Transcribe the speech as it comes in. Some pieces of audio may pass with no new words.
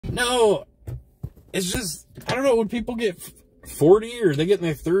No, it's just, I don't know, when people get 40 or they get in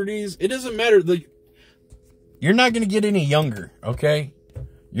their 30s, it doesn't matter. You're not going to get any younger, okay?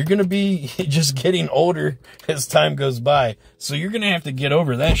 You're going to be just getting older as time goes by. So you're going to have to get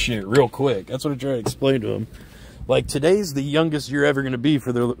over that shit real quick. That's what I try to explain to them. Like, today's the youngest you're ever going to be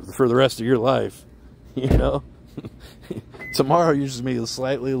for the rest of your life, you know? Tomorrow you're just going to be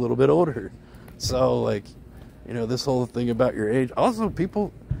slightly a little bit older. So, like, you know, this whole thing about your age. Also,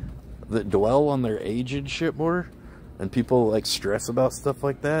 people that dwell on their age and shit more, and people, like, stress about stuff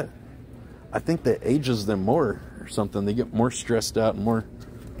like that, I think that ages them more or something. They get more stressed out and more,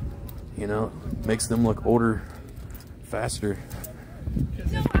 you know, makes them look older faster.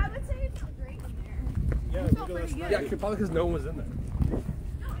 No, I would say it's great in there. Yeah, probably because no one was in there.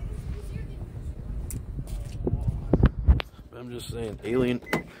 I'm just saying, alien,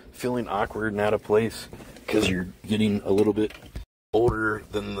 feeling awkward and out of place because you're getting a little bit older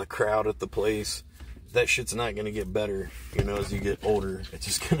than the crowd at the place. That shit's not gonna get better, you know, as you get older. It's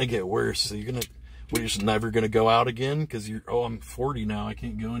just gonna get worse. So we're just never gonna go out again because oh, I'm 40 now, I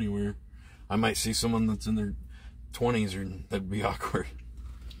can't go anywhere. I might see someone that's in their 20s, or that'd be awkward.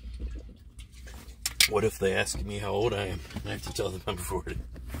 What if they ask me how old I am? I have to tell them I'm 40.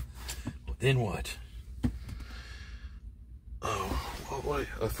 Well, then what? Oh,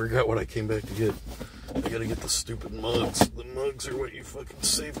 I forgot what I came back to get. I gotta get the stupid mugs. The mugs are what you fucking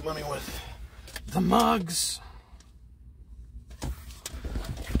save money with. The mugs!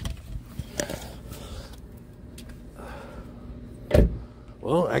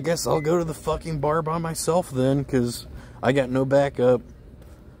 Well, I guess I'll go to the fucking bar by myself then, because I got no backup.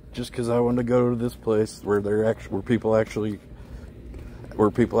 Just because I wanted to go to this place where people actually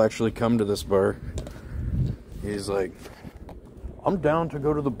come to this bar. He's like, I'm down to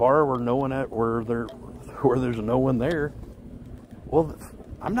go to the bar where there's no one there. Well,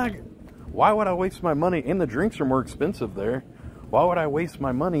 I'm not. Why would I waste my money? And the drinks are more expensive there. Why would I waste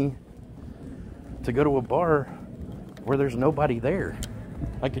my money to go to a bar where there's nobody there?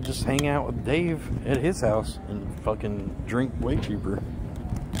 I could just hang out with Dave at his house and fucking drink way cheaper.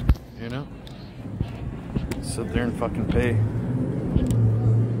 You know? Sit there and fucking pay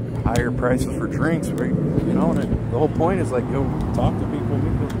higher prices for drinks, right? You know, and the whole point is like, go talk to people.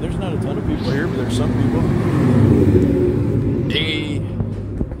 There's not a ton of people here, but there's some people. Hey,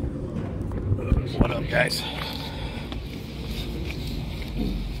 what up, guys?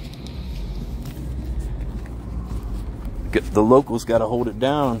 The locals got to hold it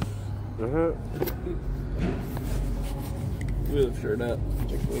down. We'll sure that.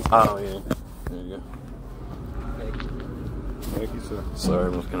 Oh yeah, there you go. Thank you, sir. Sorry, I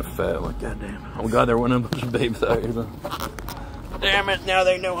was kind of fat. Like, goddamn. Oh god, there wasn't a bunch of babes out here though. Damn it! Now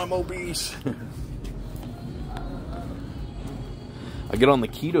they know I'm obese. I get on the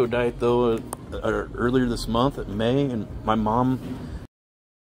keto diet though earlier this month in May, and my mom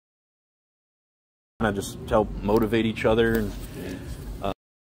and I just help motivate each other. And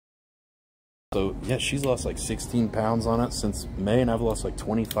so yeah, she's lost like 16 pounds on it since May, and I've lost like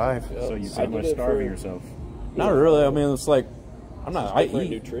 25. Yep. So you pretty much starving yourself. Not really. I mean, it's like I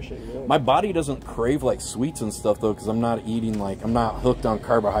eat. Nutrition, yeah. My body doesn't crave like sweets and stuff though, because I'm not eating I'm not hooked on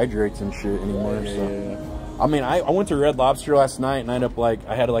carbohydrates and shit anymore. Yeah. I mean, I went to Red Lobster last night and I ended up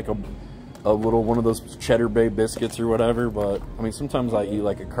I had like a little one of those Cheddar Bay biscuits or whatever. But I mean, sometimes I eat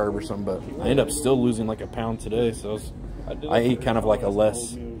like a carb or something. But I end up still losing like a pound today. So I ate kind of like a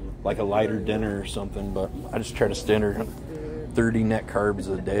lighter dinner or something. But I just try to standard 30 net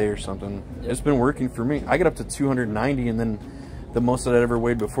carbs a day or something. It's been working for me. I get up to 290, and then the most that I ever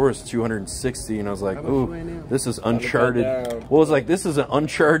weighed before is 260, and I was like, ooh, this is uncharted. Well, it's like, this is an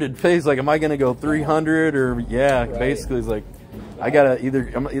uncharted phase. Like, am I going to go 300 or, yeah, right. Basically it's like, I got to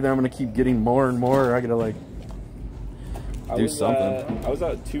either I'm going to keep getting more and more, or I got to like do something. I was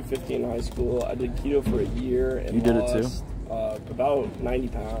at 250 in high school. I did keto for a year. And you did it too? About 90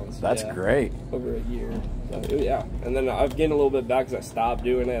 pounds. That's great. Over a year. So, yeah. And then I've gained a little bit back because I stopped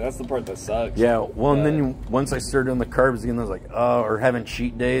doing it. That's the part that sucks. Yeah. Well, and then once I started on the carbs again, I was like, oh, or having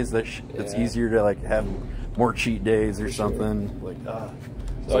cheat days. It's easier to like have more cheat days or something. Sure.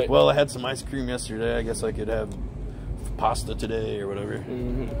 It's like, well, I had some ice cream yesterday. I guess I could have pasta today or whatever.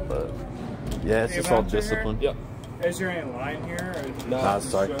 Mm-hmm. But yeah, it's just all discipline. Yep. Is there any line here? Or nah,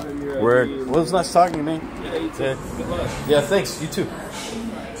 sorry. Well, it was nice talking to you, man. Yeah, you too. Good luck. Yeah, thanks. You too.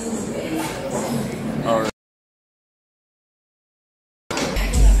 All right.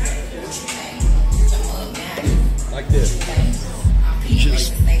 Like this. He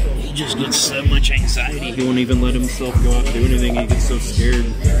just gets so much anxiety. He won't even let himself go out and do anything. He gets so scared.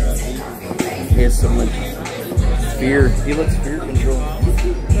 He has so much fear. He lets fear control.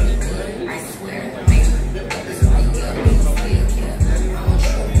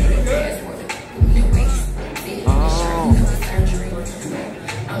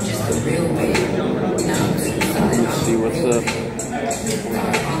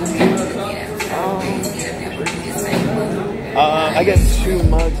 I got 2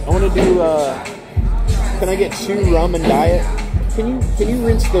 mugs. I want to do, can I get 2 rum and diet? Can you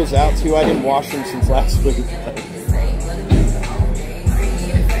rinse those out too? I didn't wash them since last week.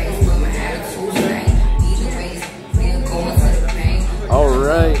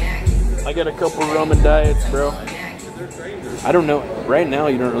 Alright. I got a couple rum and diets, bro. I don't know. Right now,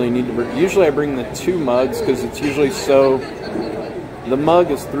 you don't really need to bring... Usually, I bring the 2 mugs because it's usually so... The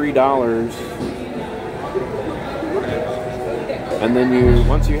mug is $3. And then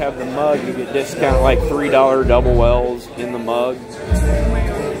once you have the mug, you get discount like $3 double wells in the mug.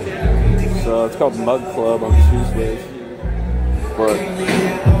 So it's called Mug Club on Tuesdays. But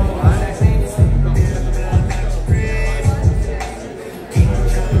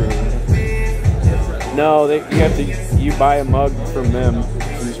no, you buy a mug from them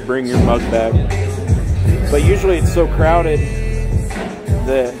and just bring your mug back. But usually it's so crowded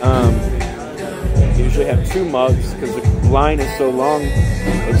that you usually have 2 mugs because the line is so long.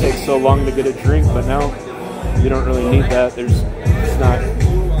 It takes so long to get a drink, but now you don't really need that. It's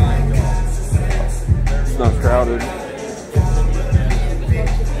not crowded.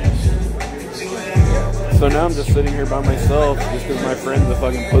 So now I'm just sitting here by myself just because my friend's a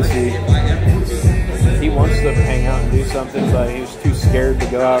fucking pussy. He wants to hang out and do something, but he was too scared to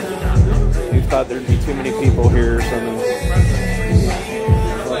go out. He thought there'd be too many people here or something.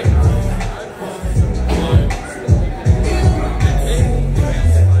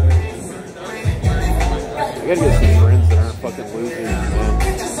 I gotta get some friends that aren't fucking losers,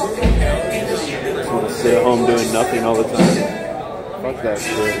 man. Just want to sit at home doing nothing all the time. Fuck that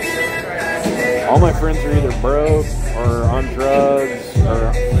shit. All my friends are either broke, or on drugs,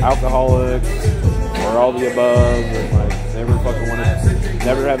 or alcoholics, or all the above, and like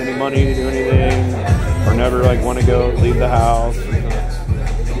never have any money to do anything, or never like want to leave the house. I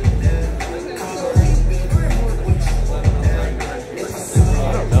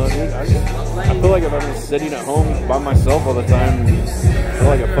don't know, dude. I feel like if I'm just sitting at home by myself all the time, I feel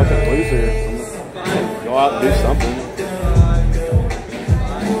like a fucking loser. I'm gonna go out and do something.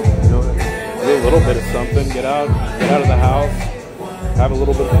 Do a little bit of something. Get out of the house. Have a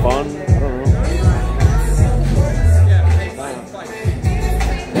little bit of fun. I don't know.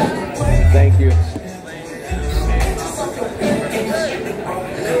 Thank you.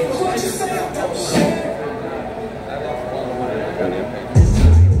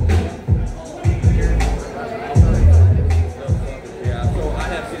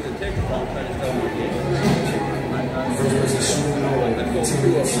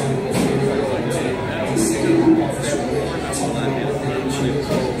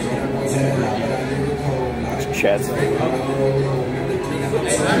 Chats.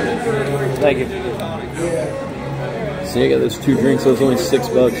 Thank you. See, I got those 2 drinks. Those only $6.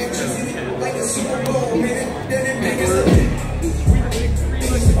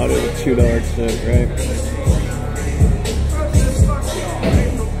 I'll do a $2 tip, right?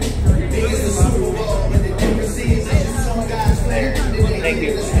 Thank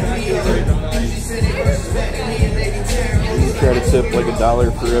you. Try to tip like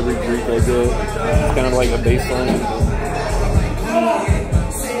 $1 for every drink I get. It's kind of like a baseline.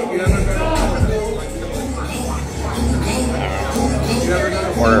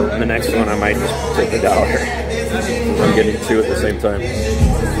 Or the next one I might just tip $1. I'm getting 2 at the same time.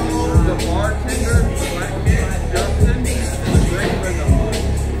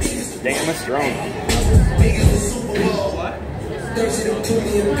 Damn, it's strong.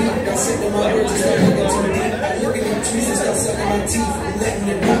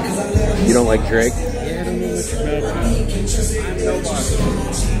 You don't like Drake? Yeah, I don't know much about it.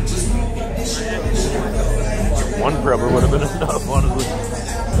 One probably would have been enough, honestly.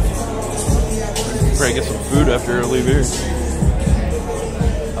 Probably get some food after I leave here.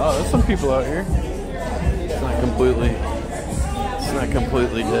 Oh, there's some people out here. It's not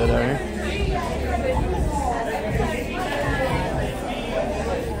completely dead out here.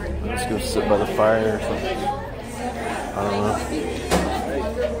 Let's go sit by the fire or something. I don't know.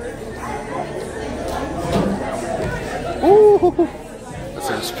 Ooh! I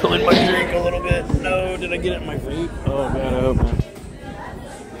started spilling my drink a little bit. No, did I get it in my feet? Oh man, I hope not.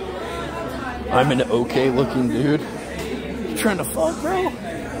 I'm an okay looking dude. You trying to fuck, bro?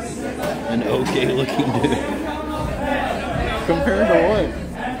 An okay looking dude. Compared to what?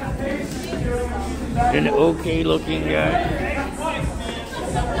 An okay looking guy.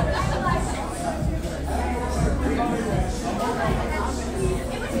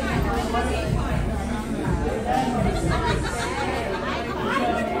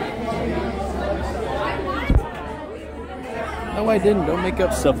 No, I didn't. Don't make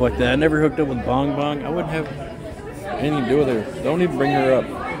up stuff like that. I never hooked up with Bong Bong. I wouldn't have. anything to do with her. Don't even bring her up.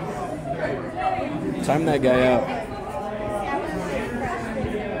 Time that guy out.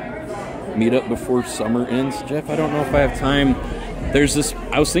 Meet up before summer ends. Jeff, I don't know if I have time. There's this,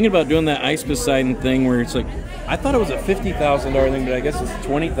 I was thinking about doing that Ice Poseidon thing where it's like, I thought it was a $50,000 thing, but I guess it's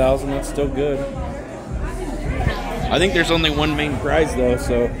 $20,000. That's still good. I think there's only one main prize though,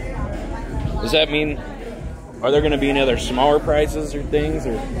 so does that mean, are there going to be any other smaller prizes or things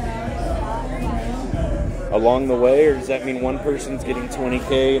or along the way, or does that mean one person's getting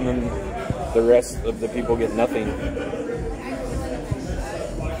 $20K and then the rest of the people get nothing?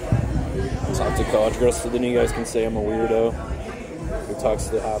 Talk to college girls so then you guys can say I'm a weirdo who talks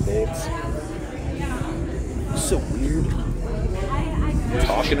to the hot babes. So weird.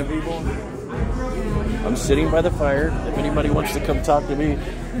 Talking to people. I'm sitting by the fire. If anybody wants to come talk to me,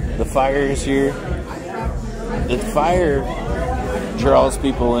 the fire is here. The fire draws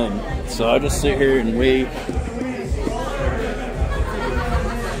people in. So I'll just sit here and wait.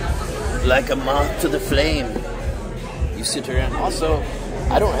 Like a moth to the flame. You sit around. Also,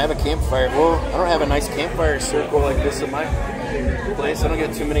 I don't have a campfire. Well, I don't have a nice campfire circle like this in my place. I don't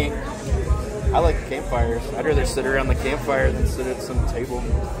get too many. I like campfires. I'd rather sit around the campfire than sit at some table.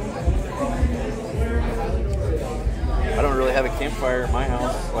 I don't really have a campfire at my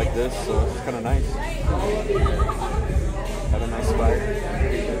house like this, so it's kind of nice. Have a nice fire.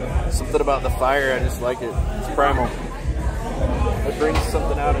 Something about the fire, I just like it. It's primal. It brings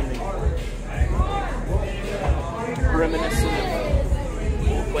something out of me. Reminiscent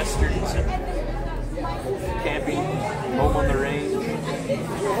of westerns and camping, home on the range.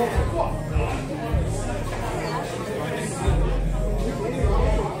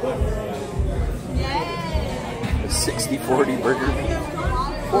 60-40 burger meat.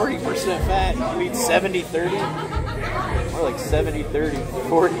 40% fat. You eat 70-30. More like 70-30.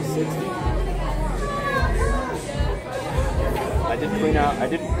 40-60. I did clean out. I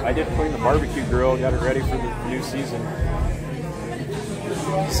did clean the barbecue grill. Got it ready for the new season.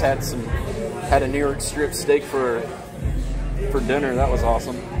 Just had a New York strip steak for dinner. That was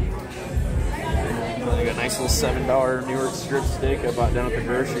awesome. I got a nice little $7 New York strip steak I bought down at the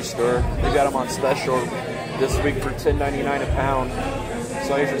grocery store. They got them on special this week for $10.99 a pound.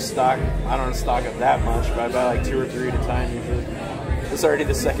 So I usually stock. I don't stock up that much, but I buy like 2 or 3 at a time usually. This is already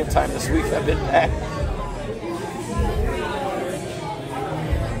the second time this week I've been back.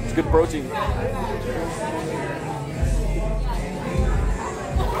 It's good protein.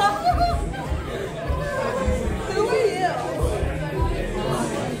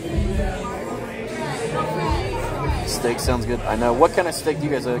 Steak sounds good. I know. What kind of steak do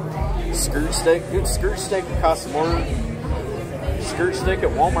you guys like? Skirt steak? Dude, skirt steak costs more. Skirt steak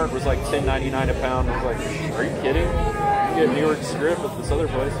at Walmart was like $10.99 a pound. I was like, are you kidding? You can get New York strip at this other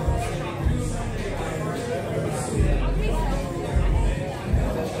place.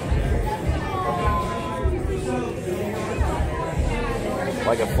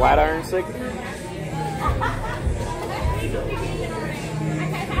 Like a flat iron steak?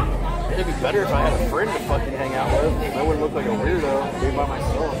 It'd be better if I had a friend to fucking hang out with. I wouldn't look like a weirdo being by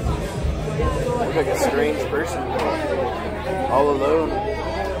myself. I look like a strange person. All alone.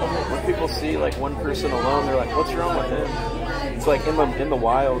 When people see like one person alone, they're like, what's wrong with him? It's like in the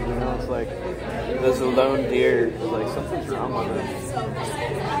wild, you know, it's like there's a lone deer. It's like something's wrong with him.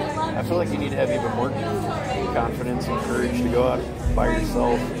 I feel like you need to have even more confidence and courage to go out by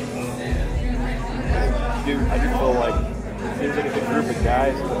yourself. Dude, I do feel like there's like a big group of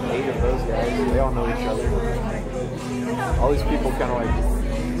guys, like 8 of those guys, they all know each other. All these people kind of like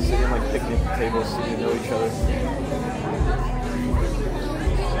sitting like picnic tables, so you know each other.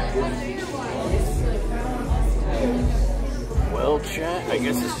 Well, chat, I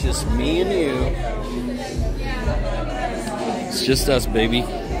guess it's just me and you. It's just us, baby.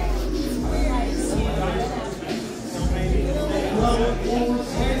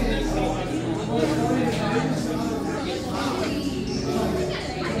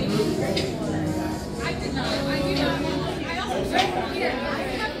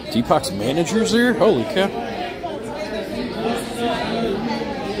 Deepak's manager's there? Holy cow.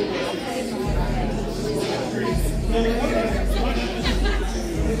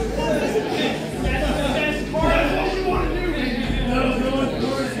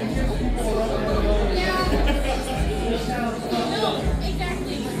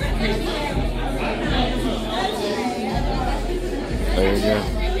 There you go.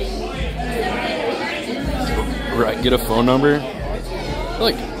 Right, get a phone number.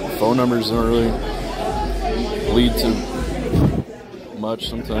 Like phone numbers don't really lead to much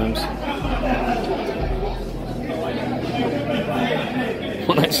sometimes.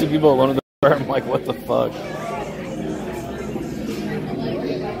 When I see people alone in the bar, I'm like, what the fuck?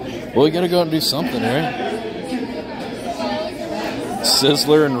 Well, we gotta go and do something, right?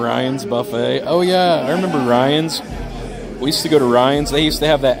 Sizzler and Ryan's Buffet. Oh yeah, I remember Ryan's. We used to go to Ryan's. They used to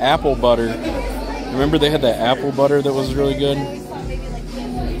have that apple butter. Remember they had that apple butter that was really good?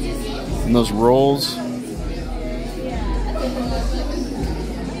 And those rolls.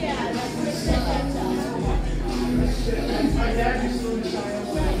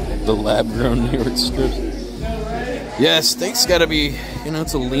 The lab-grown New York strips. Yeah, steak's gotta be, you know,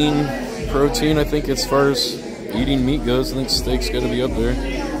 it's a lean protein, I think, as far as eating meat goes. I think steak's gotta be up there.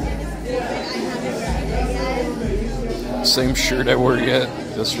 Same shirt I wore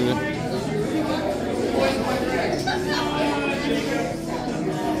yesterday.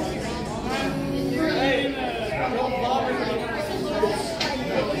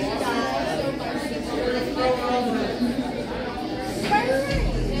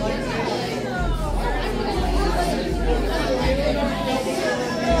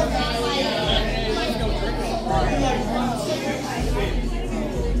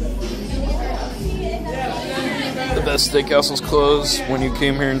 That steakhouse was closed when you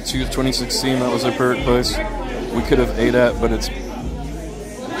came here in 2016. That was a perfect place we could have ate at, but it's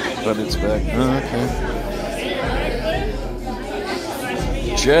back. Oh, okay.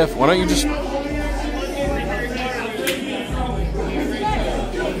 Jeff, why don't you just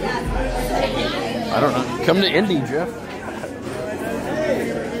I don't know. Come to Indy, Jeff.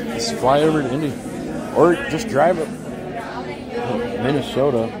 Just fly over to Indy, or just drive up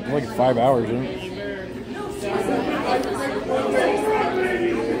Minnesota. It's like 5 hours, isn't it?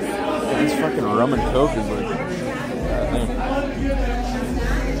 This fucking rum and coke is like,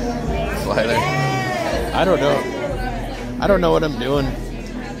 fly there. I don't know. I don't know what I'm doing.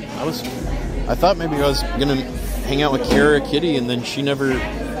 I thought maybe I was gonna hang out with Kara Kitty, and then she never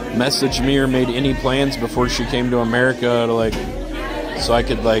messaged me or made any plans before she came to America to like, so I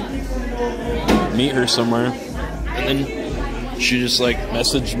could like meet her somewhere. And then she just like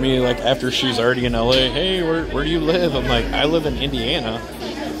messaged me like after she's already in LA. Hey, where do you live? I'm like, I live in Indiana.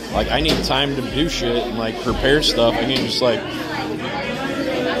 Like, I need time to do shit and, like, prepare stuff. I need to just, like,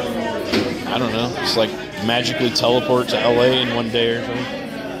 I don't know, just, like, magically teleport to LA in one day or something.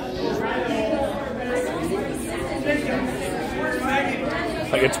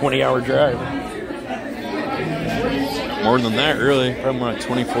 Like a 20-hour drive. More than that, really. Probably a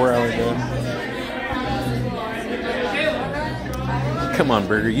 24-hour drive. Come on,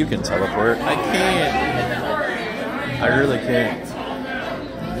 Burger, you can teleport. I can't. I really can't.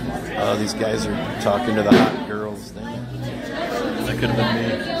 Oh, these guys are talking to the hot girls thing. That could have been me.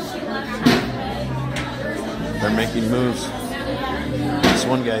 They're making moves. This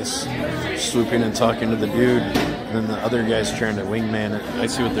one guy's swooping and talking to the dude, and then the other guy's trying to wingman it. I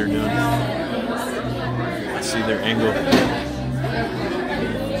see what they're doing. I see their angle.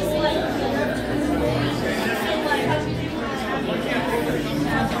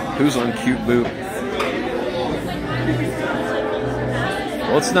 Who's on Cute Boot?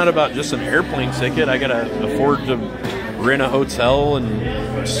 Well, it's not about just an airplane ticket. I gotta afford to rent a hotel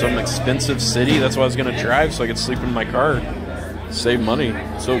in some expensive city. That's why I was gonna drive, so I could sleep in my car, save money.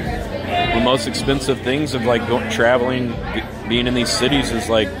 So the most expensive things of like traveling, being in these cities is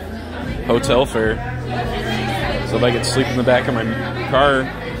like hotel fare. So if I could sleep in the back of my car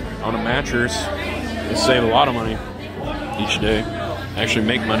on a mattress, I save a lot of money each day. Actually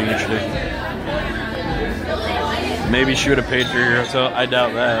make money each day. Maybe she would have paid for your hotel. I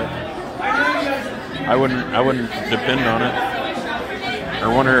doubt that. I wouldn't depend on it or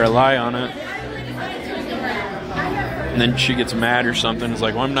want her to rely on it. And then she gets mad or something. It's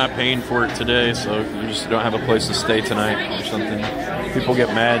like, well, I'm not paying for it today, so you just don't have a place to stay tonight or something. People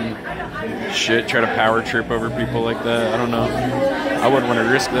get mad and shit, try to power trip over people like that. I don't know. I wouldn't want to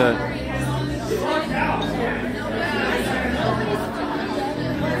risk that.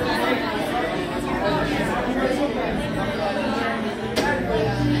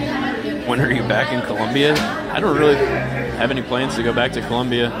 When are you back in Colombia? I don't really have any plans to go back to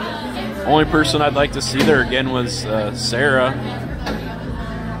Colombia. Only person I'd like to see there again was Sarah.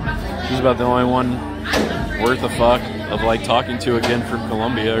 She's about the only one worth a fuck of like talking to again from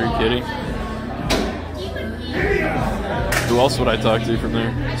Colombia. Are you kidding? Who else would I talk to from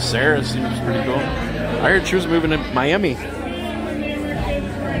there? Sarah seems pretty cool. I heard she was moving to Miami.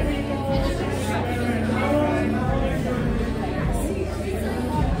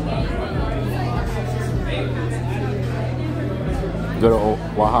 Go to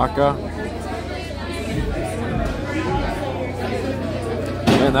Oaxaca.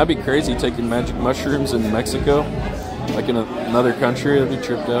 Man, that'd be crazy taking magic mushrooms in Mexico. Like in another country, I'd be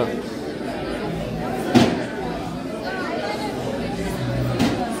tripped out.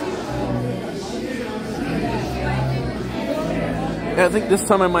 Yeah, I think this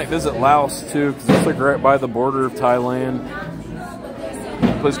time I might visit Laos too, because it's like right by the border of Thailand.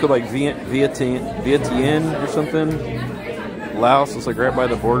 A place called like Vientiane or something. Laos is like right by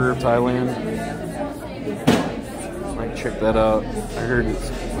the border of Thailand. I might check that out. I heard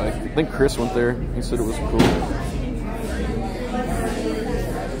it's, I think Chris went there. He said it was cool.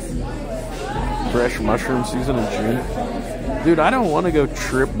 Fresh mushroom season in June. Dude, I don't want to go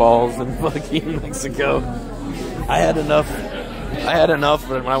trip balls in fucking Mexico. I had enough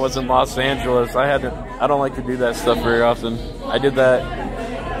when I was in Los Angeles. I don't like to do that stuff very often. I did that.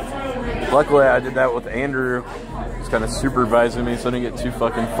 Luckily, I did that with Andrew. He's kind of supervising me so I didn't get too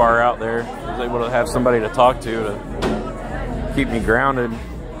fucking far out there. I was able to have somebody to talk to keep me grounded.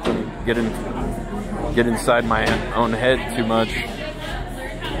 Couldn't get inside my own head too much.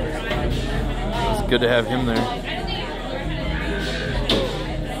 It's good to have him there.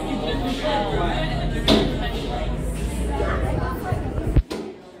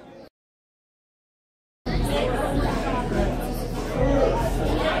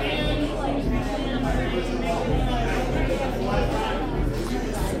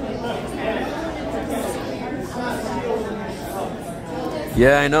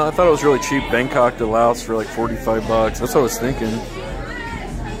 Yeah, I know. I thought it was really cheap. Bangkok to Laos for like 45 bucks. That's what I was thinking.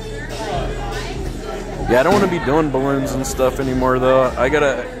 Yeah, I don't want to be doing balloons and stuff anymore, though. I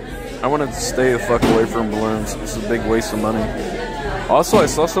want to stay the fuck away from balloons. It's a big waste of money. Also, I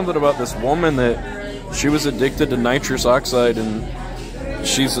saw something about this woman that she was addicted to nitrous oxide and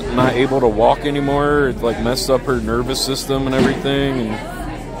she's not able to walk anymore. It like messed up her nervous system and everything.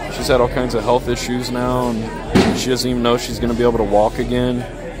 And she's had all kinds of health issues now. And she doesn't even know she's going to be able to walk again.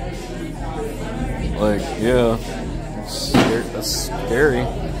 Like, yeah. That's scary.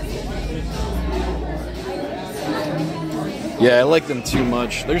 Yeah, I like them too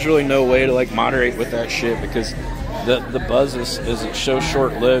much. There's really no way to, like, moderate with that shit because the buzz is so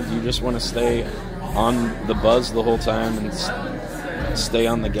short-lived. You just want to stay on the buzz the whole time and stay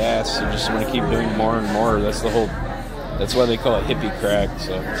on the gas. You just want to keep doing more and more. That's why they call it hippie crack.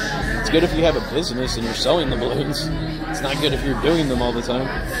 So it's good if you have a business and you're selling the balloons. It's not good if you're doing them all the time.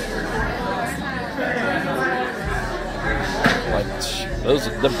 Like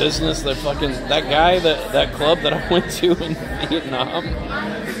the business that guy that club that I went to in Vietnam.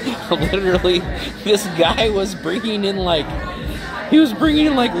 Literally, this guy was bringing in like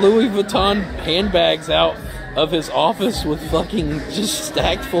Louis Vuitton handbags out of his office with fucking just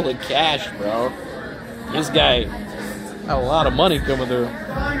stacked full of cash, bro. This guy a lot of money coming through.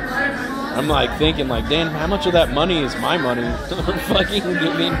 I'm like thinking like, damn, how much of that money is my money? I'm fucking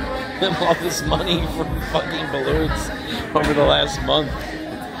giving them all this money for fucking balloons over the last month.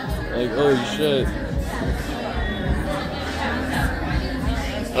 Like, holy shit.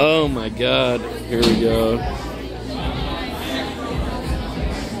 Oh my god. Here we go.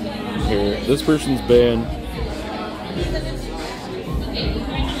 Here, this person's banned.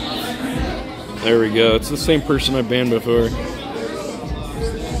 There we go. It's the same person I banned before.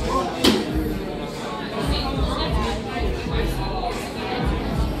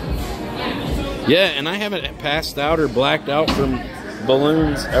 Yeah, and I haven't passed out or blacked out from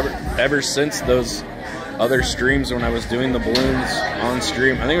balloons ever since those other streams when I was doing the balloons on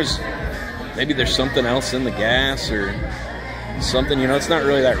stream. I think it was maybe there's something else in the gas or something. You know, it's not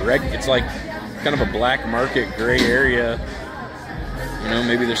really that it's like kind of a black market gray area. You know,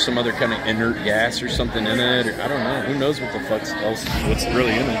 maybe there's some other kind of inert gas or something in it. Or, I don't know. Who knows what the fuck's else? What's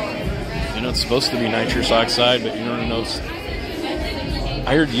really in it? You know, it's supposed to be nitrous oxide, but you don't know.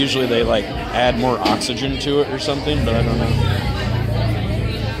 I heard usually they like add more oxygen to it or something, but I don't know.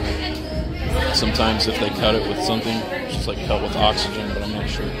 Sometimes if they cut it with something, it's just like cut with oxygen, but I'm not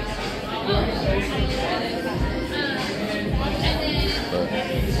sure.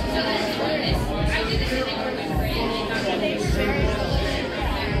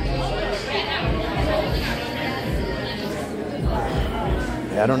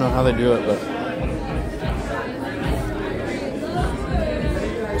 Yeah, I don't know how they do it, but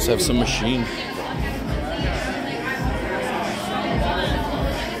let's have some machine.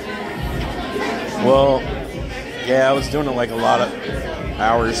 Well, yeah, I was doing it like a lot of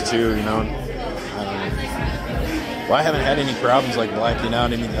hours too, you know. I don't know. Well, I haven't had any problems like blacking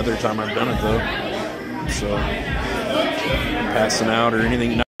out any other time I've done it though. So, passing out or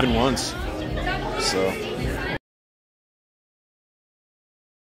anything, not even once. So.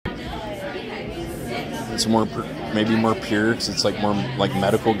 It's maybe more pure because it's like more like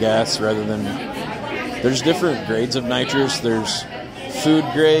medical gas rather than. There's different grades of nitrous. There's food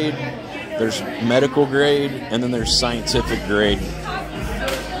grade, there's medical grade, and then there's scientific grade.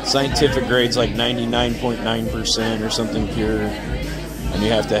 scientific grade's like 99.9% or something pure, and you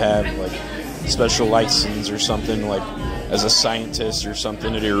have to have like special license or something, like as a scientist or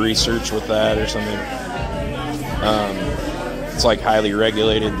something, to do research with that or something. It's like highly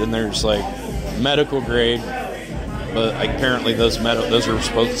regulated. Then there's like medical grade, but apparently those are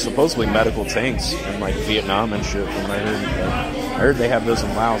supposedly medical tanks in like Vietnam and shit. From what I heard, I heard they have those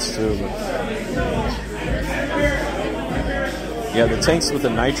in Laos too. But yeah, the tanks with the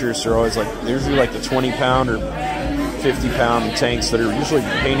nitrous are always like, they're usually like the 20-pound or 50-pound tanks that are usually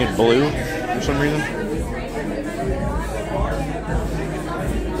painted blue for some reason.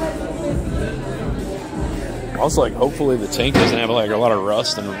 Also, like, hopefully the tank doesn't have like a lot of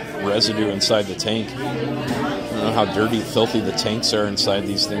rust and residue inside the tank. I don't know how dirty, filthy the tanks are inside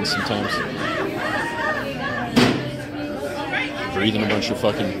these things sometimes. Breathing a bunch of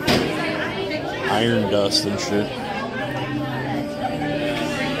fucking iron dust and shit.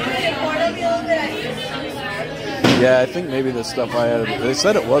 Yeah, I think maybe the stuff I had, they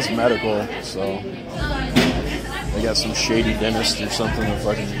said it was medical, so they got some shady dentist or something that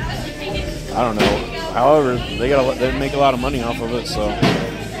fucking, I don't know. However, they make a lot of money off of it, so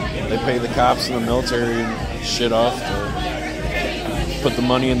they pay the cops and the military and shit off to put the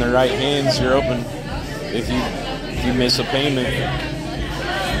money in the right hands. You're open. If you miss a payment,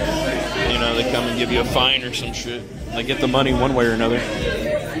 you know, they come and give you a fine or some shit. They get the money one way or another.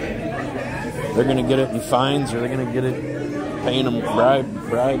 They're gonna get it in fines, or they're gonna get it paying them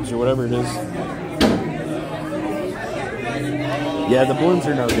bribes or whatever it is. Yeah, the balloons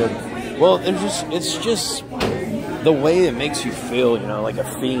are no good. Well, it's just the way it makes you feel, you know, like a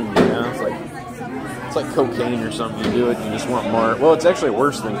fiend, you know? It's like cocaine or something. You do it and you just want more. Well, it's actually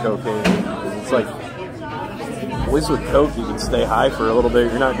worse than cocaine. It's like, at least with coke, you can stay high for a little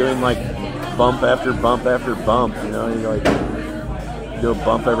bit. You're not doing like bump after bump after bump, you know? You like do a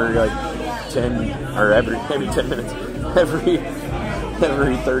bump every like 10 or every 10 minutes, every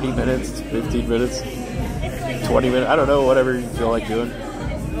 30 minutes, 15 minutes, 20 minutes. I don't know, whatever you feel like doing.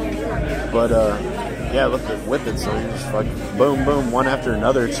 But yeah, look with it, so you just fucking boom, boom, one after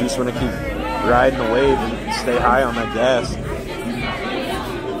another. So you just want to keep riding the wave and stay high on that gas.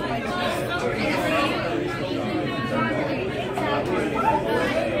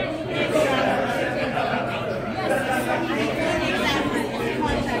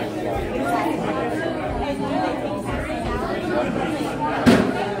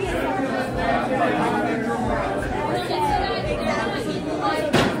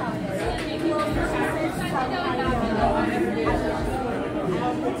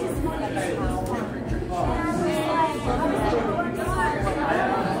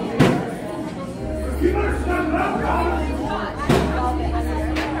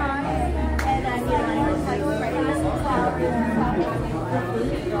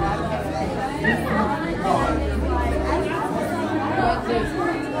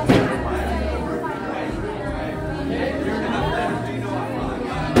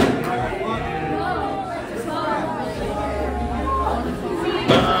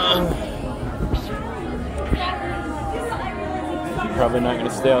 Probably not going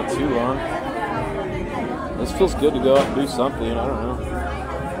to stay out too long. This feels good to go out and do something, I don't know.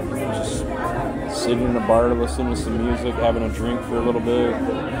 Just sitting in a bar, listening to some music, having a drink for a little bit.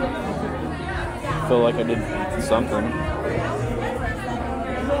 Feel like I did something.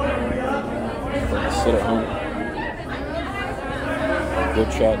 Sit at home. Go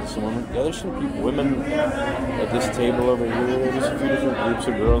chat to some women. Yeah, there's some people, women at this table over here. There's a few different groups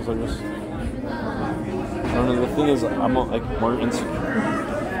of girls. I don't know, the thing is, I'm like more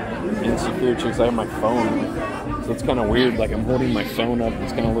insecure chicks. I have my phone, so it's kind of weird. Like, I'm holding my phone up, it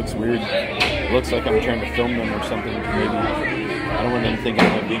kind of looks weird. It looks like I'm trying to film them or something, maybe. I don't want them thinking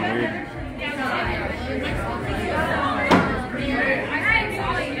I'm being weird.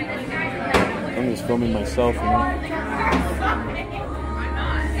 I'm just filming myself, you know?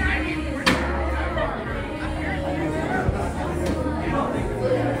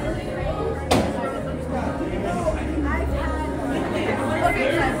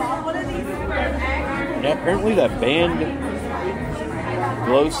 Yeah, apparently that band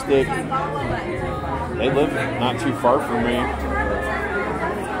Glow Stick, they live not too far from me. I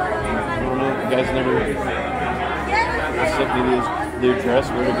don't know, you guys never sent me the address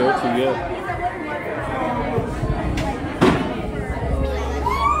where to go to yet.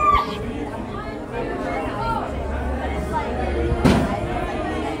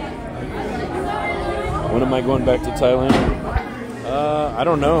 When am I going back to Thailand? I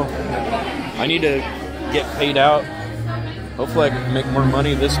don't know. I need to get paid out. Hopefully I can make more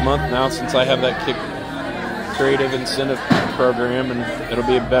money this month now, since I have that creative incentive program, and it'll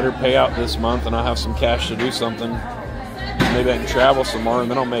be a better payout this month, and I'll have some cash to do something. Maybe I can travel some more, and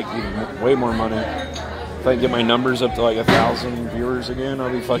then I'll make even way more money. If I can get my numbers up to like 1,000 viewers again,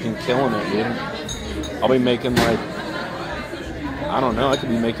 I'll be fucking killing it, dude. I'll be making like, I don't know, I could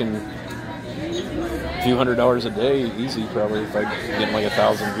be making a few $100s a day easy probably if I get like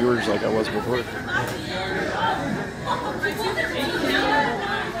 1,000 viewers like I was before.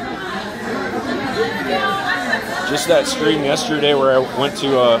 Just that stream yesterday where I went to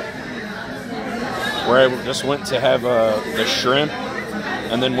where I just went to have the shrimp,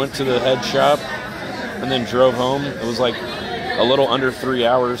 and then went to the head shop, and then drove home. It was like a little under 3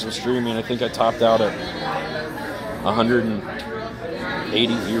 hours of streaming. I think I topped out at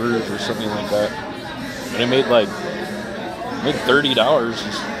 180 viewers or something like that, and I made like $30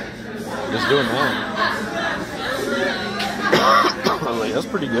 just doing that. I was like, that's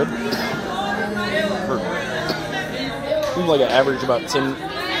pretty good. Seems like I average about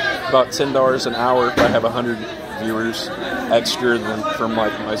 $10 an hour if I have 100 viewers extra than from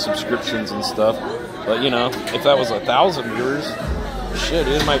like my subscriptions and stuff. But you know, if that was 1,000 viewers, shit,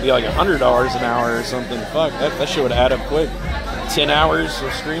 it might be like $100 an hour or something. Fuck, that shit would add up quick. 10 hours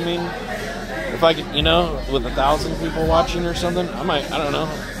of streaming. If I could, you know, with 1,000 people watching or something, I don't know,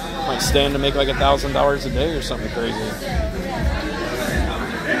 might stand to make like $1,000 a day or something crazy.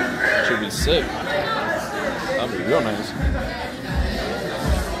 Should be sick. That'd be real nice.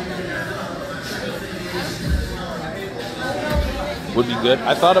 Would be good.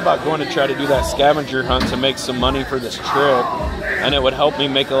 I thought about going to try to do that scavenger hunt to make some money for this trip, and it would help me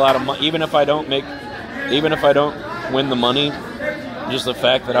make a lot of money. Even if I don't win the money, just the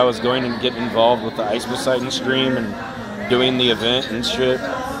fact that I was going and getting involved with the Ice Poseidon stream and doing the event and shit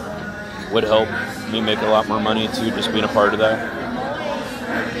would help me make a lot more money too. Just being a part of that,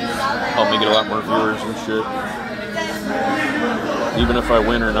 help me get a lot more viewers and shit. Even if I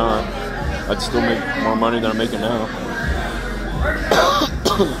win or not, I'd still make more money than I'm making now.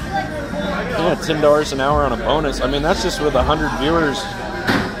 Yeah, $10 an hour on a bonus. I mean, that's just with 100 viewers,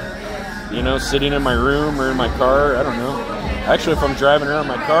 you know, sitting in my room or in my car. I don't know. Actually, if I'm driving around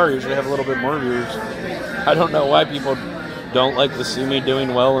my car, I usually have a little bit more viewers. I don't know why people don't like to see me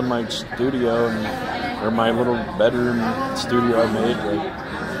doing well in my studio or my little bedroom studio I made. Like,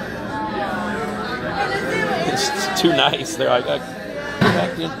 it's too nice. They're like,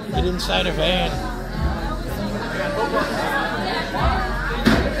 get inside a van.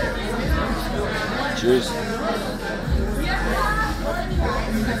 Cheers.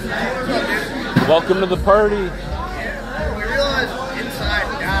 Welcome to the party. We realized inside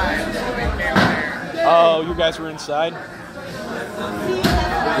died, so we came there. Oh, you guys were inside?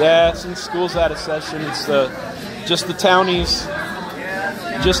 Yeah, since school's out of session, it's just the townies.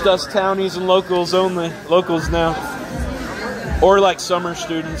 Just us townies and locals only. Locals now. Or like summer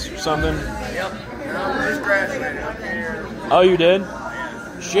students or something. Yep. I just graduated. Oh, you did?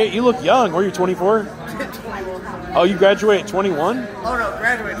 Shit, you look young. Were you 24? 21. Oh, you graduated at 21? Oh, no,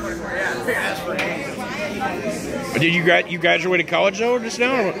 graduated 24, yeah. That's what Did you graduated college though just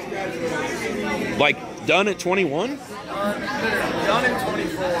now? Or like done at 21? Done in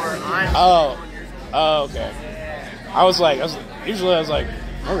 24. Oh, okay. I was like, okay.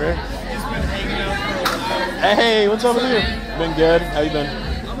 Hey, what's up with you? Been good. How you been?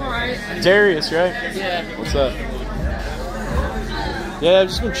 I'm alright. Darius, right? Yeah. What's up? Yeah, I've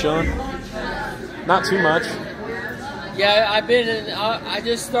just been chilling. Not too much. Yeah, I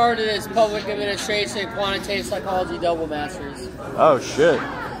just started as public administration and quantitative psychology double masters. Oh shit.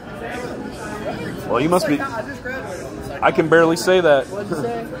 Well, you must be. I just graduated from psychology. I can barely say that. What'd you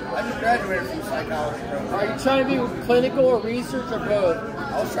say? I just graduated from psychology program. Are you trying to be clinical or research or both?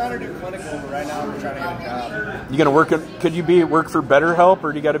 I was trying to do clinical, but right now I'm trying to get a job. You gonna work? Could you work for BetterHelp,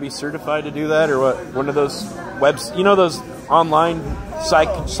 or do you got to be certified to do that, or what? One of those webs, you know, those online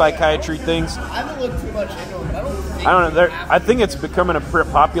psychiatry things. I haven't looked too much into them, but I don't know. I think it's becoming a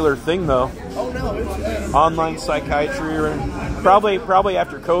popular thing though. Oh no, it's Online psychiatry, or probably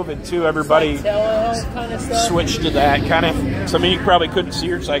after COVID too. Everybody Telehealth kind of stuff? switched to that kind of. So I mean, you probably couldn't see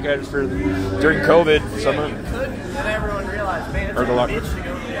your psychiatrist during COVID. Some you could, then everyone realized, man, it's Or like the a lock- bitch to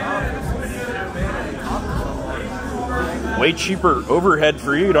go to the office. way cheaper overhead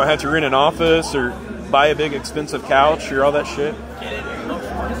for you. You don't have to rent an office or buy a big expensive couch or all that shit.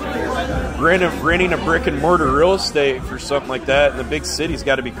 Renting a brick and mortar real estate for something like that in the big city's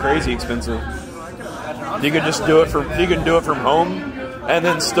got to be crazy expensive. You can just do it from home and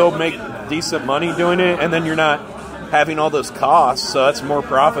then still make decent money doing it, and then you're not having all those costs, so that's more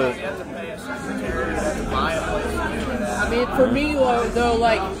profit. I mean, for me though,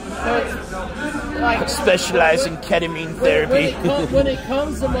 like Specialize in ketamine therapy. when it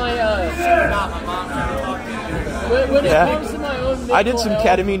comes to my when it comes to my own mental I did some health,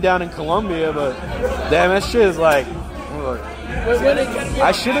 ketamine down in Colombia, but damn, that shit is like.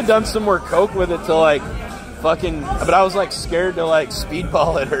 I should have done some more coke with it to like fucking, but I was like scared to like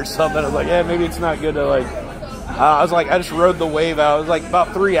speedball it or something. I was like, yeah, maybe it's not good to like. I was like, I just rode the wave out. It was like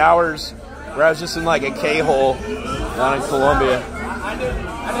about 3 hours where I was just in like a K-hole down in Colombia. I didn't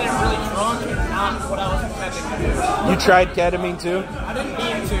really drunk and not what I was expecting to do. You tried ketamine too? I didn't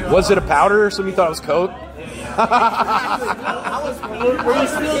mean to. Was it a powder or something? You thought it was coke? I was were you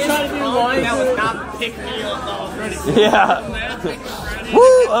still trying to do lines? That was not pick me up. I was ready to Yeah. Woo!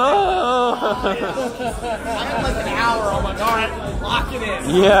 Oh. I had like an hour. I'm like, all right, lock it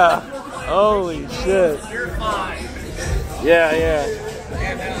in. Yeah. Holy shit. You're fine. Yeah.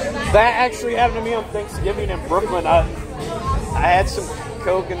 That actually happened to me on Thanksgiving in Brooklyn. I had some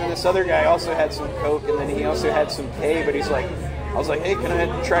coke, and then this other guy also had some coke, and then he also had some K. But he's like, I was like, hey, can I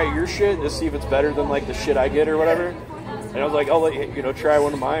try your shit just see if it's better than like the shit I get or whatever? And I was like, I'll let you try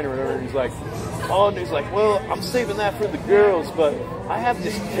one of mine or whatever. And he's like, oh, and he's like, well, I'm saving that for the girls, but I have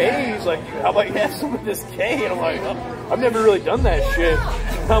this K. He's like, how about you have some of this K? And I'm like, oh, I've never really done that shit.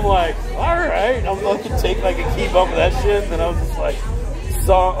 And I'm like, all right. I'm going to take like a key bump of that shit. And then I was just like,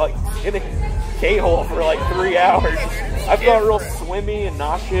 in a K-hole for like 3 hours. I felt real swimmy and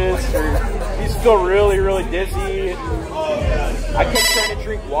nauseous, or you just feel really, really dizzy. I kept trying to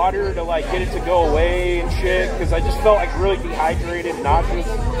drink water to like get it to go away and shit, because I just felt like really dehydrated and nauseous,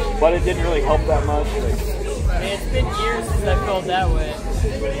 but it didn't really help that much. Man, it's been years since I felt that way.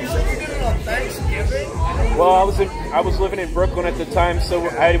 You said you did it on Thanksgiving? Well, I was living in Brooklyn at the time, so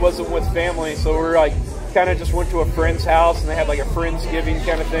I wasn't with family, so we're like kind of just went to a friend's house, and they had like a Friendsgiving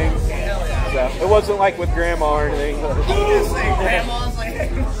kind of thing. So it wasn't like with grandma or anything.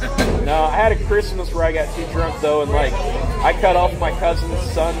 No, I had a Christmas where I got too drunk though, and like I cut off my cousin's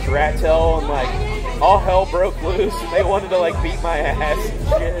son's rat tail, and like all hell broke loose, and they wanted to like beat my ass and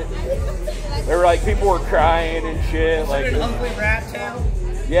shit. They were like, people were crying and shit. Like, an ugly rat tail?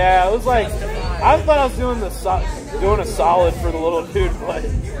 yeah, it was like I thought I was doing a solid for the little dude, but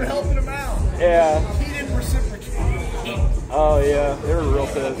You were helping him out. yeah. He didn't reciprocate. Oh yeah, they were real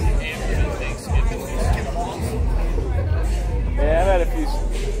pissed. Yeah, I've had a few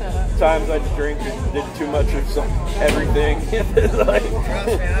times I drank and did too much of everything. Like, Trust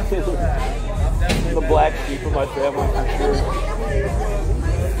me, I feel that. I'm definitely the black sheep of my family for sure.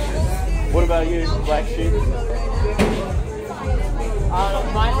 What about you, black sheep?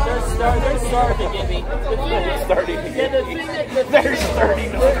 They're starting to get me. They're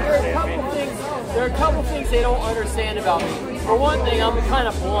starting to understand me. There are a couple things they don't understand about me. For one thing, I'm kind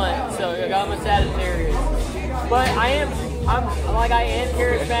of blunt, so I'm a Sagittarius. But I am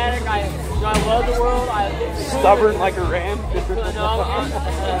charismatic. I love the world. Stubborn like a ram.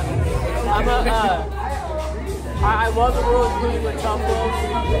 I love the world, including with Tumblr,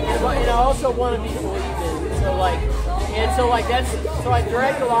 and I also want to be believed in. So I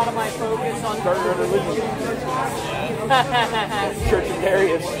direct a lot of my focus on Church of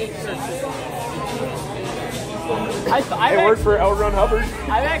Darius. I worked for L. Ron Hubbard.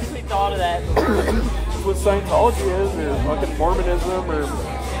 I've actually thought of that. That's what Scientology is, or fucking Mormonism, or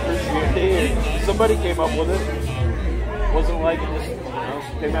Christianity. Somebody came up with it. It wasn't like it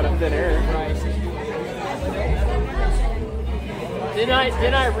just came out of thin air. Right.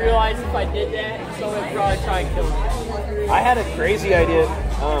 Didn't I realize if I did that, someone would probably try and kill me? I had a crazy idea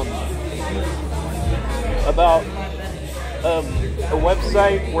about a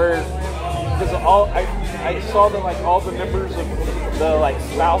website where, because I saw that like all the members of the like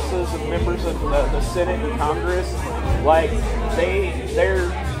spouses of members of the Senate and Congress, like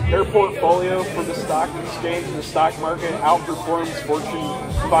their portfolio for the stock exchange and the stock market outperforms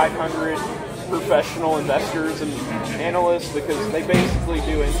Fortune 500 professional investors and analysts, because they basically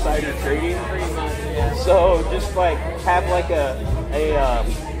do insider trading. So just like have like a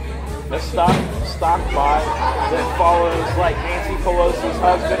stock bot that follows like Nancy Pelosi's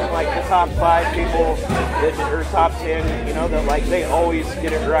husband and like the top 5 people that, or top 10, that like they always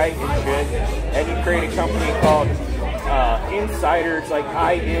get it right and shit. And you create a company called Insider. It's like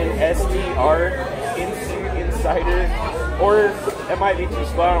INSDR, Insider. Or it might be too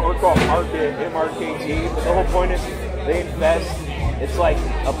spot, or called Market, MRKT. But the whole point is they invest. It's like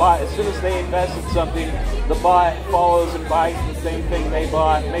a bot. As soon as they invest in something, the bot follows and buys the same thing they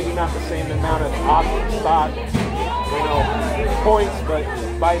bought. Maybe not the same amount of option stock, points, but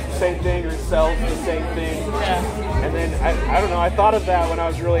buys the same thing or sells the same thing. Yeah. And then I don't know. I thought of that when I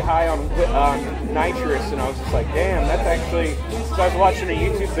was really high on nitrous, and I was just like, damn, that's actually. So I was watching a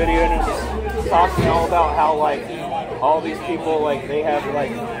YouTube video and it was talking all about how like all these people like they have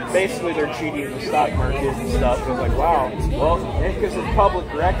like basically they're cheating the stock market and stuff. I was like, wow. Well, because it's public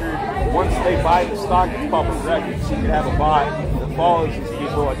record. Once they buy the stock, it's public record. So you can have a bot that follows these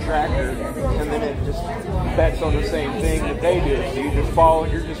people, a tracker, and then it just bets on the same thing that they do. So you just follow.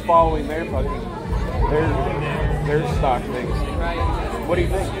 You're just following their fucking their stock things. Right. What do you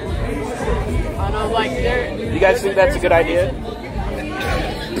think? I know, like You guys think that's a good idea?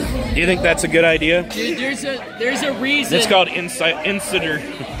 Do you think that's a good idea? Dude, there's a reason. It's called Insider.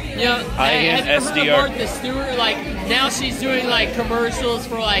 Yeah, INSDR. Martha Stewart, like now she's doing like commercials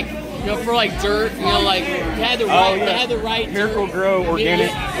for like for like dirt, like they had the right, they had the right Miracle Grow organic.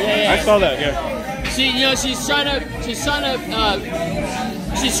 Yeah. I saw that. Yeah. She, she's trying to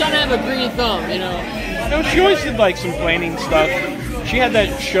have a green thumb, No, she always did like some planning stuff. She had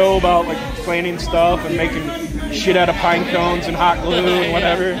that show about like planning stuff and making shit out of pine cones and hot glue and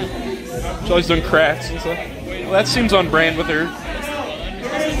whatever. She's always done crafts and stuff. Well, that seems on brand with her.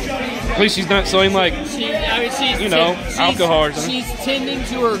 At least she's not selling like, alcohol or something. She's tending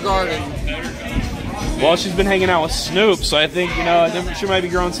to her garden. Well, she's been hanging out with Snoop, so I think, she might be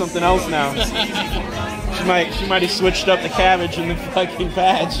growing something else now. She might have switched up the cabbage and the fucking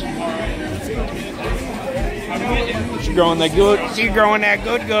patch. She's growing that good. She's growing that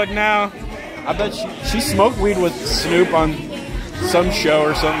good now. I bet she smoked weed with Snoop on some show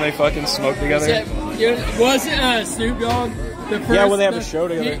or something. They fucking smoked together. Wasn't Snoop Dogg the first? Yeah, well, they have a show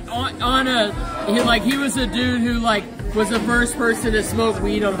together. He was a dude who was the first person to smoke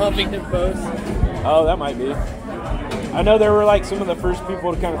weed on Huffington Post. Oh, that might be. I know there were like some of the first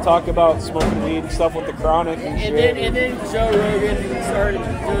people to kind of talk about smoking weed and stuff with the chronic and shit. And then Joe Rogan started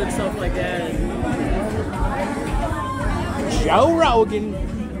doing stuff like that. Joe Rogan,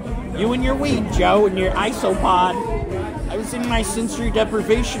 you and your weed, Joe, and your isopod. I was in my sensory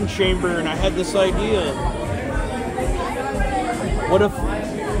deprivation chamber and I had this idea. What if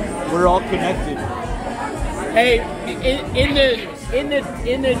we're all connected? Hey, in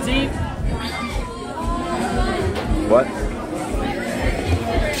the deep. What?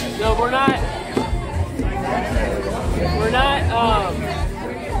 No, we're not.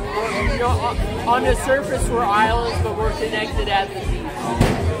 On the surface we're islands, but we're connected at the deep.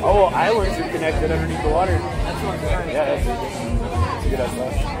 Oh, well, islands are connected underneath the water. That's what I'm trying to Yeah, that's a good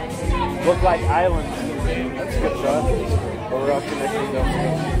idea. Look like islands. That's a good shot. But we're all connected down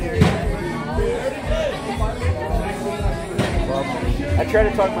there. Well, I tried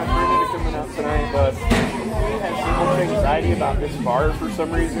to talk my friend into coming out tonight, but he has so much anxiety about this bar for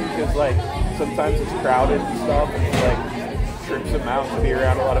some reason, because like sometimes it's crowded and stuff, and it's like trips him out to be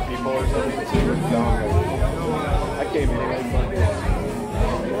around a lot of people or something. So I came anyway.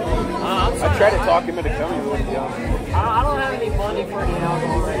 I tried to talk him into coming, but I don't have any money for any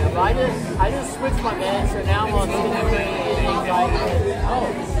alcohol right now, but I just switched my meds, so now I'm on anxiety. Oh,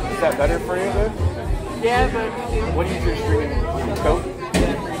 is that better for you then? Yeah, but what do you just drinking? Coke?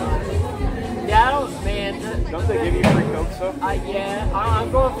 Yeah, I don't, man. Don't they give you free Coke stuff? I'm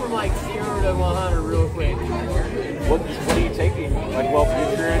going from like 0 to 100 real quick. What are you taking? Like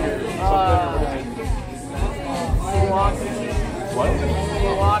Wellbutrin or something? Fluoxetine. What?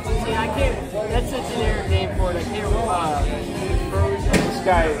 Fluoxetine. I can't. That's a generic name for it. I can't remember. This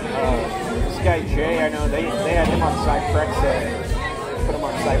guy Jay, I know they had him on Cyprexa. Put him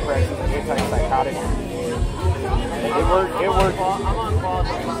on Cyprexa as an antipsychotic. It worked. I'm on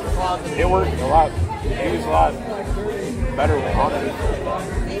closet. It worked a lot. He was a lot better than on it.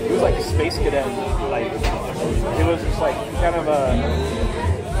 He was like a space cadet. Like he was just like kind of a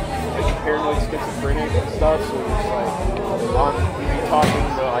paranoid schizophrenic and stuff. So it was like he'd be talking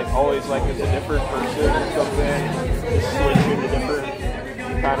to like always like as a different person or something. Just switch into different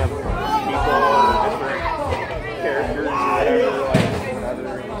kind of people or different characters or whatever.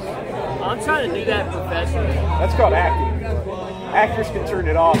 I'm trying to do that professionally. That's called acting. Actors can turn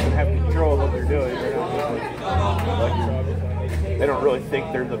it off and have control of what they're doing. They don't really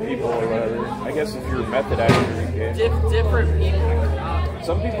think they're the people or whatever. I guess if you're a method actor, you can. Different people.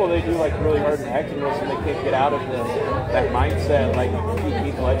 Some people, they do like really hard acting roles and they can't get out of that mindset. Like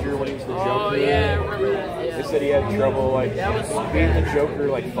Heath Ledger when he was the Joker. Oh yeah, I remember that. Yeah. They said he had trouble like being the Joker,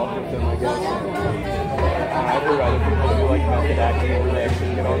 like fucked with him, I guess. I've heard other people do like method acting where they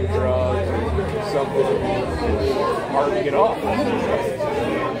actually get on drugs or something. It's hard to get off. It's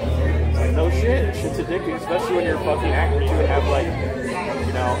like, no shit, shit's addicting, especially when you're a fucking actor too and have like,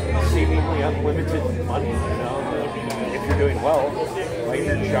 seemingly unlimited money, you're doing well. Like if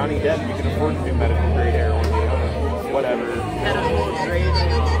you're Johnny Depp, you can afford to do medical grade heroin, you know, whatever. Medical grade.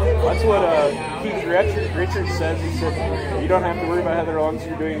 That's what Keith Richards says. He said, you don't have to worry about Heather as long as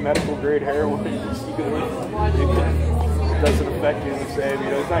you're doing medical grade heroin. It doesn't affect you the same. You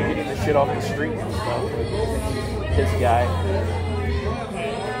know, he's not getting the shit off the street and stuff. His guy.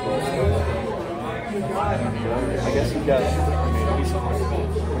 I guess he does. I mean, he's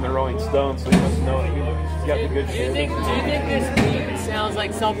from the Rolling Stones, so he must know it. He's got the good shit. Do you think this beat sounds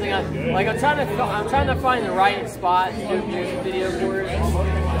like something I'm trying to find the right spot to do a music video for it.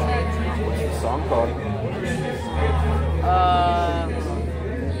 What's the song called?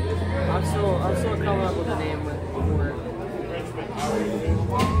 I'm still coming up with a name for it.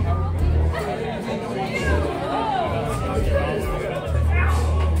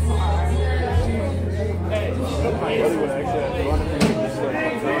 My buddy would actually have fun if he was just like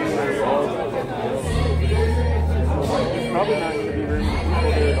there's probably not going to be very many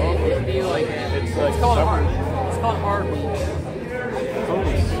people there at all. It'd be like It's like called summer. It's called Heartbeat.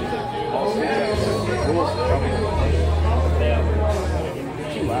 Tony's all sorts of rules coming.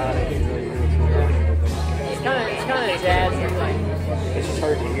 Too loud. I can't really hear what's going on. It's kind of jazzy, like. It's just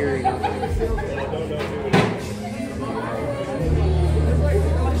hard to hear, you know.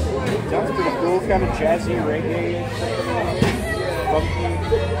 Sounds pretty cool, kind of jazzy, reggae, funky.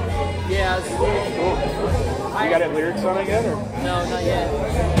 Yeah, it's Cool. You got any lyrics on it yet, or no, not yet.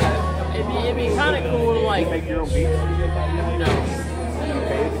 It'd be kind of cool to like. you make your own beats? No. You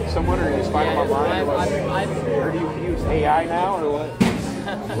pay someone, or you just find them online? Or do you use AI now, or what?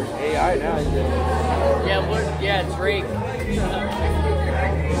 There's AI now. Yeah, Drake.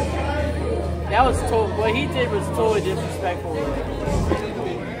 That was what he did was totally disrespectful.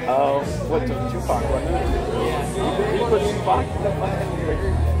 Oh, what to Tupac, wasn't it? Yeah. He put Tupac in the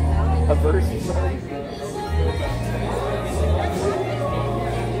fucking a verse or something.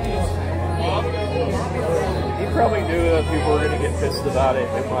 He probably knew that people were going to get pissed about it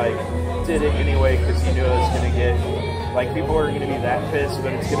and like did it anyway because he knew it was going to get like people are going to be that pissed,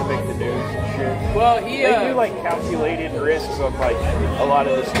 but it's going to make the news and shit. Well, They do like calculated risks on like a lot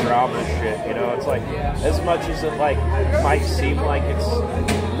of this drama shit, you know. It's like as much as it like might seem like it's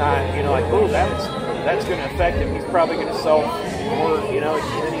not, you know, like oh that's going to affect him. He's probably going to sell more, you know.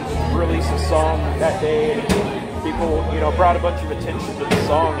 And then he released a song that day, and people, you know, brought a bunch of attention to the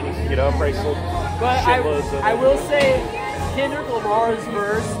song, and he's, you know, probably sold shitloads of it. I will say Kendrick Lamar's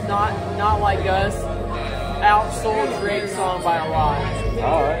verse, not like us, outsold Drake's song by a lot.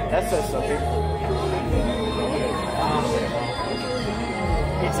 Oh, that says something.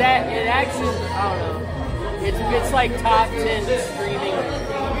 It actually, I don't know. It's like top 10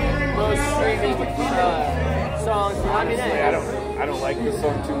 most streaming songs. I mean, I don't like this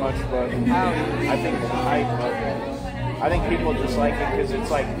song too much, but I think people just like it because it's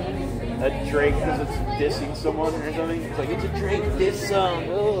like a Drake because it's dissing someone or something. It's like it's a Drake diss song.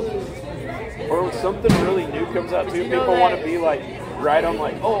 Ugh. Or when something really new comes out too, people want to be like right on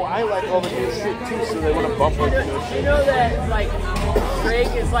like, oh, I like all the new shit too, so they want to bump like the new shit. You know that like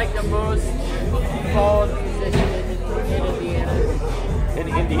Drake is like the most followed musician in Indiana. In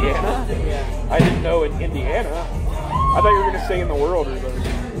Indiana? Yeah. I didn't know in Indiana. I thought you were gonna say in the world or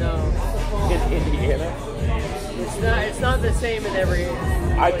something. No. In Indiana. It's not the same in every.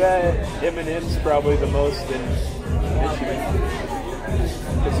 I bet Eminem's probably the most in Michigan.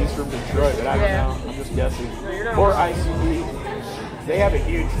 Because he's from Detroit, but I don't know. I'm just guessing. Or ICP. They have a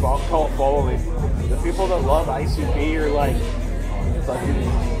huge cult following. The people that love ICP are like fucking,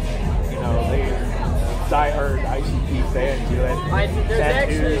 you know, they're diehard ICP fans. You know,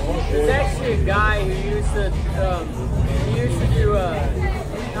 There's actually a guy who used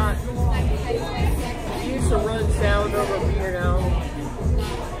to run sound over Peter now.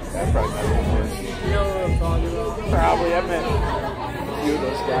 That probably might be worse. You know what I'm talking about? Probably. I met a few of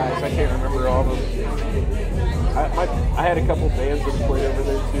those guys. I can't remember all of them. I had a couple bands that played over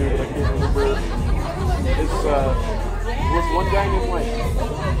there too, but I can't remember. Was one guy named like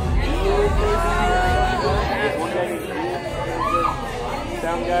Ian, maybe? Was one guy named Ian?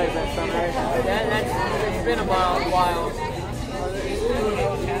 Sound guy? Does that sound right? It's been a while.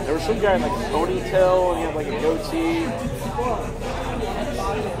 There was some guy in like a ponytail and he had like a goatee.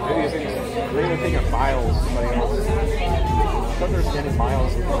 Maybe he was thinking of Miles, somebody else. I thought there was any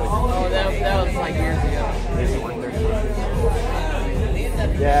Miles. Oh, that was like years ago.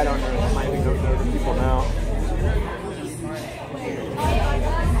 Yeah, I don't know. Might be no other people now.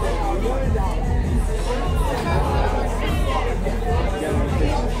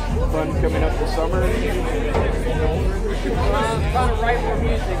 Fun coming up this summer. I'm trying to write more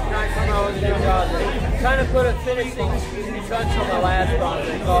music. Not come out with a new project. kind of put a finishing touch on the last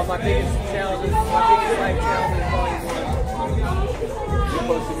project called My Biggest Challenge, My Biggest Life Challenge Volume 1. You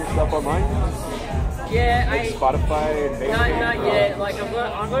posting your stuff online? Yeah, Like Spotify and Bandcamp? not yet. Like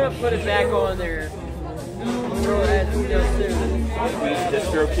I'm gonna put it back on there. Throw that soon.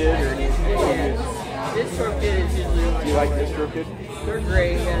 DistroKid or anything? Yeah. DistroKid is usually. Do you like DistroKid? They're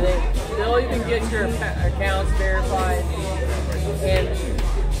great. Yeah, they'll even get your accounts verified, and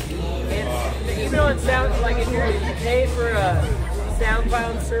even on sound, like if you pay for a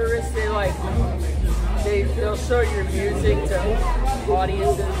SoundCloud service, they'll show your music to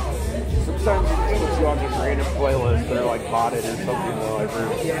audiences. Sometimes it just puts you on these random playlists that are like botted or something though. I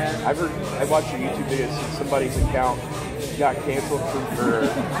watched a YouTube video since somebody's account got canceled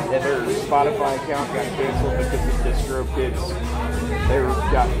their Spotify account got canceled because of DistroKids. They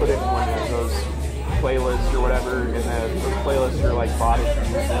got put in one of those playlists or whatever, and those playlists are like botted or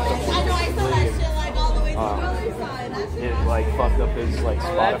something. It like fucked up his like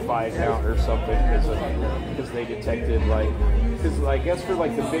Spotify account or something because they detected because I guess for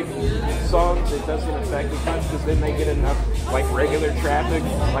like the big songs it doesn't affect as much because then they get enough like regular traffic.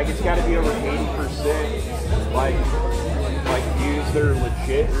 Like it's got to be over 80% like views that are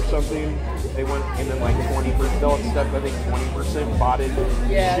legit or something. They went and then like 20%. They'll accept I think 20% botted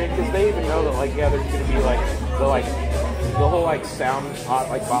shit because they even know that like there's gonna be like the whole like sound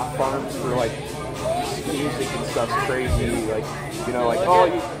like bot farms for like music and stuff's crazy. Like you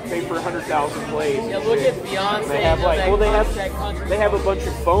pay for 100,000 plays. Yeah, look at Beyonce. They have they have a bunch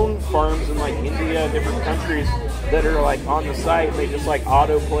of phone farms in like India and different countries that are like on the site. And they just like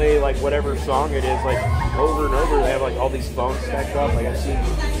autoplay like whatever song it is like over and over. They have like all these phones stacked up. Like I've seen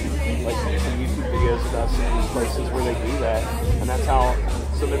like some YouTube videos about some of these places where they do that, and that's how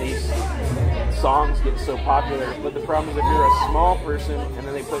some of these songs get so popular. But the problem is if you're a small person and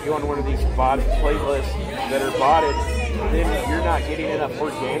then they put you on one of these botted playlists that are botted, then you're not getting enough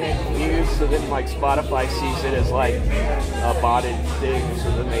organic views, so then like Spotify sees it as like a botted thing, so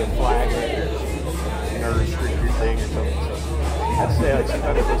then they flag it or restrict your thing or something. So I'd say like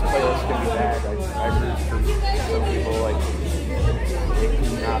sometimes those playlists can be bad. I've heard from some people like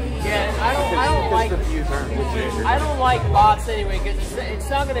I don't like bots anyway because it's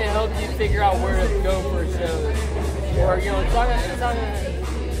not going to help you figure out where to go for shows, or it's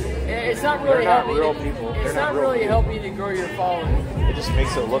not really helping. It's not really helping you to grow your following. It just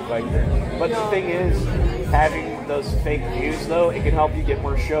makes it look like that. But the thing is, having those fake views though, it can help you get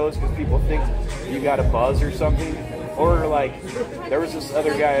more shows because people think you got a buzz or something. Or like, there was this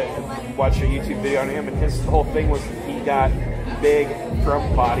other guy, I watched a YouTube video on him, and his whole thing was he got big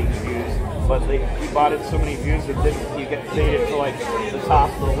from botting views, but he botted so many views that then he got faded to like the top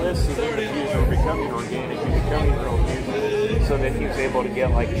of the list, so then the views were becoming organic and becoming real views, so then he was able to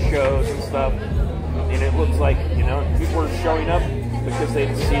get like shows and stuff, and it looks like, people were showing up because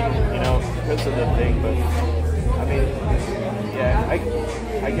they'd seen, because of the thing, but I mean, yeah,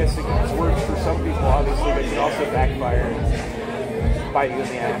 I guess it works for some people, obviously, but it can also backfire and bite you in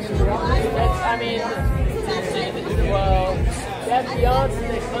the ass. I mean, well, that Beyonce,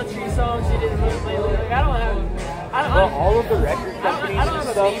 the country songs she didn't really play. Like, all of the record companies and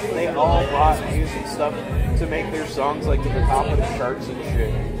stuff, they all bought music stuff to make their songs like to the top of the charts and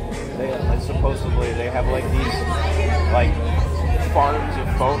shit. Supposedly they have like these like farms of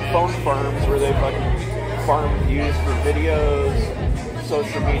phone farms where they fucking farm views for videos,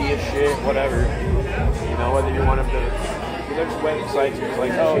 social media shit, whatever. Whether you want them to. There's websites where it's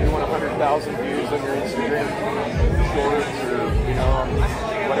like, oh, you want 100,000 views on your Instagram shorts or,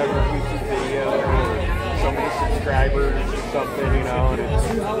 whatever YouTube video or so many subscribers or something, and it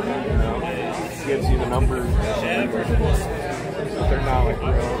gives you the numbers or something. But they're not like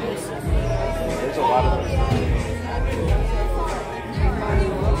real. There's a lot of those.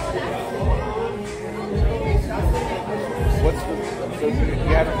 So you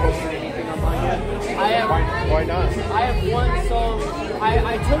haven't posted anything online yet? Why not? I have one song.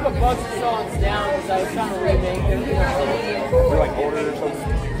 I took a bunch of songs down because I was trying to remake them. They're like older or something?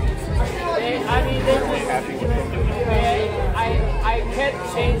 They were happy with them. I kept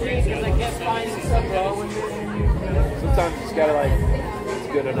changing because I kept finding stuff wrong with it. Sometimes it's gotta it's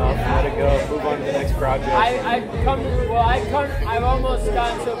good enough, let it go, move on to the next project. I've almost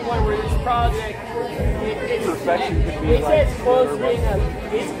gotten to a point where this project, perfection could be it's as close to being a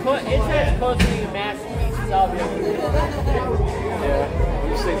masterpiece as I'll be able to do. Yeah, I'm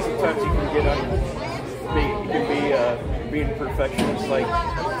just saying sometimes you can being perfectionist. Like,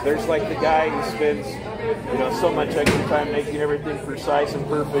 there's like the guy who spends, so much extra time making everything precise and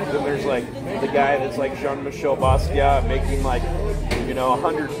perfect, and there's like the guy that's like Jean-Michel Basquiat making like, you know,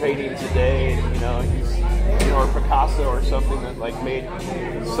 100 paintings a day, and, you know, he's, you know, or Picasso or something that like made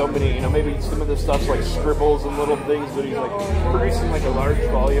so many, you know, maybe some of the stuff's like scribbles and little things, but he's like producing like a large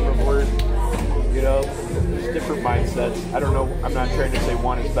volume of work. You know, there's different mindsets. I don't know. I'm not trying to say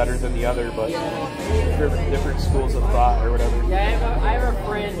one is better than the other, but different schools of thought or whatever. Yeah, I have a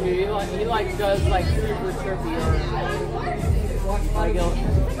friend who he like does like super trippy art.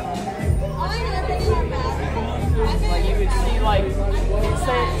 Like you could see like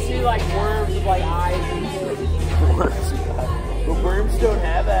see like worms with like eyes and shit. Worms, but worms don't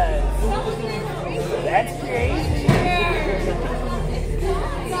have eyes. That's crazy.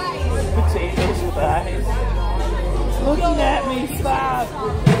 Potatoes with eyes. It's looking at me. Stop.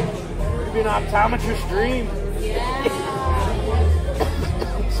 You've been on optometrist dream.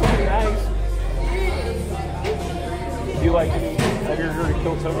 So nice. Do you like have you ever heard of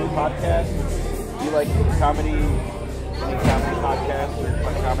Kill Tony podcast? Do you like comedy? Any comedy podcasts or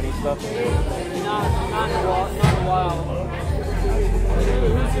fun comedy stuff? Not in a while.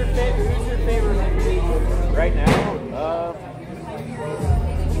 Who's your favorite comedian? Right now,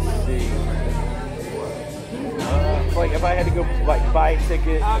 let's see. Like if I had to go like buy a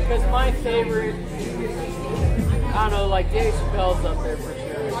ticket. Because my favorite, I don't know, like Dave Chappelle's up there for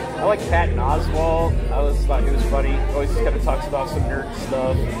sure. I like Patton Oswalt. I always thought he was funny. Always kind of talks about some nerd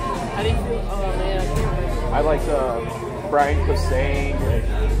stuff. I think, oh man. I like Brian Posehn,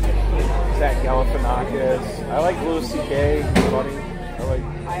 Zach Galifianakis. I like Louis C.K. He's funny.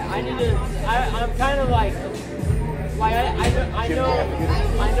 I'm kind of like I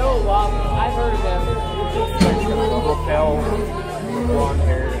know a lot. I've heard of them. Lapel, blonde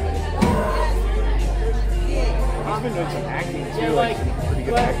hair. He's been doing some acting too. Yeah, like, some pretty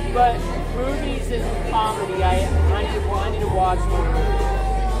good acting. but movies and comedy, I need to watch more.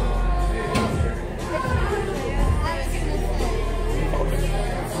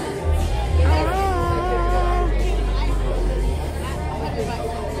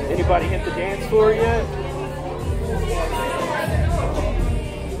 Anybody hit the dance floor yet?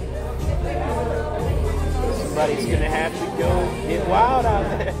 Somebody's gonna have to go get wild out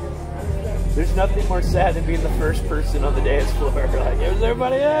there. There's nothing more sad than being the first person on the dance floor. Like, where's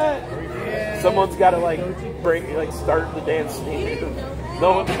everybody at? Someone's got to like start the dance scene.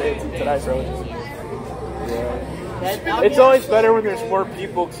 No one's dancing tonight, bro. Yeah. It's always better when there's more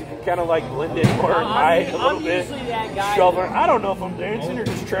people because you can kind of like blend in more and hide a little bit. Shove it. I don't know if I'm dancing or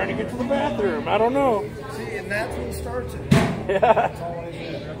just trying to get to the bathroom. I don't know. See, and that's what starts it. Yeah.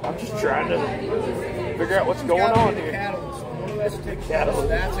 I'm just trying to figure out what's going on here. Catalyst.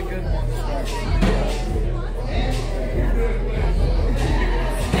 That's a good one to start.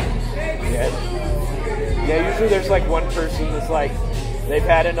 Yeah, usually there's like one person that's like, they've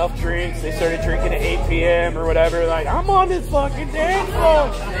had enough drinks, they started drinking at 8 p.m. or whatever, like, I'm on this fucking dance floor.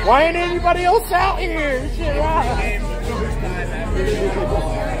 Why ain't anybody else out here? Shit, right?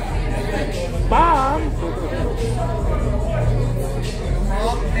 Mom!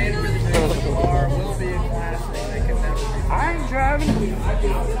 Mom paid for the car, will be in class, they can never be. I ain't driving.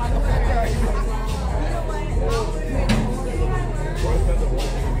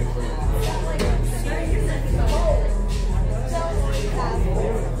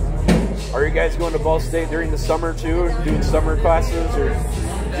 Are you guys going to Ball State during the summer too, doing summer classes, or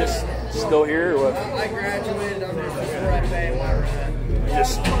just still here, or what? I graduated under before I paid my rent.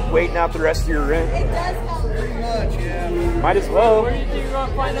 Just waiting out the rest of your rent? Pretty much, yeah. Might as well. Where do you think you're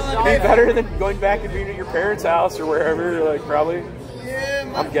gonna find a job? It'd be better than going back and being at your parents' house or wherever, like probably. Yeah,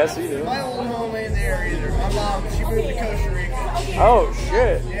 I'm guessing. Yeah. My old home ain't there either. My mom, she moved to Costa Rica. Oh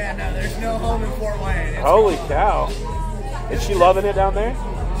shit! Yeah, no, there's no home in Fort Wayne. Holy cow! Is she loving it down there?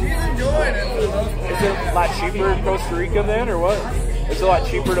 She's enjoying it for the most part. Is it a lot cheaper in Costa Rica then, or what? Is it a lot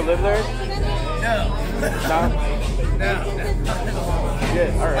cheaper to live there? No. No. No. Shit.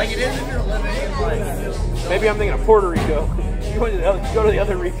 All right. Like it is if you're living in like. Maybe I'm thinking of Puerto Rico. You go to the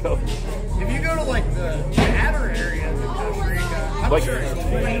other Rico. If you go to like the outer areas of Costa Rica, I'm Like- sure it's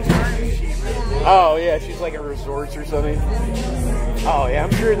 20 times cheaper. Oh yeah, she's like at resorts or something. Oh yeah,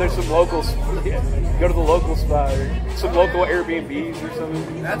 I'm sure there's some locals. Yeah. Go to the local spot or some local Airbnbs or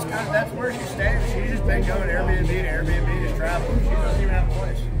something. That's where she's staying. She's just been going Airbnb to Airbnb to travel. She doesn't even have a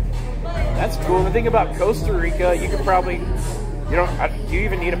place. That's cool. The thing about Costa Rica, you could probably, do you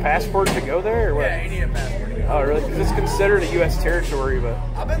even need a passport to go there or what? Yeah, you need a passport to go. Oh really? Because it's considered a U.S. territory, but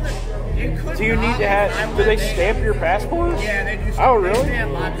I've been there. You could do you not, need to have? I Do went they there. stamp your passport? Yeah, they do. Oh, They really?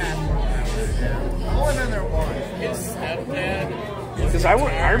 stamp my passport. Yeah. I've only been there once. It's stepdad. Because I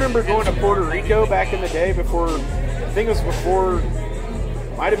remember going to Puerto Rico back in the day before, I think it was before,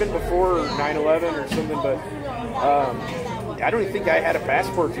 might have been before 9/11 or something, but I don't even think I had a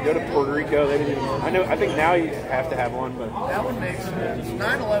passport to go to Puerto Rico. They didn't. I think now you have to have one, but That would make sense.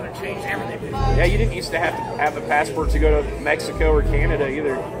 9/11 changed everything. yeah, you didn't used to have a passport to go to Mexico or Canada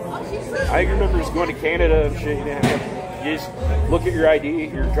either. I remember just going to Canada and shit. You didn't have to, you just look at your ID,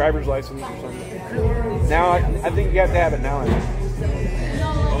 your driver's license or something. Now I think you have to have it now. It's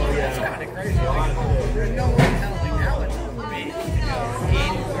kind of crazy. Like, there's no way telling now it's big to go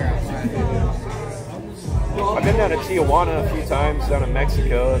anywhere outside. I've been down to Tijuana a few times, down in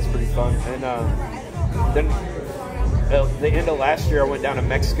Mexico. That's pretty fun. And then the end of last year, I went down to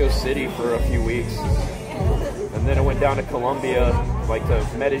Mexico City for a few weeks. And then I went down to Colombia, like to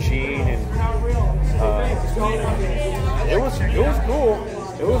Medellin, and it was cool.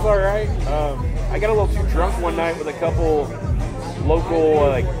 It was all right. I got a little too drunk one night with a couple local,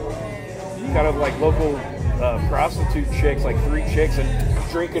 local prostitute chicks, like 3 chicks, and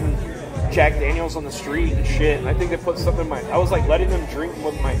drinking Jack Daniels on the street and shit. And I think they put something in my. I was like letting them drink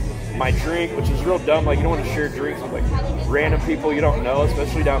with my drink, which is real dumb. Like you don't want to share drinks with like random people you don't know,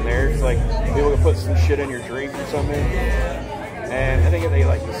 especially down there. It's like people can put some shit in your drink or something. And I think they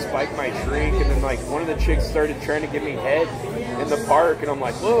like spiked my drink, and then like one of the chicks started trying to give me head in the park, and I'm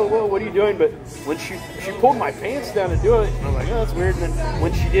like, whoa, what are you doing? But when she pulled my pants down to do it, and I'm like, oh, that's weird. And then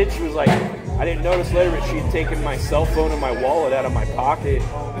when she did, she was like, I didn't notice later, but she had taken my cell phone and my wallet out of my pocket.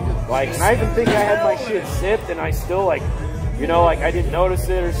 Like, and I even think I had my shit zipped, and I still like, I didn't notice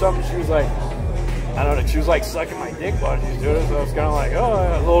it or something. She was like, I don't know, she was like sucking my dick while she was doing it, so I was kind of like,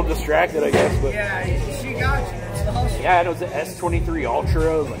 oh, a little distracted, I guess. But Yeah, she got you. That's the hustle. yeah, and it was the S23 Ultra.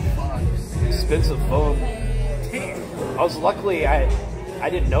 It was like, fuck, expensive phone. I was luckily, I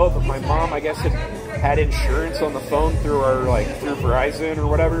didn't know it, but my mom, I guess, had insurance on the phone through through Verizon or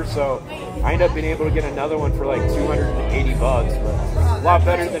whatever, so I ended up being able to get another one for like $280, but a lot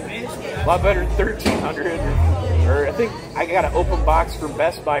better than $1,300. Or I think I got an open box from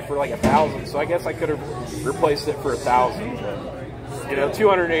Best Buy for like $1,000, so I guess I could have replaced it for $1,000. But,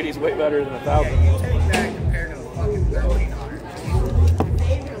 280 is way better than $1,000. Take that compared to a fucking 1,300.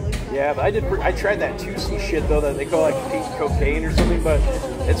 Yeah, but I tried that 2C shit though that they call like pink cocaine or something, but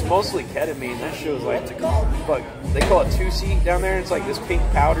it's mostly ketamine. That shit was like, fuck, they call it 2C down there. It's like this pink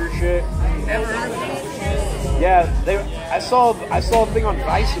powder shit. Never heard of that. Yeah, I saw a thing on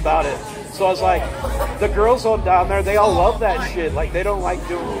Vice about it. So I was like, the girls all down there, they all love that shit. Like they don't like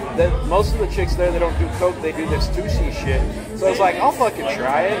doing that. Most of the chicks there, they don't do coke. They do this 2C shit. So I was like, I'll fucking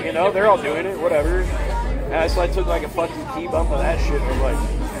try it. They're all doing it, whatever. And so I took like a fucking key bump of that shit. And I was like,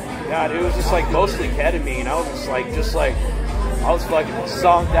 God, it was just like mostly ketamine. I was just like, I was fucking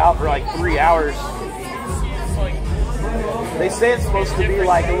zonked out for like 3 hours. They say it's supposed to be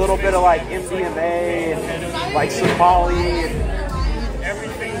like a little bit of like MDMA and like Somali, and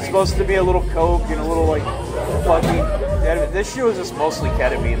it's supposed to be a little coke and a little like fucking. This shit was just mostly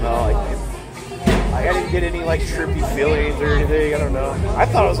ketamine though. Like I didn't get any like trippy feelings or anything. I don't know. I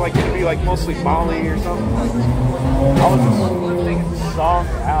thought it was like gonna be like mostly Molly or something. I was just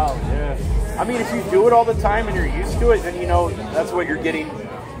zonked out. Yeah. I mean, if you do it all the time and you're used to it, then that's what you're getting.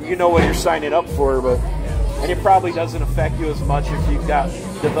 You know what you're signing up for, but. And it probably doesn't affect you as much if you've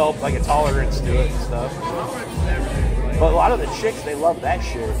developed like a tolerance to it and stuff. But a lot of the chicks, they love that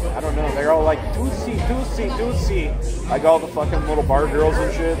shit. I don't know. They're all like, doozy. Like all the fucking little bar girls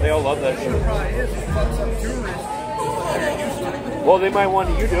and shit. They all love that shit. Well, they might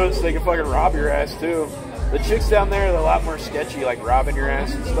want you to do it so they can fucking rob your ass too. The chicks down there, they're a lot more sketchy, like robbing your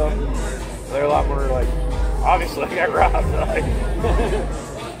ass and stuff. They're a lot more like, obviously I got robbed. Like,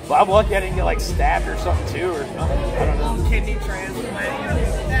 well, I'm lucky I didn't get like stabbed or something too, or something. I don't know. Kidney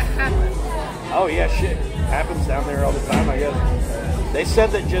transplant. That happens. Oh yeah, shit happens down there all the time, I guess. They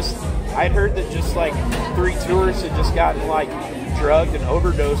said that I'd heard that just like 3 tourists had just gotten like drugged and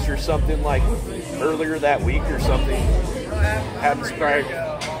overdosed or something like earlier that week or something. Happens probably.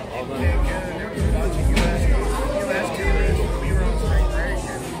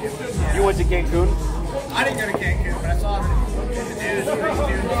 You went to Cancun? I didn't go to Cancun, but I saw the dudes, 3 dudes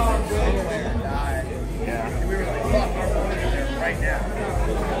there died. Yeah. And we were like, fuck, we're going there right now.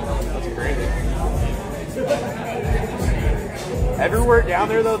 That's crazy. Everywhere down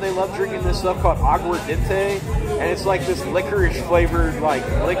there, though, they love drinking this stuff called aguardiente, and it's like this licorice flavored like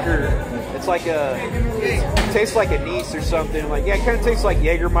liquor. It's like it tastes like anise or something. Like it kind of tastes like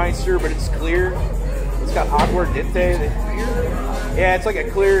Jägermeister, but it's clear. It's got aguardiente. Yeah, it's like a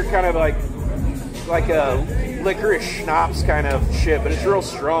clear kind of like a licorice schnapps kind of shit, but it's real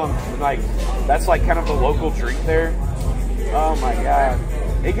strong. Like that's like kind of the local drink there. Oh my god,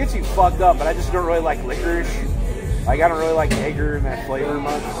 it gets you fucked up, but I just don't really like licorice. Like I don't really like Jaeger and that flavor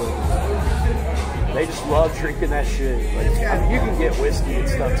much. They just love drinking that shit. Like, I mean, you can get whiskey and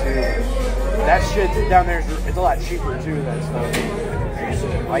stuff too. That shit down there it's a lot cheaper too. That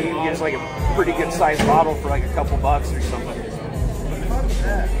stuff. Like you can get like a pretty good sized bottle for like a couple bucks or something.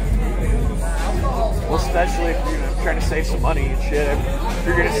 Well, especially if you're trying to save some money and shit. If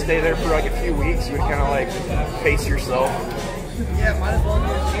you're gonna stay there for like a few weeks, you would kind of like pace yourself. Yeah, might as well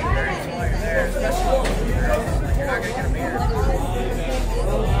get a cheap drinks while you're there, especially if you're not gonna get a beer.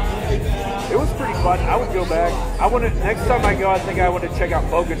 It was pretty fun. I would go back. Next time I go, I think I want to check out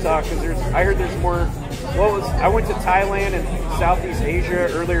Bogota because I heard there's more. I went to Thailand and Southeast Asia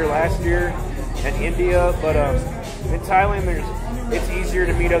earlier last year and India, but in Thailand it's easier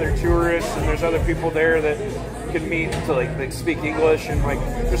to meet other tourists and there's other people there that can meet to like speak English, and like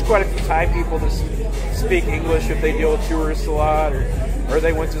there's quite a few Thai people that speak English if they deal with tourists a lot or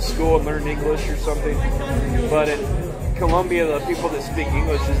they went to school and learned English or something. But in Colombia, the people that speak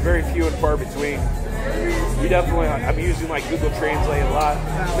English is very few and far between. We definitely, I'm using like Google Translate a lot.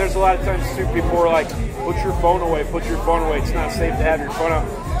 There's a lot of times too, people are like, put your phone away, it's not safe to have your phone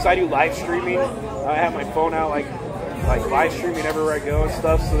out. So I do live streaming. I have my phone out like live streaming everywhere I go and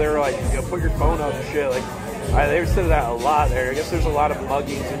stuff. So they're like, you know, put your phone up and shit. Like they said that a lot there. I guess there's a lot of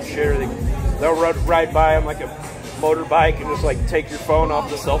muggings and shit. Or they'll ride by on like a motorbike and just like take your phone off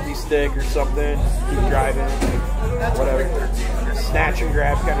the selfie stick or something. Keep driving, like, whatever. Snatch and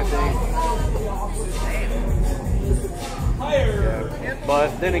grab kind of thing. Yeah.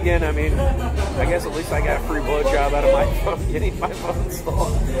 But then again, I mean, I guess at least I got a free blowjob out of my phone, getting my phone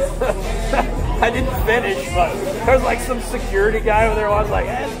installed. I didn't finish, but there was like some security guy over there. I was like,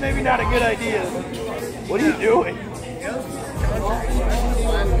 it's maybe not a good idea. What are you doing?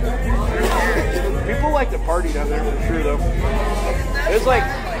 People like to party down there for sure, though. It was like,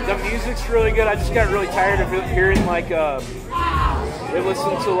 the music's really good. I just got really tired of hearing like, they listen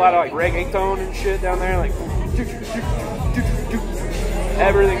to a lot of like reggaeton and shit down there, like,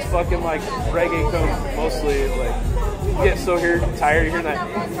 everything's fucking like reggaeton mostly. Like, you get so tired of hearing that,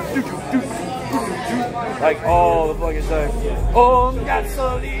 like all the fucking time. Oh,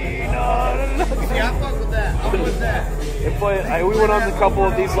 gasolina. Yeah, I fuck with that. I'm with that. We went on a couple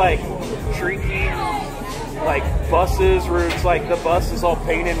of these like drinking like buses where it's like the bus is all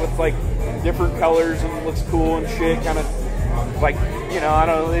painted with like different colors and looks cool and shit, kind of like, you know, I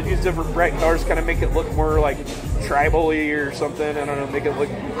don't know, they use different bright colors, kind of make it look more like tribal-y or something. I don't know, make it look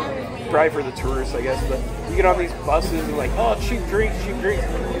probably for the tourists, I guess. But you get on these buses and like, oh, cheap drinks.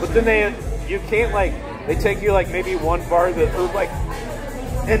 But then you can't like, they take you like maybe one bar that for like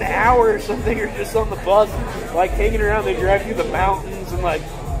an hour or something. You're just on the bus, like hanging around. They drive you the mountains and like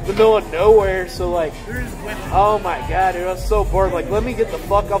the middle of nowhere. So like, oh my god, dude, I was so bored. Like, let me get the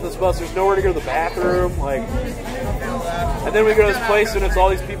fuck off this bus. There's nowhere to go to the bathroom. Like, and then we go to this place and it's all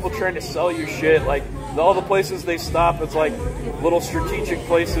these people trying to sell you shit. Like, all the places they stop, it's like little strategic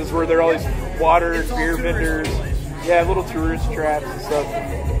places where there are all these water and beer vendors. Yeah, little tourist traps and stuff.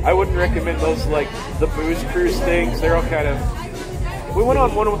 I wouldn't recommend those, like the booze cruise things. They're all kind of. We went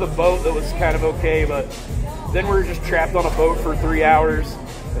on one with a boat that was kind of okay, but then we were just trapped on a boat for 3 hours.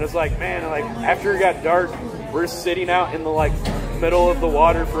 And it's like, man, like after it got dark, we're sitting out in the like middle of the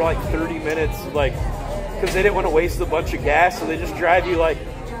water for like 30 minutes, like, because they didn't want to waste a bunch of gas, so they just drive you like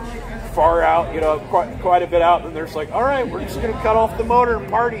far out, you know, quite a bit out, and they're just like, all right, we're just gonna cut off the motor and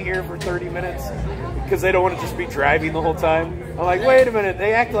party here for 30 minutes, because they don't want to just be driving the whole time. I'm like, wait a minute,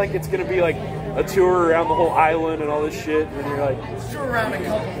 they act like it's gonna be like a tour around the whole island and all this shit, and you're like, tour around a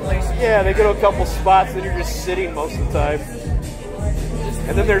couple places. Yeah, they go to a couple spots, and you're just sitting most of the time.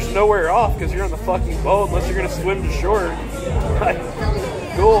 And then there's nowhere off because you're on the fucking boat unless you're gonna swim to shore. Like,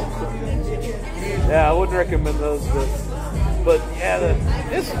 cool. Yeah, I wouldn't recommend those, but yeah,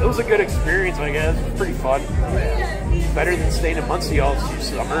 it was a good experience, I guess. It was pretty fun. Better than staying in Muncie all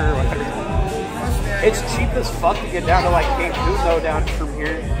summer. It's cheap as fuck to get down to like Cancun though, down from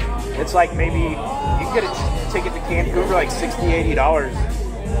here. It's like maybe you can get a ticket to Cancun for like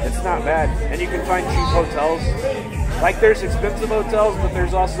 $60–80. It's not bad, and you can find cheap hotels. Like, there's expensive hotels, but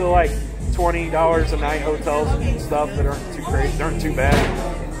there's also like $20 a night hotels and stuff that aren't too crazy, they aren't too bad.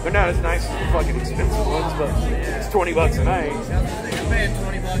 They're not as nice as the fucking expensive ones, but it's $20 a night.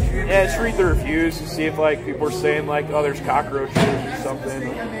 Yeah, just read the reviews and see if like people are saying like, oh, there's cockroaches or something.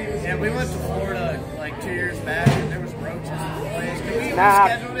 Yeah, we went to Florida like 2 years back, and there was roaches in the place. Nah,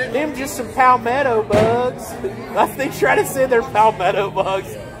 them just some palmetto bugs. They try to say they're palmetto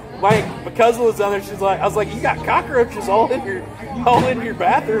bugs. My cousin was down there. She's like, I was like, you got cockroaches all in your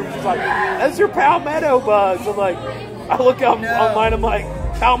bathroom. She's like, that's your palmetto bugs. I'm like, I look online. I'm like,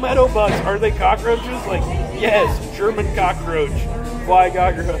 palmetto bugs, are they cockroaches? Like, yes, German cockroach, fly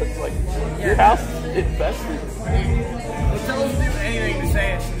cockroach. Like, your house infested. Hotels do anything to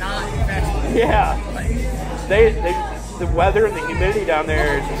say it's not infested. Yeah. Like, The weather and the humidity down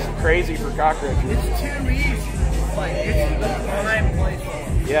there is just crazy for cockroaches. it's too easy. Like, it's the prime place for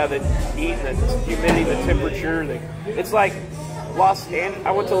them. Yeah, the heat, the humidity, the temperature. It's like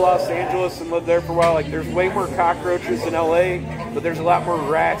I went to Los Angeles and lived there for a while. Like, there's way more cockroaches in LA, but there's a lot more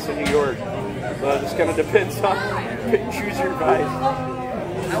rats in New York. So it just kind of depends on choose your advice.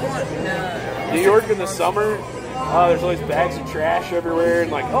 I want New York in the summer, there's always bags of trash everywhere,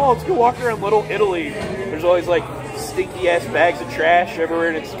 and like, oh, let's go walk around Little Italy. There's always like stinky ass bags of trash everywhere,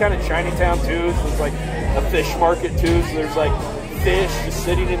 and it's kind of Chinatown too. So it's like a fish market too. So there's like fish just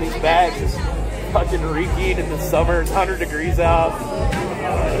sitting in these bags, just fucking reeking in the summer. It's 100 degrees out.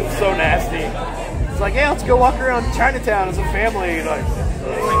 It's so nasty. It's like, yeah, let's go walk around Chinatown as a family. Like,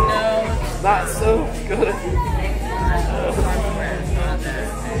 not so good.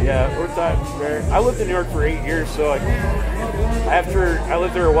 Yeah, or Times Square. I lived in New York for 8 years, so like after I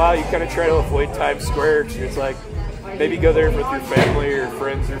lived there a while, you kind of try to avoid Times Square. Cause it's like maybe go there with your family or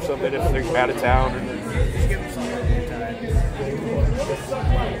friends or something if they're out of town. And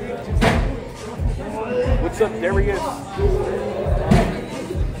what's up, there we go.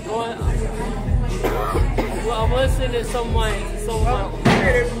 Well, I'm listening to someone.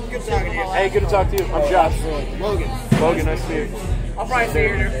 Good talking to you. Hey, good to talk to you. I'm Josh. Logan. Logan, nice to meet you. I'll probably see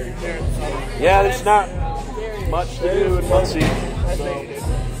you there. Yeah, there's not much to do in Muncie. So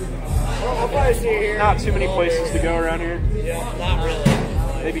I'll probably see you here. not too many places to go around here. Yeah, not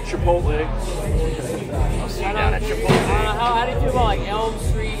really. Maybe Chipotle. I'll see you down at Chipotle. How do you feel about like Elm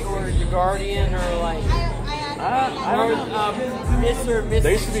Street or The Guardian or like I don't know. Mr.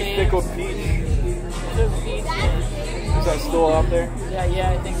 There used to be Pickled Peach. Is that still out there? Yeah,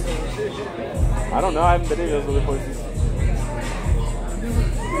 I think so. I don't know. I haven't been to those other places.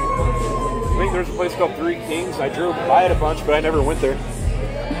 I think there's a place called Three Kings. I drove by it a bunch, but I never went there.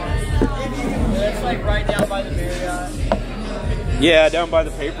 That's like right down by the Marriott. Yeah, down by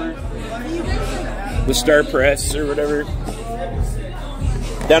the paper. The Star Press or whatever.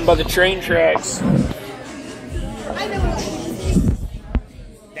 Down by the train tracks.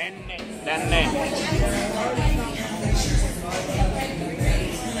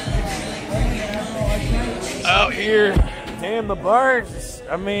 Out here, damn, the bars.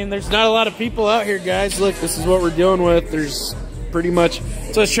 I mean, there's not a lot of people out here, guys. Look, this is what we're dealing with. There's pretty much,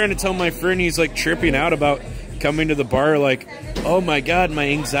 so I was trying to tell my friend, he's like tripping out about coming to the bar, like, oh my God, my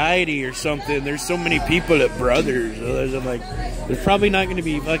anxiety or something. There's so many people at Brothers. I'm like, there's probably not going to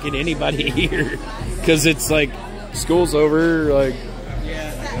be fucking anybody here because it's like school's over, like,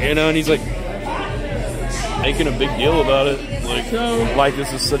 you know, and he's like making a big deal about it. Like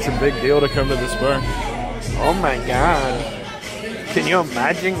this is such a big deal to come to this bar. Oh my God. Can you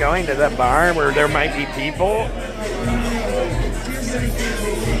imagine going to that bar where there might be people?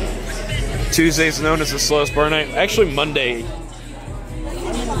 Tuesday's known as the slowest bar night. Actually, Monday,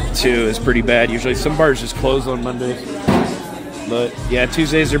 too, is pretty bad. Usually some bars just close on Mondays. But, yeah,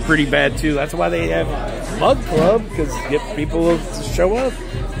 Tuesdays are pretty bad, too. That's why they have Mug Club, because get people to show up.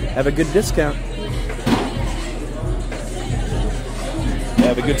 Have a good discount.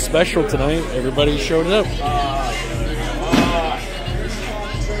 Have a good special tonight. Everybody showed up.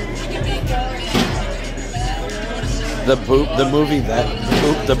 The movie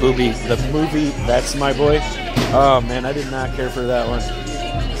That's My Boy. Oh man, I did not care for that one.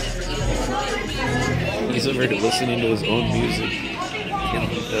 He's over here listening to his own music in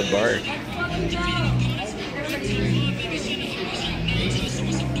the bar.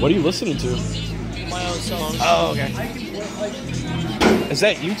 What are you listening to? My own song. Oh, okay. Is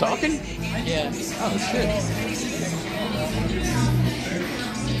that you talking? Yeah. Oh shit.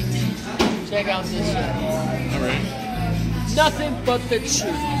 Check out this shit. Alright. Nothing but the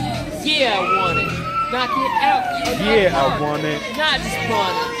truth. Yeah, I want it. Knock it out. Yeah, I want it. Not just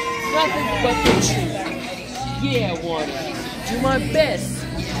want it. Nothing but the truth. Yeah, I want it. Do my best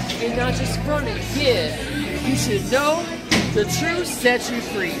and not just front it. Yeah, you should know the truth sets you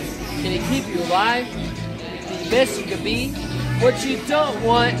free. Can it keep you alive? Be the best you can be. What you don't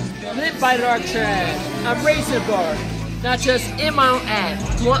want, live by dark trash. I'm raising a bar, not just in my own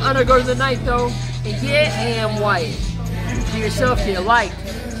act. You want undergo to the night though, and yeah, I am white. To yourself, to your light.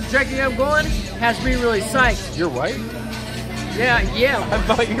 The direction I'm going has me really psyched. You're white? Yeah. I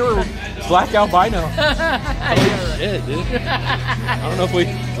thought you were black albino. Yeah. Shit, dude. I don't know if we.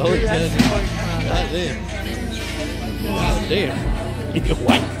 Oh, God damn. God damn. You're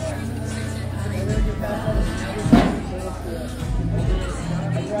white.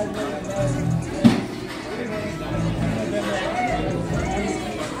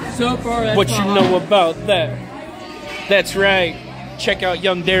 So far, that's What my you heart. know about that? That's right. Check out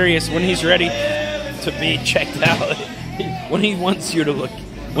young Darius when he's ready to be checked out. When he wants you to look,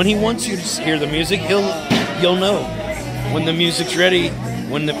 when he wants you to hear the music, you'll know. When the music's ready,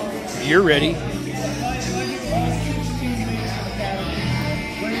 when you're ready.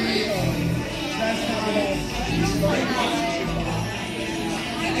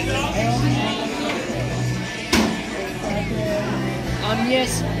 I'm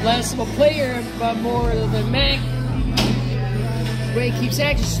yes, less of a player, but more of a Mac. Way keeps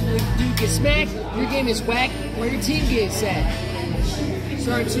acting, dude gets smacked. Your game is whack, where your team gets sacked.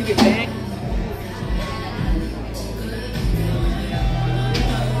 Sorry to get back.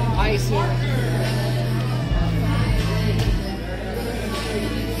 Icy.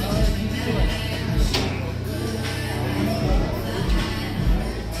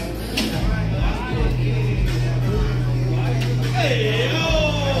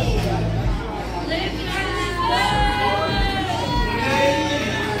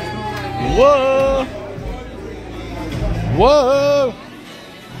 Whoa! Whoa!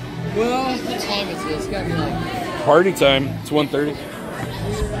 Well, what time is this? It's gotta be like. Party time. It's 1:30.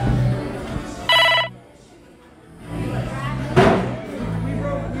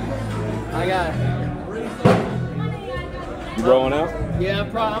 I got it. You rolling out? Yeah,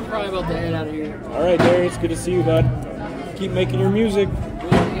 I'm probably about to head out of here. All right, Darius. Good to see you, bud. Keep making your music.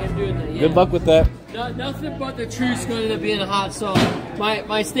 I'm doing that, yeah. Good luck with that. Nothing but the truth's going to be in a hot song.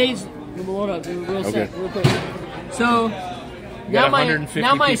 My stage. Hold up, dude, real Okay. quick. So got now 150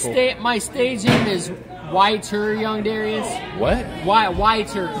 my people. my stage name is Whiter Young Darius. What?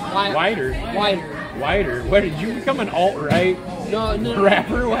 Whiter. Whiter? Whiter. Wider. What, did you become an alt-right No.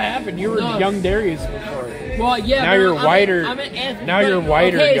 rapper? What happened? You were No. young Darius before. Well, yeah. Now but you're whiter. I'm an ethnic, Now you're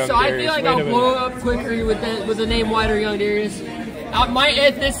whiter Okay, Young so I Darius. feel like Wait a I'll minute. blow up quicker with the name Whiter Young Darius. My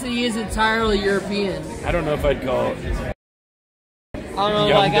ethnicity is entirely European. I don't know if I'd call it I don't know,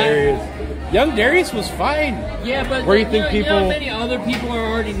 Young like Darius. Young Darius was fine. Yeah, but Where do you think you know how people- many other people are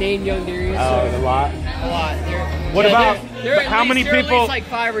already named Young Darius? A lot. A lot. What about- There but how many there are at people- least like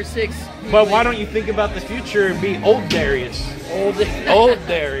 5 or 6. But why don't you think about the future and be old Darius? Old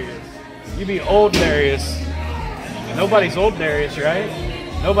Darius. You be old Darius. Nobody's old Darius, right?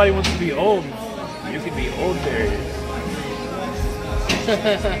 Nobody wants to be old. You can be old Darius.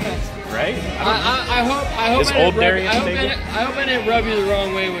 Right? I hope Is I didn't old rub- Darius I hope taken? I hope I didn't rub you the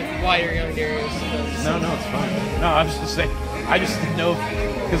wrong way with Whiter Young Darius. No, it's fine. No, I was just saying. I just didn't know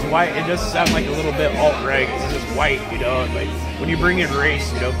because white. It does sound like a little bit alt-right. It's just white, you know. And like when you bring in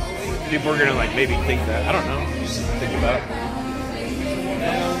race, you know, people are gonna like maybe think that. I don't know. Just think about it.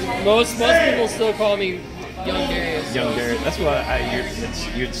 Most people still call me Young Darius. Young Darius. That's what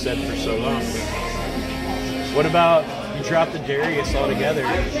you'd said for so long. What about you drop the Darius altogether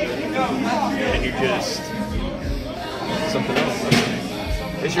and you just something else?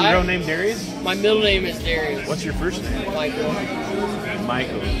 Is your real name Darius? My middle name is Darius. What's your first name? Michael.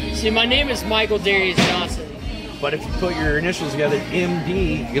 Michael. See, my name is Michael Darius Johnson. But if you put your initials together,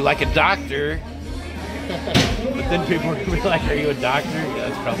 MD, you're like a doctor. But then people are gonna be like, "Are you a doctor?" Yeah,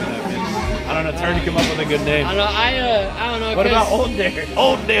 that's probably not good. I don't know. It's hard to come up with a good name. I don't know. What 'cause- about old Darius?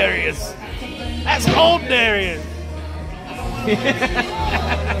 Old Darius. That's old Darius.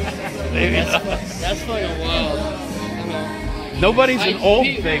 Maybe not. That's fucking wild. Nobody's an old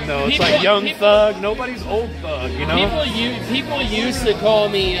pe- thing though. It's people- like young people- thug. Nobody's old thug. You know. People used to call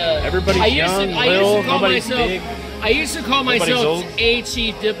me. Everybody's I used young, to, I Lil, used to call nobody's myself. big. I used to call Nobody's myself old. a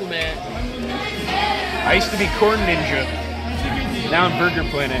chief diplomat. I used to be Corn Ninja. Now I'm Burger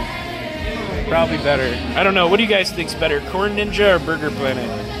Planet. Probably better. I don't know. What do you guys think's better, Corn Ninja or Burger Planet?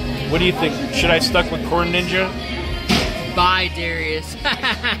 What do you think? Should I stuck with Corn Ninja? Bye, Darius.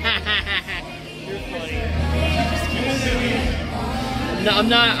 You're funny. No, I'm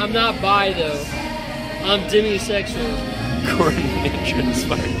not bi though. I'm demisexual. Corn Ninja is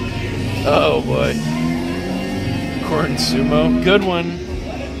fine. Oh boy. Corn Sumo. Good one.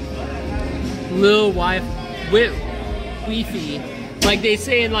 Lil wife, Weefy. Like they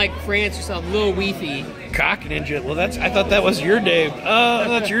say in like France or something. Lil Weefy. Cock Ninja. Well, I thought that was your name.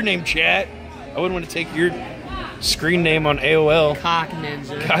 That's your name, chat. I wouldn't want to take your screen name on AOL. Cock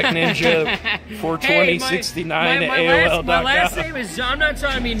Ninja. Cock Ninja 42069 at AOL.com. My last name is John. I'm not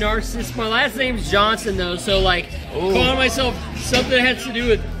trying to be narcissist. My last name is Johnson though, so like Ooh. calling myself something that has to do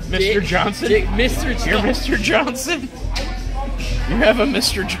with Mr. Johnson? Mr. Johnson. You're Mr. Johnson? You have a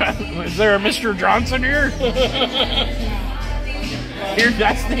Mr. Johnson? Is there a Mr. Johnson here? Your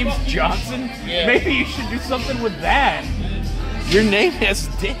last name's Johnson? Yeah. Maybe you should do something with that. Your name has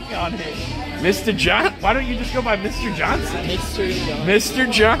dick on it. Mr. John? Why don't you just go by Mr. Johnson? Mr.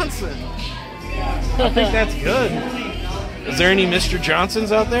 Mr. Johnson. I think that's good. Is there any Mr.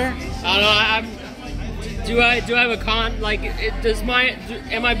 Johnsons out there? I don't know. Do I have a con? Like,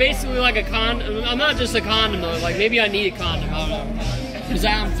 am I basically like a con? I'm not just a condom though. Like, maybe I need a condom. I don't know. Because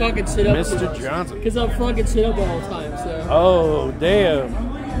I'm fucking sit up. Mr. Johnson. Because I'm fucking sit up all the time. So. Oh damn,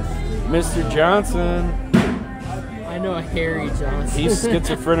 Mr. Johnson. I know a Harry Johnson. He's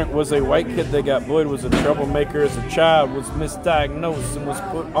schizophrenic. Was a white kid that got bullied. Was a troublemaker as a child. Was misdiagnosed and was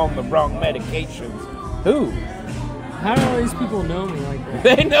put on the wrong medications. Who? How do all these people know me like that?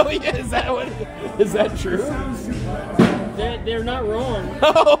 They know you. Is that true? They're not wrong.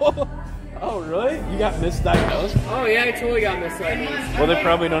 Oh, really? You got misdiagnosed? Oh yeah, I totally got misdiagnosed. Well, they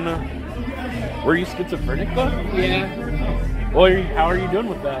probably don't know. Were you schizophrenic though? Yeah. Well, how are you doing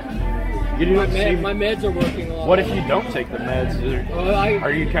with that? You didn't My meds are working a lot. What if you don't take the meds?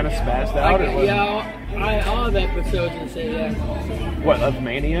 Are you kind of spazzed out? Or what? Yeah, I'll have episodes and say yeah. What, of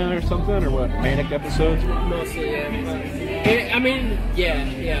mania or something? Or what, manic episodes? Mostly, yeah. I mean, yeah.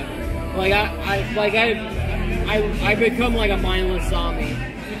 Like I become like a mindless zombie.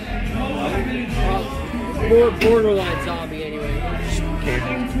 Borderline zombie, anyway.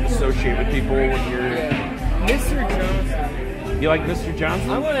 Can't associate with people when you're... Yeah. Mr. Johnson. You like Mr. Johnson?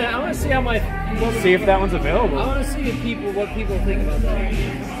 I want to see how see if that one's available. I want to see what people think about that.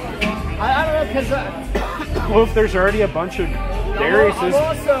 I don't know, because... well, if there's already a bunch of Dariuses,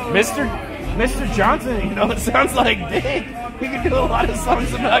 Mr. Johnson, you know, it sounds like dick. You can do a lot of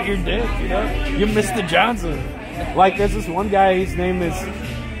songs about your dick, you know? You Mr. Johnson. Like, there's this one guy, his name is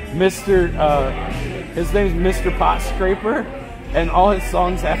Mr. Pot Scraper, and all his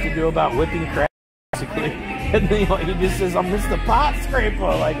songs have to do about whipping crack, basically. And then he just says, I'm Mr. Pot Scraper,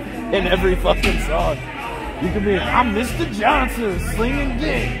 like, in every fucking song. You could be, I'm Mr. Johnson, slinging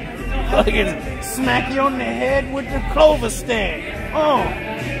dick. Like, it's smack you on the head with the clover stick.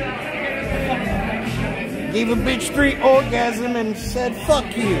 Gave a bitch 3 orgasm and said, fuck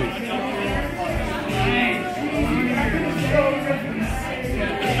you.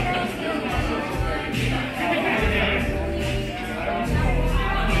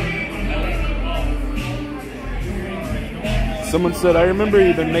 Someone said, I remember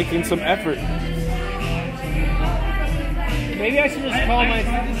you've been making some effort. Maybe I should just call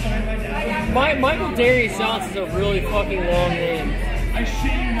Michael Darius Johnson's a really fucking long name.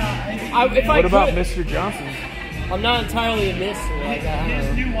 What about Mr. Johnson? I'm not entirely a miss. Like, I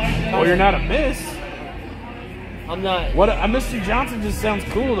don't know. Well, you're not a miss. I'm not. What? Mr. Johnson just sounds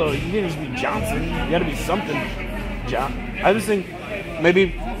cool though. You can't just be Johnson. You got to be something. I just think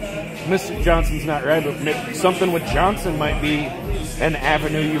maybe Mr. Johnson's not right, but something with Johnson might be an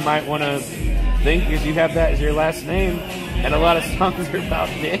avenue you might want to think if you have that as your last name. And a lot of songs are about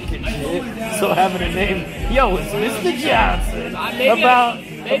dick and shit. So having a name, yo, it's Mr. Johnson.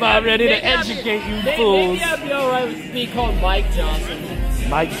 About ready to educate you fools. Maybe I'd be alright with being called Mike Johnson.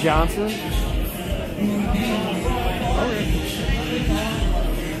 Mike Johnson?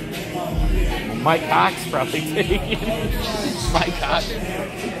 Mike Cox probably taken. Mike Cox.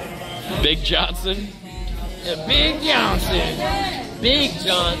 Big Johnson. Big Johnson. Big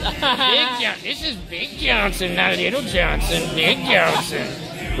John. This is Big Johnson, not Little Johnson. Big Johnson.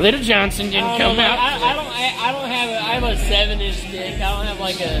 Little Johnson didn't come out. I don't have I have a 7-inch dick. I don't have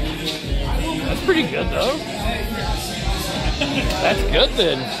like a. That's pretty good though. That's good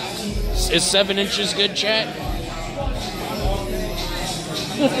then. Is 7 inches good, chat?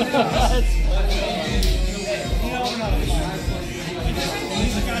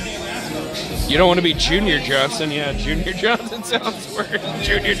 You don't want to be Junior Johnson. Yeah, Junior Johnson sounds worse.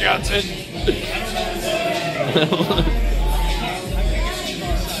 Junior Johnson.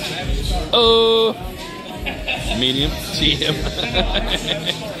 Oh. Medium. TM.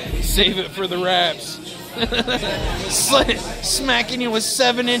 Save it for the raps. Smacking you with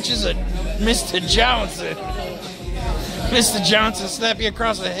 7 inches of Mr. Johnson. Mr. Johnson slap you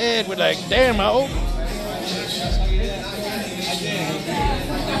across the head with like, damn, I hope.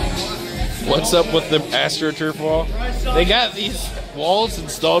 What's up with the AstroTurf wall? They got these walls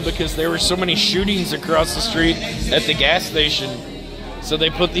installed because there were so many shootings across the street at the gas station. So they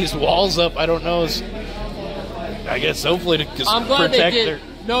put these walls up. I don't know. I guess hopefully to protect they did.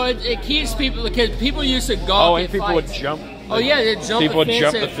 No, it keeps people, because people used to go. Oh, and people would jump. Oh yeah, they jump. People would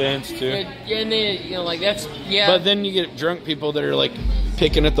jump the fence too. And they, you know, like that's But then you get drunk people that are like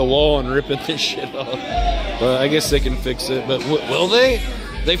picking at the wall and ripping this shit off. Well, I guess they can fix it, but will they?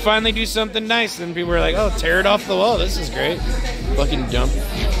 They finally do something nice, and people are like, "Oh, tear it off the wall. This is great." Fucking drunk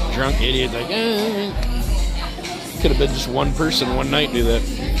idiot. Like, could have been just one person one night do that.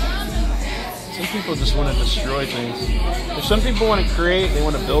 Some people just want to destroy things. If some people want to create, they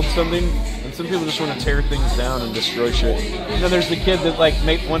want to build something, and some people just want to tear things down and destroy shit. You know, there's the kid that like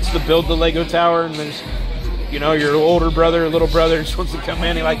wants to build the Lego tower, and there's, you know, your older brother or little brother just wants to come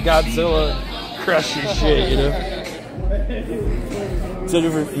in and like Godzilla, crush your shit, you know? Two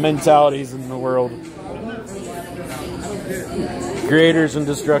different mentalities in the world. Creators and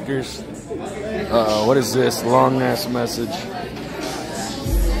destructors. Uh-oh, what is this? Long ass message.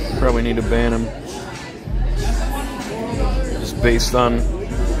 Probably need to ban him. Just based on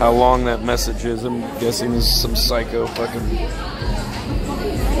how long that message is, I'm guessing this is some psycho fucking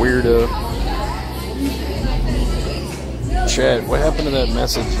weirdo. Chat, what happened to that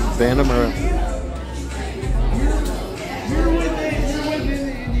message? Ban him or...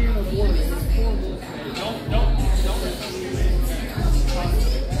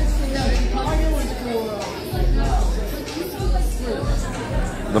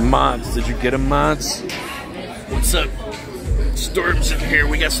 The mods, did you get them, mods? What's up? Storm's in here.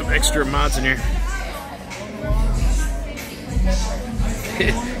 We got some extra mods in here.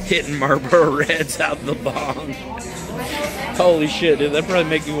 Hitting Marlboro Reds out the bong. Holy shit, dude. That'd probably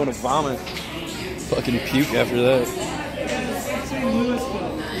make me want to vomit. Fucking puke after that.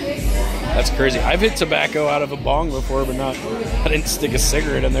 That's crazy. I've hit tobacco out of a bong before, but not... I didn't stick a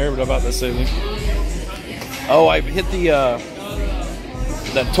cigarette in there, but about the same thing. Oh, I hit the,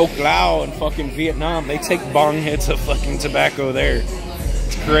 that Tok Lao in fucking Vietnam. They take bong hits of fucking tobacco there.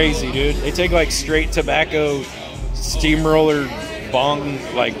 It's crazy, dude. They take like straight tobacco steamroller bong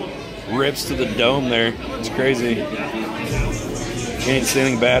like rips to the dome there. It's crazy. You ain't see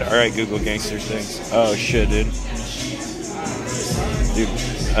anything bad? Alright, Google gangster things. Oh shit, dude. Dude,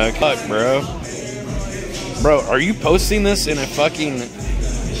 fuck, bro. Bro, are you posting this in a fucking...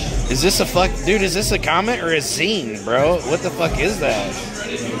 Is this a dude, is this a comment or a zine, bro? What the fuck is that?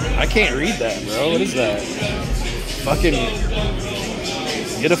 I can't read that, bro. What is that? Fucking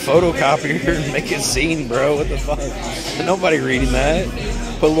get a photocopier and make a zine, bro. What the fuck? Nobody reading that.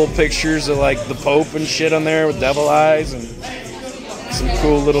 Put little pictures of like the Pope and shit on there with devil eyes and some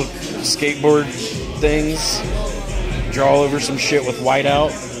cool little skateboard things. Draw over some shit with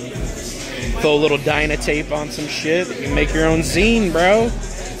whiteout. Throw a little Dyna-tape on some shit. You can make your own zine, bro.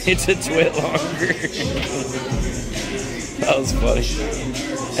 It's a twit longer. That was funny.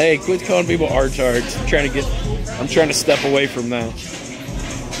 Hey, quit calling people artards. I'm trying to step away from that.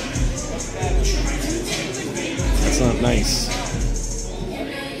 That's not nice.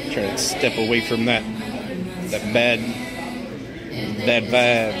 I'm trying to step away from that bad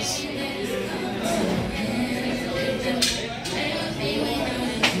vibes.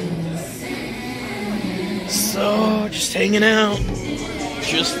 So, just hanging out.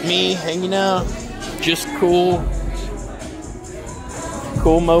 Just me hanging out. Just cool.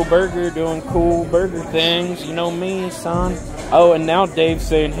 Cool Mo Burger doing cool burger things. You know me, son. Oh, and now Dave's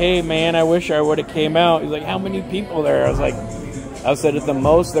saying, hey, man, I wish I would have came out. He's like, how many people there? I was like, I said at the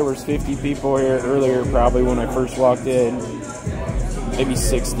most there was 50 people here earlier, probably when I first walked in. Maybe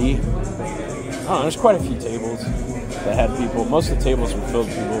 60. Oh, there's quite a few tables that had people. Most of the tables were filled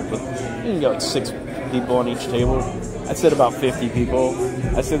with people, but you can get like 6 people on each table. I said about 50 people.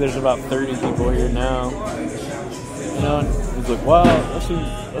 I said there's about 30 people here now. You know, and he's like, wow,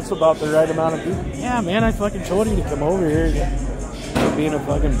 that's about the right amount of people. Yeah, man, I fucking told you to come over here. Quit being a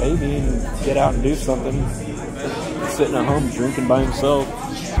fucking baby and get out and do something. Sitting at home drinking by himself.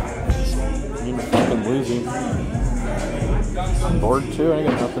 You're fucking losing. I'm bored too. I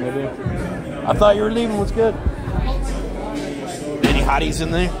got nothing to do. I thought you were leaving. What's good? Any hotties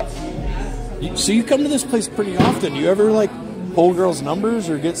in there? So you come to this place pretty often. Do you ever like pull girls' numbers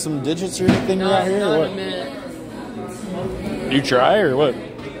or get some digits or anything around here? Or what? You try or what?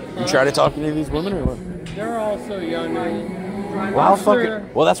 You try to talk to any of these women or what? They're all so young. Well,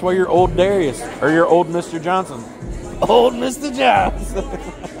 well, that's why you're old Darius or you're old Mr. Johnson. Old Mr. Johnson.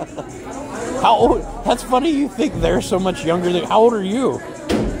 How old? That's funny. You think they're so much younger than. How old are you?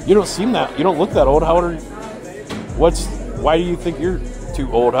 You don't seem that. You don't look that old. How old are you? Why do you think you're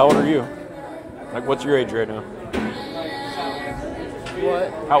too old? How old are you? Like, what's your age right now? What?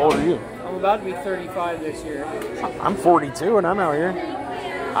 How old are you? I'm about to be 35 this year. I'm 42 and I'm out here.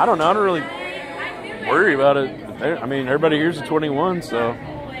 I don't know. I don't really worry about it. I mean, everybody here's a 21, so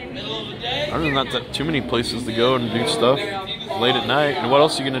there's not too many places to go and do stuff late at night. And what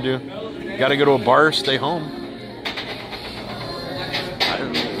else are you going to do? You got to go to a bar or stay home.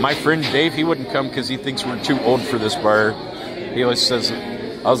 My friend Dave, he wouldn't come because he thinks we're too old for this bar. He always says,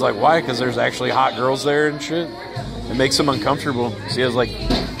 I was like, why? Because there's actually hot girls there and shit. It makes him uncomfortable. So he has like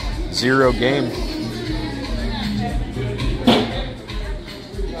 0 game.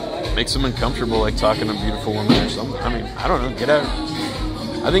 makes them uncomfortable, like talking to beautiful women or something. I mean, I don't know. Get out.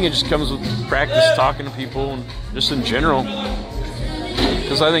 I think it just comes with practice talking to people and just in general.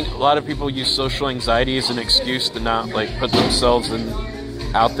 Because I think a lot of people use social anxiety as an excuse to not like put themselves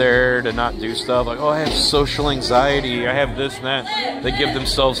out there, to not do stuff. Like, oh, I have social anxiety, I have this and that. They give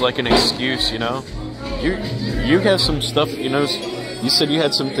themselves like an excuse, you know. You have some stuff, you know. You said you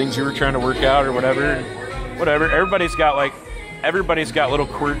had some things you were trying to work out or whatever. Whatever. Everybody's got little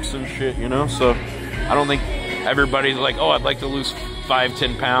quirks and shit, you know. So I don't think everybody's like, oh, I'd like to lose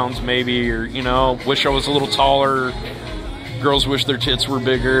 5-10 pounds maybe, or, you know, wish I was a little taller. Girls wish their tits were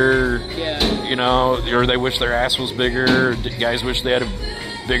bigger, you know, or they wish their ass was bigger. Guys wish they had a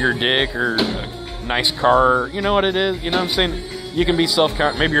bigger dick or a nice car. You know what it is? You know what I'm saying? You can be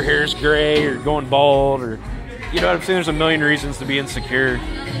self-conscious. Maybe your hair's gray or going bald, or, you know what I'm saying? There's a million reasons to be insecure.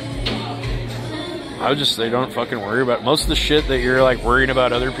 I would just say don't fucking worry about it. Most of the shit that you're like worrying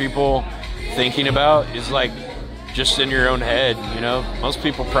about other people thinking about is like just in your own head, you know? Most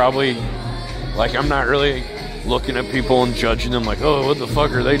people probably, like, I'm not really looking at people and judging them like, oh, what the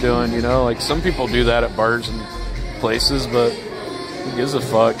fuck are they doing, you know? Like, some people do that at bars and places, but who gives a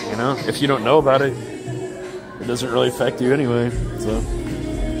fuck, you know? If you don't know about it, it doesn't really affect you anyway, so.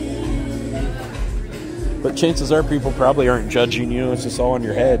 But chances are people probably aren't judging you. It's just all in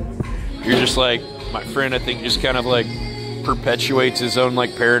your head. You're just like, my friend, I think, just kind of like perpetuates his own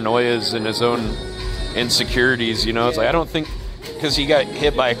like paranoias and his own insecurities, you know? It's like, I don't think, because he got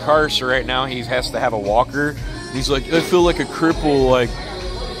hit by a car, so right now he has to have a walker. He's like, I feel like a cripple, like,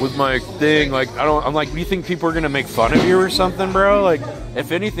 with my thing. Like, I'm like, do you think people are going to make fun of you or something, bro? Like,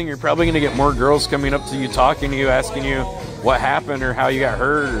 if anything, you're probably going to get more girls coming up to you, talking to you, asking you what happened or how you got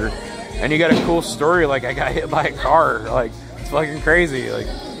hurt. And you got a cool story, like, I got hit by a car. Like, it's fucking crazy. Like,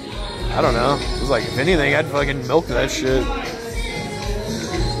 I don't know. It was like, if anything, I'd fucking milk that shit.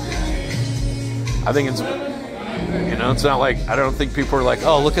 I think it's... You know, it's not like, I don't think people are like,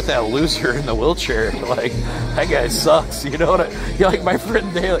 oh, look at that loser in the wheelchair. Like, that guy sucks. You know what you're like my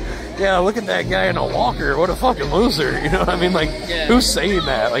friend Daly. Yeah, look at that guy in a walker. What a fucking loser. You know what I mean? Like, who's saying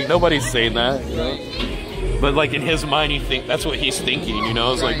that? Like, nobody's saying that, you know? But, like, in his mind, that's what he's thinking, you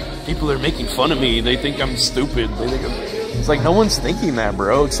know? It's like, people are making fun of me. They think I'm stupid. They think it's like, no one's thinking that,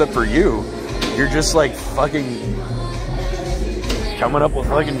 bro, except for you. You're just, like, fucking coming up with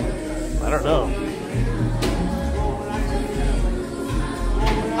fucking, I don't know.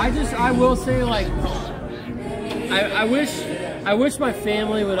 I will say, like, I wish my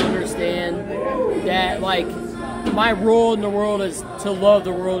family would understand that, like, my role in the world is to love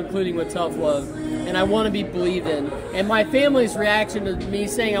the world, including with tough love, and I want to be believed in. And my family's reaction to me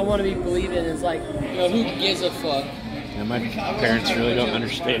saying I want to be believed in is like, you know, who gives a fuck? And my parents really don't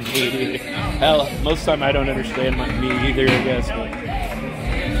understand me either. Hell, most of the time I don't understand me either, I guess. But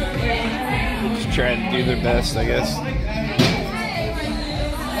just trying to do their best, I guess.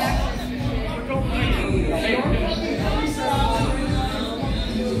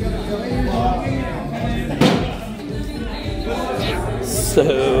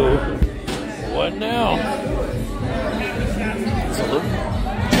 So, what now?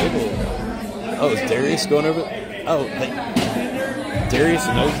 Oh, is Darius going over? Oh, Darius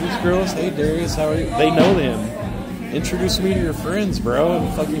knows these girls? Hey, Darius, how are you? They know them. Introduce me to your friends, bro.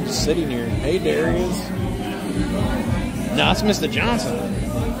 I'm fucking just sitting here. Hey, Darius. No, it's Mr. Johnson.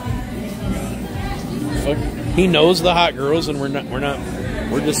 Fuck. He knows the hot girls, and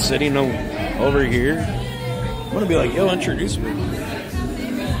we're just sitting over here. I'm gonna be like, yo, introduce me.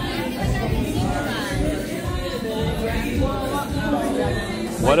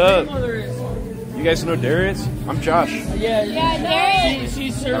 What up? You guys know Darius? I'm Josh. Yeah, Darius.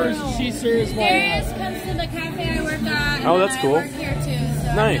 She's serious. Darius comes to the cafe I work at. Oh, that's cool. I work here too.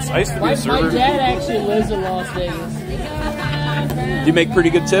 So Nice. I used to be My a server. dad actually lives in Las Vegas. Do you make pretty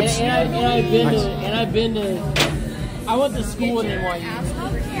good tips? And I've been to. I went to school in NYU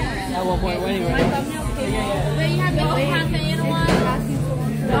at one point. Anyway. But you have no cafe in a while.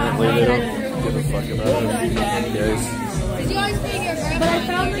 They don't give a fuck about it. Guys. Did you always think your grandma? But I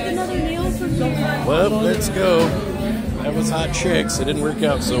found like another meal for you. Well, let's go. That was hot chicks. It didn't work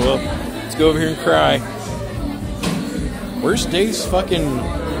out so well. Let's go over here and cry. Where's Dave's fucking...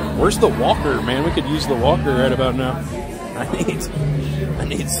 Where's the walker, man? We could use the walker right about now. I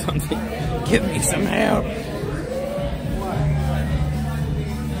need something. Give me some help.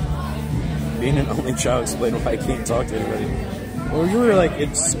 Being an only child, explain why I can't talk to anybody. Well, you were like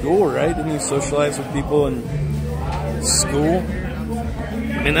in school, right? Didn't you socialize with people in school?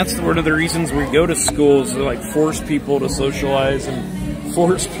 And that's one of the reasons we go to schools, to like force people to socialize and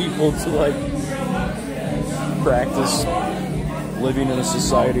force people to like practice living in a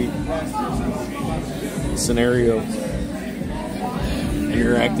society scenario,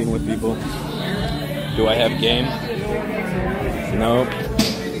 interacting with people. Do I have game? Nope.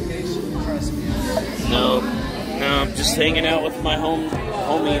 No, I'm just hanging out with my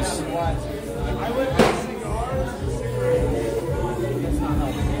homies.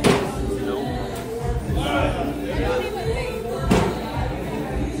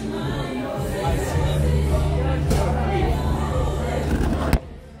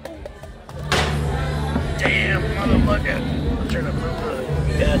 Damn, motherfucker. I'm trying to move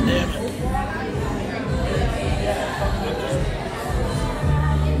the goddamn it.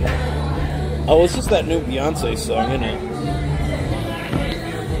 Oh, it's just that new Beyonce song, isn't it?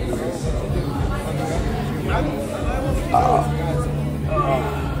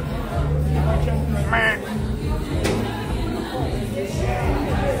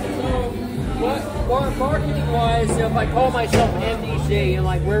 Marketing wise, if I call myself MDJ, and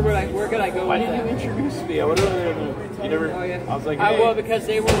like, where could I go? Why with didn't you that? introduce me? I would have. You never. Oh, yeah. I was like, I hey. will, because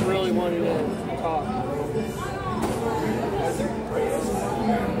they weren't really wanting to talk.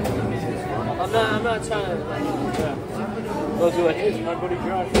 I'm not trying to. Like, Those are like, hey, it's my buddy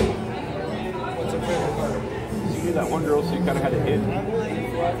Josh. What's up, you knew that one girl, so you kind of had to hit.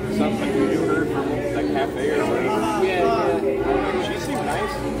 Sounds like you knew her from that cafe or whatever. yeah. She seemed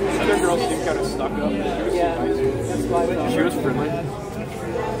nice. The other girl seemed kind of stuck up. She was Yeah, nice. that's why I thought. She was friendly.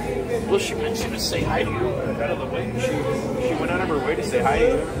 Well, she mentioned to say hi to you. She went out of her way to say hi to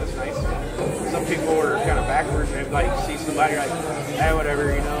you. That's nice. Some people were kind of backwards and like see somebody like, hey,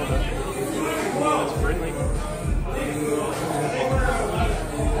 whatever, you know. But that's friendly.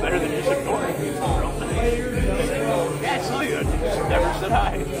 Better than just ignoring people. Yeah, it's all good. Just never said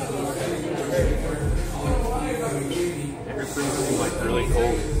hi. Everything seems like really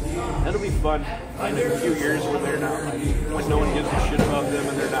cold. That'll be fun. In a few years when they're not like, when no one gives a shit about them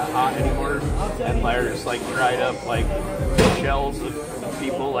and they're not hot anymore, and they're just like dried up like shells of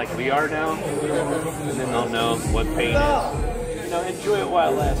people like we are now, and then they'll know what pain is. You know, enjoy it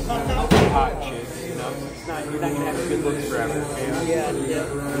while it lasts. Hot chicks, you know, it's not, you're not gonna have good looks forever. You know? Yeah.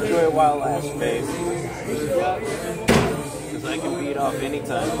 Enjoy it while it lasts, babe. Because I can beat off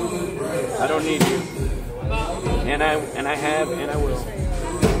anytime. I don't need you. And I have, and I will.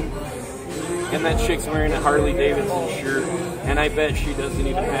 And that chick's wearing a Harley Davidson shirt, and I bet she doesn't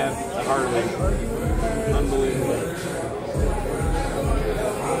even have a Harley. Unbelievable.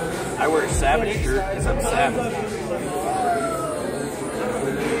 I wear a Savage shirt because I'm savage.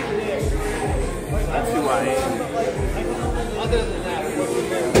 That's who I am. Other than that,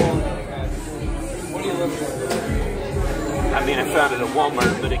 what do you look for? I mean, I found it at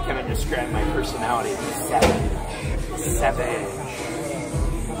Walmart, but it kind of described my personality. Savage. Savage.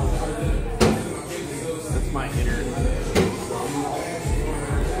 That's my inner.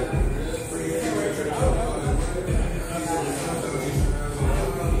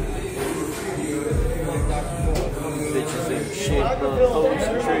 Bitches in shape of hoes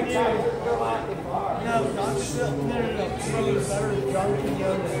and tricks.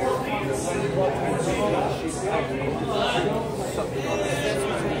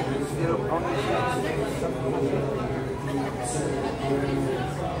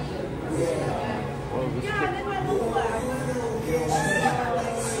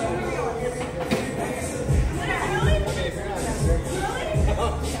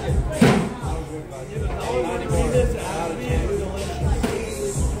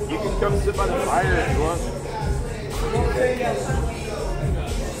 You can come sit by the fire if you want.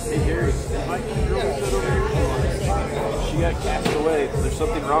 Hey Gary, invite the girl to sit over here. She got cast away. There's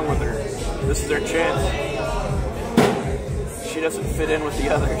something wrong with her. This is her chance. She doesn't fit in with the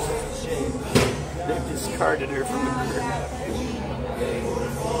others. They've discarded her from the group.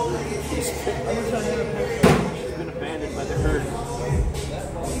 She's been abandoned by the herd.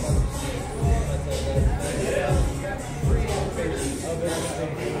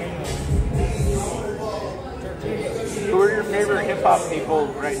 Who are your favorite hip hop people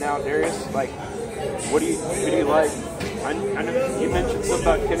right now, Darius? Like, who do you like? I know you mentioned something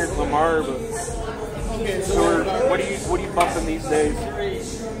about Kendrick Lamar, but what are you bumping these days?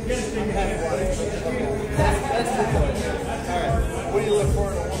 What do you look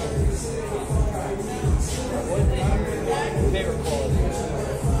for in a woman? Favorite quality?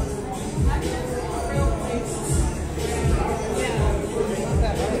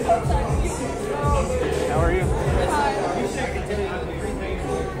 How are you?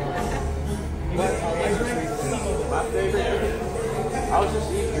 My favorite? I was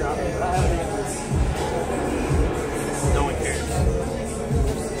just eavesdropping, but I haven't answered. No one cares.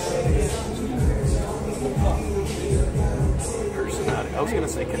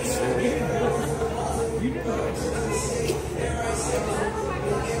 as they can say.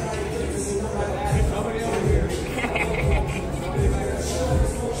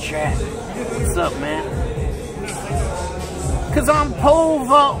 Chat. What's up, man? Cause I'm pole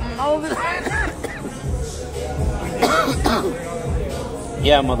vaulting over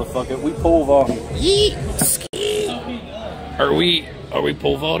Yeah, motherfucker. We pole vaulting. Yeet. Are we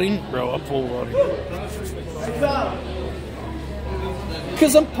pole vaulting? Bro, I'm pole vaulting.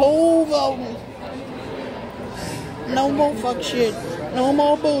 Cause I'm pole vaulting. No more fuck shit. No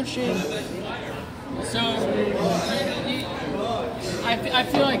more bullshit. So, I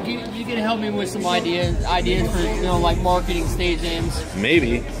feel like you can help me with some ideas for, you know, like marketing stage names.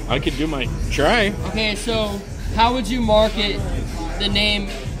 Maybe. I could do my try. Okay, so how would you market the name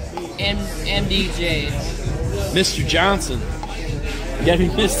MDJ? Mr. Johnson. You gotta be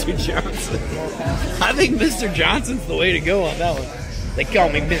Mr. Johnson. I think Mr. Johnson's the way to go on that one. They call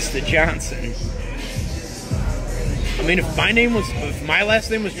me Mr. Johnson. I mean, if my last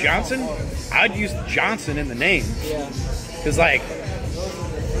name was Johnson, I'd use Johnson in the name. Yeah. Cause like,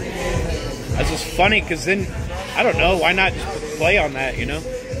 that's just funny. Cause then, I don't know, why not just play on that? You know?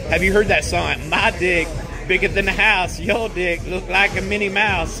 Have you heard that song? My dick bigger than the house. Your dick look like a Minnie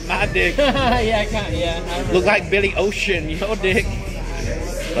Mouse. My dick yeah, look like Billy Ocean. Your dick.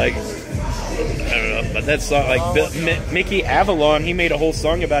 Like, I don't know, but that song, like Mickey Avalon, he made a whole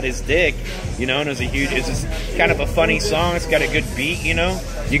song about his dick, you know, and it's just kind of a funny song. It's got a good beat, you know.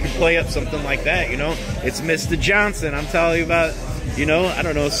 You can play up something like that, you know. It's Mr. Johnson. I'm telling you about, you know, I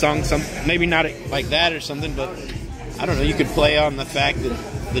don't know, a song, maybe not like that or something, but I don't know. You could play on the fact that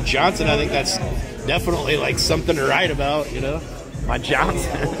the Johnson. I think that's definitely like something to write about, you know. My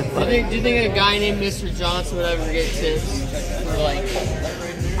Johnson. Do you think a guy named Mr. Johnson would ever get tips for like?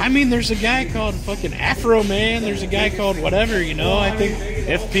 I mean, there's a guy called fucking Afro Man. There's a guy called whatever, you know. I think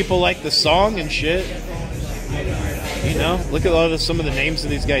if people like the song and shit, you know, look at some of the names of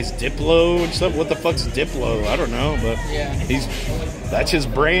these guys, Diplo and stuff. What the fuck's Diplo? I don't know, but yeah, that's his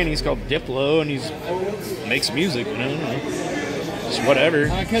brand. He's called Diplo, and makes music, you know. Just whatever.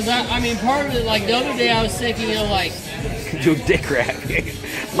 Because I mean, part of it, like the other day, I was thinking, you know, like do dick rap.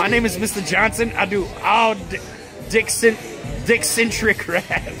 My name is Mr. Johnson. I do all dick-centric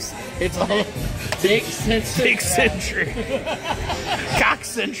raps. It's all dick-centric.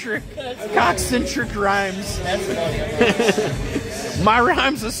 Cock-centric rhymes. That's funny. My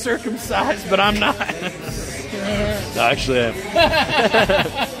rhymes are circumcised, but I'm not. No, actually, I am.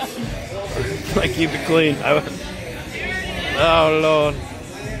 I keep it clean. Oh, Lord.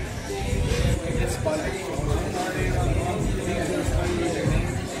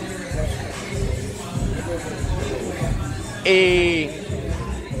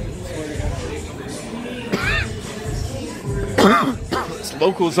 It's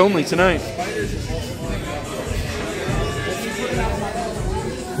locals only tonight.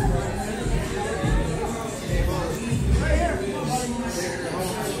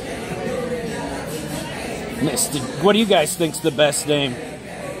 What do you guys think's the best name?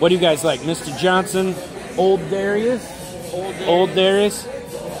 What do you guys like? Mr. Johnson? Old Darius? Old Darius?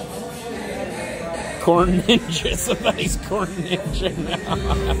 Corn Ninja. Somebody's Corn Ninja now.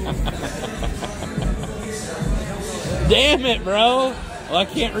 Damn it, bro. Well, I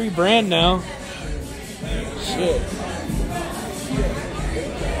can't rebrand now. Shit.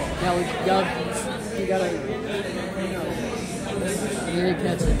 Yeah, we gotta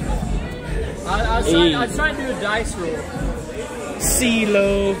catch it. I was trying to do a dice roll.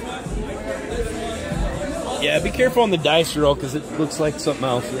 CeeLo. Yeah, be careful on the dice roll because it looks like something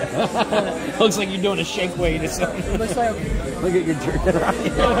else. Yeah. Looks like you're doing a shake weight or something. Looks like look at your jerking around.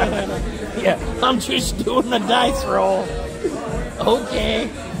 Yeah, I'm just doing a dice roll. Okay.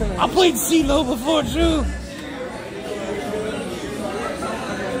 I played CeeLo before too.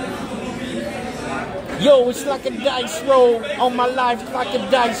 Yo, it's like a dice roll. On my life, it's like a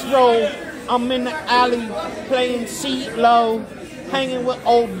dice roll. I'm in the alley playing CeeLo, hanging with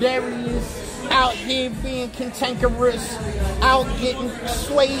old Darius. Out here being cantankerous, out getting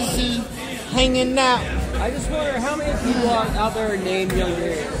Swayze, hanging out. I just wonder how many people out there are named Young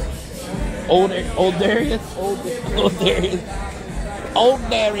Darius. Old Darius? Old Darius. Old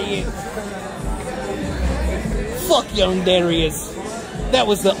Darius. Fuck Young Darius. That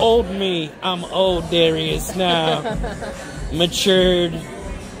was the old me. I'm old Darius now. Matured.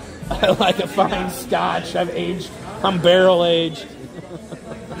 Like a fine scotch. I've aged. I'm barrel aged.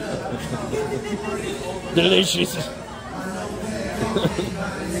 Delicious.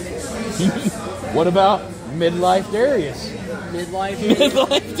 What about midlife Darius? Midlife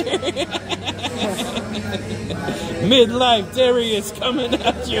Darius. Midlife Darius coming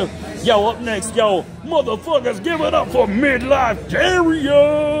at you. Yo, up next, yo, motherfuckers, give it up for Midlife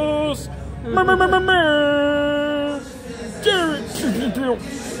Darius.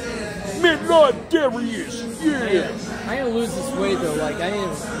 Midlife Darius, yeah. I ain't gonna lose this weight though. Like I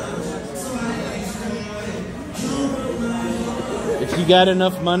ain't. If you got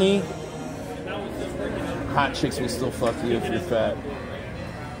enough money, hot chicks will still fuck you if you're fat.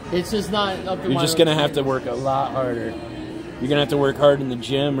 It's just not up to You're just gonna have to work a lot harder. You're gonna have to work hard in the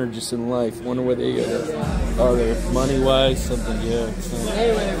gym or just in life. Wonder where they are there, money wise, something. Yeah. Something.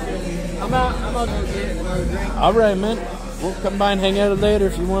 Anyway, I'm out to get another drink. All right, man. We'll come by and hang out later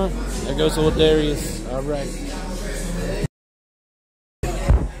if you want. There goes old Darius. All right.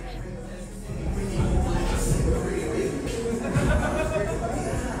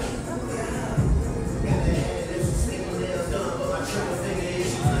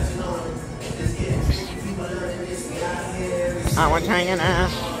 I was hanging out.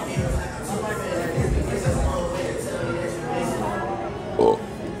 Oh.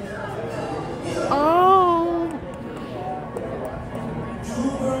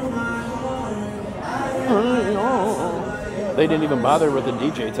 They didn't even bother with a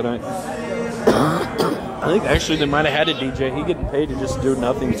DJ tonight. I think actually they might have had a DJ. He getting paid to just do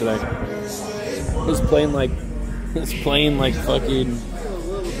nothing tonight. He's playing like fucking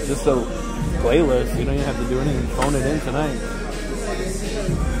just a playlist. You don't even have to do anything. Phone it in tonight.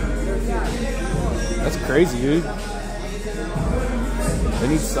 That's crazy, dude. They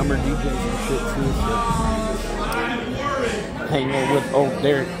need summer DJs and shit too. So. Hang out with old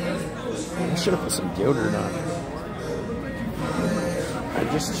Derek. I should have put some deodorant on. I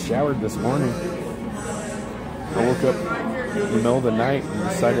just showered this morning. I woke up in the middle of the night and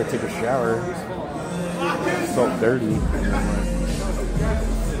decided to take a shower. It felt dirty.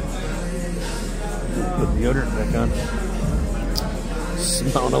 Put deodorant back on.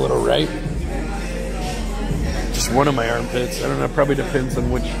 Smelling a little right. Just one of my armpits. I don't know. Probably depends on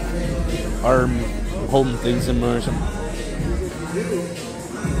which arm I'm holding things in or something.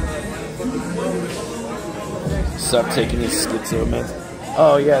 Stop taking these schizo meds.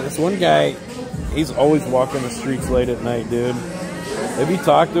 Oh yeah, this one guy, he's always walking the streets late at night, dude. If you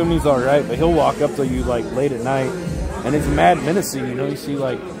talk to him, he's alright, but he'll walk up to you like late at night, and it's mad menacing, you know. You see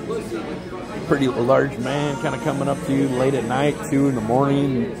like a pretty large man kind of coming up to you late at night, 2 in the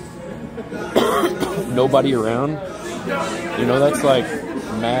morning, nobody around. You know, that's like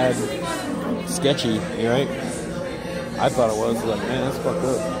mad sketchy, right? I thought it was like, man, that's fucked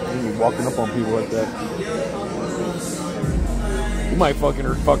up. You're walking up on people like that. You might fuck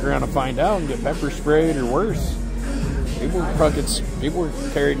around and find out and get pepper sprayed or worse. People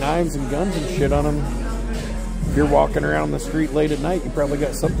carry knives and guns and shit on them. If you're walking around the street late at night, you probably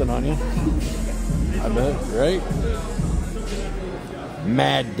got something on you. I bet, right?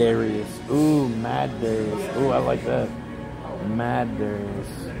 Mad Darius. Ooh, Mad Darius. Ooh, I like that. Mad Darius.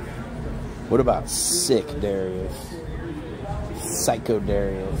 What about Sick Darius? Psycho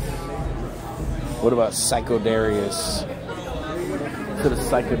Darius. What about Psycho Darius? Is it a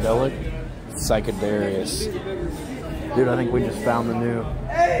psychedelic? Psychodarius. Dude, I think we just found the new...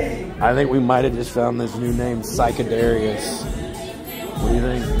 I think we might have just found this new name, Psychodarius. What do you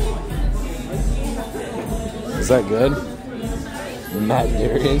think? Is that good? Mad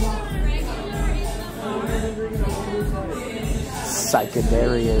Darius?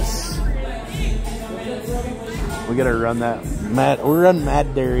 Psychodarius. We gotta run that. We'll run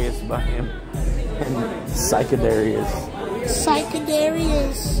Mad Darius by him. And Psychodarius.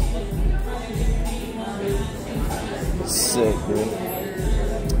 Psychodarius. Sick, dude.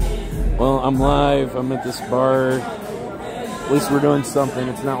 Well, I'm live. I'm at this bar. At least we're doing something.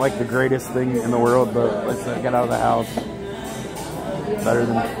 It's not like the greatest thing in the world, but let's get out of the house. Better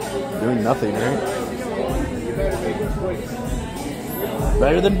than doing nothing, right?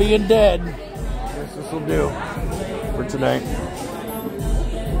 Better than being dead. I guess this will do for tonight.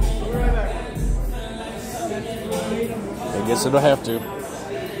 I guess it'll have to.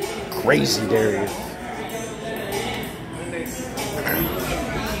 Crazy Darius.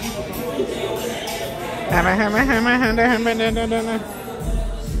 I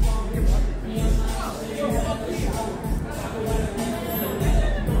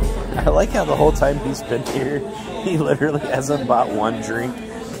like how the whole time he's been here, he literally hasn't bought one drink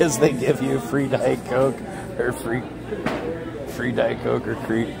because they give you free Diet Coke or free Diet Coke or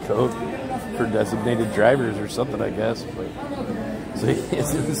Coke for designated drivers or something, I guess. But so he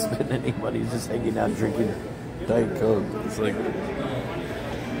isn't spending any money; he's just hanging out drinking Diet Coke. It's like,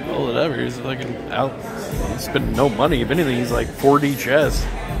 well, whatever. He's like out. He's spending no money. If anything, he's like 4D chess.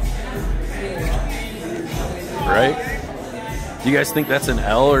 right? Do you guys think that's an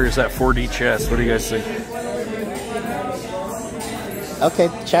L or is that 4D chess? What do you guys think? Okay,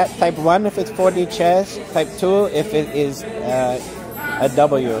 chat type 1 if it's 4D chess, type 2 if it is a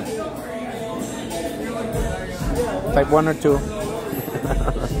W. Type 1 or 2.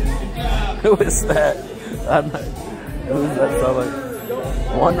 Who is that? Who does that sound like?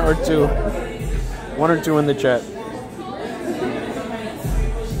 1 or 2? 1 or 2 in the chat.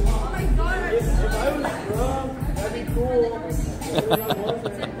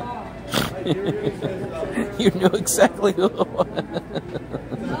 You know exactly who it was.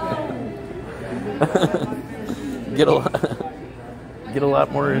 Get a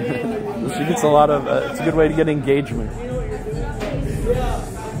lot more. She gets a lot of. It's a good way to get engagement.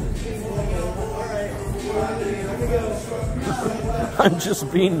 I'm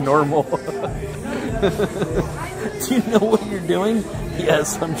just being normal. Do you know what you're doing?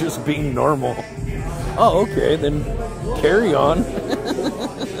 Yes, I'm just being normal. Oh, okay, then carry on.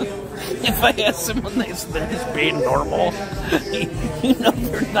 If I ask someone they're just being normal, you know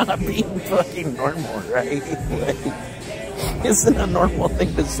they're not being fucking normal, right? Like, isn't a normal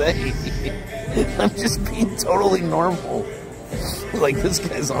thing to say. I'm just being totally normal. Like, this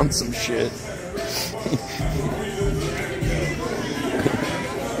guy's on some shit.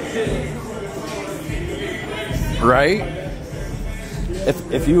 Right?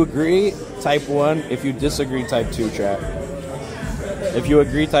 If you agree, type 1. If you disagree, type 2, chat. If you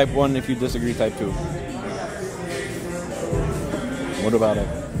agree, type 1. If you disagree, type 2. What about it?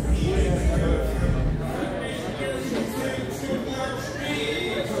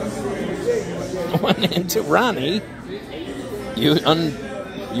 One and two. Ronnie, your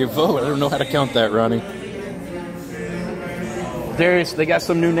vote. I don't know how to count that, Ronnie. Darius, they got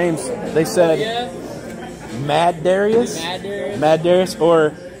some new names. They said Mad Darius, Mad Darius,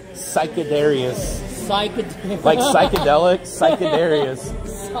 or Psychedarius. Like psychedelic, Psychedarius.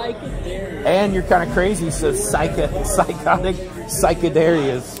 And you're kind of crazy, so psychotic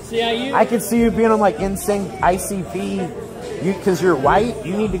Psychedarius. See, I could see you being on like NSYNC, ICP. Because you're white,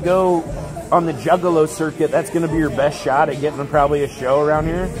 you need to go on the Juggalo circuit. That's going to be your best shot at getting probably a show around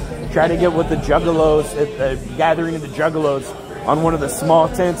here. Try to get with the Juggalos at the gathering of the Juggalos on one of the small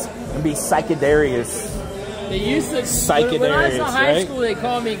tents and be Psychedarius. They used to Psychedarius, when I was in high right? school. They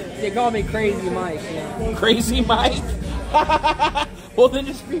called me Crazy Mike. Yeah. Crazy Mike. Well, then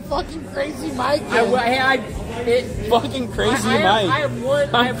just be fucking Crazy Mike. Fucking Crazy Mike. I have one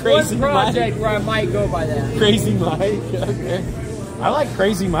project where I might go by that. Crazy Mike. Okay. I like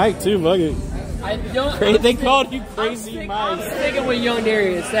Crazy Mike too. Fuck it. They called you Crazy Mike. I'm sticking with Young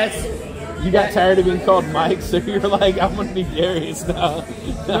Darius. You got tired of being called Mike, so you're like, I'm gonna be Darius now.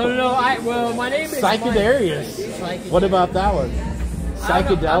 No. Well, my name is Psychedarius. Mike. What about that one?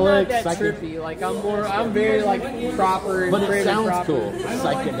 Psychedelic. I'm not that trippy. Like I'm very like proper. And but it sounds proper. cool.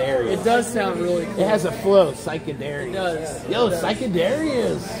 Psychedarius. It does sound really cool. It has a flow. Psychedarius. It does. Yo,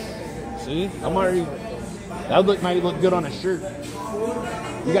 Psychedarius. See, I'm already. That might look good on a shirt.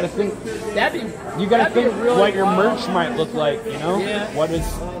 You gotta think. You gotta think really what your merch might look like. You know,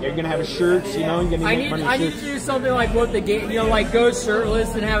 you're gonna have a shirt. You know, you're gonna make money. I need to do something like what the game. You know, like go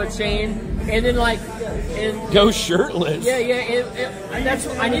shirtless and have a chain, and then like go shirtless. Yeah. And that's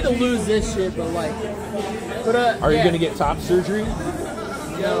I need to lose this shit, but like. Are you gonna get top surgery?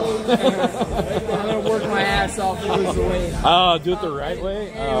 No. I'm gonna work my ass off to lose the weight. Oh, do it the right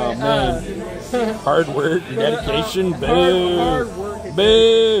way. Oh man, hard work, dedication. Boo. Hard work.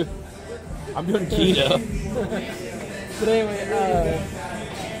 Boo. I'm doing keto. But anyway,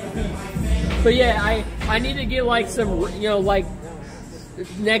 but yeah, I need to get like some, you know, like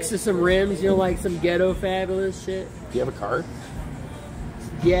next to some rims, you know, like some ghetto fabulous shit. Do you have a car?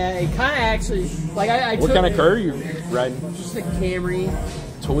 Yeah, it kind of actually, like I what kind of car are you riding? Just a Camry.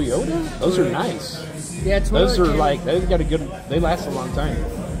 Toyota? Those are nice. Yeah, Toyota. Those are like, they've got a good, they last a long time.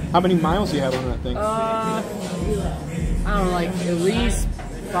 How many miles do you have on that thing? I don't know, like at least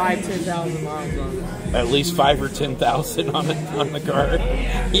 5,000-10,000 miles on it. At least 5,000 or 10,000 on the car.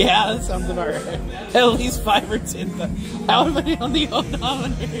 Yeah, that sounds about right. At least 5,000 or 10,000. How many on the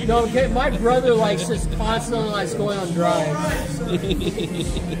odometer? No, okay, my brother likes just constantly like going on drives.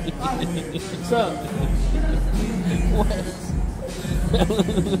 So, what? At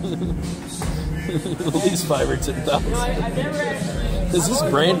least 5,000 or 10,000. No, I never actually. Is this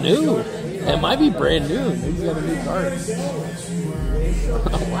brand new? It might be brand new. Maybe he's got a new car.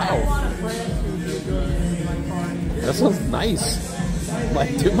 Oh, wow. That sounds nice.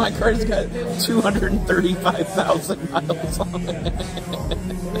 Like, dude, my car's got 235,000 miles on it.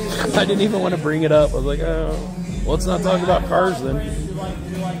 I didn't even want to bring it up. I was like, oh, well, let's not talk about cars then.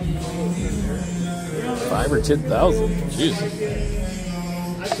 5 or 10,000. Jeez.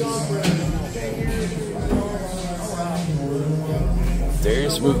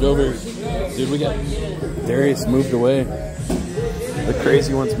 Darius moved over. Dude, we got Darius moved away. The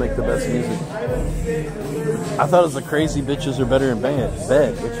crazy ones make the best music. I thought it was the crazy bitches are better in bed.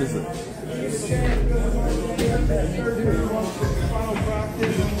 Which is it?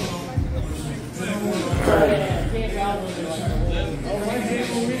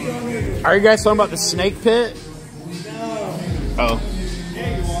 Are you guys talking about the snake pit? Oh.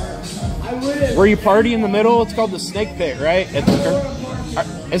 Where you party in the middle? It's called the snake pit, right?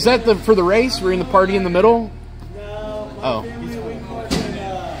 Is that for the race? We're in the party in the middle? Oh.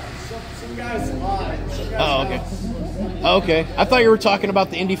 Oh, okay. Okay. I thought you were talking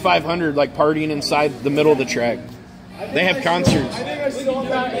about the Indy 500, like partying inside the middle of the track. They have concerts. I think I still have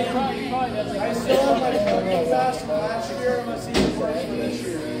my fucking vest from last year and my season party for this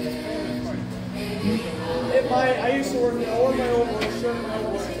year. I used to work, I wore my overall shirt and my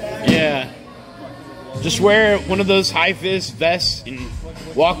overall tag. Yeah. Just wear one of those high-vis vests and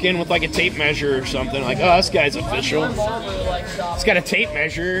walk in with like a tape measure or something. Like, oh, this guy's official. He's got a tape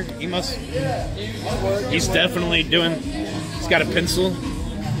measure. He must. He's definitely doing. He's got a pencil.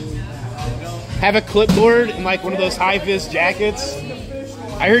 Have a clipboard and like one of those high-vis jackets.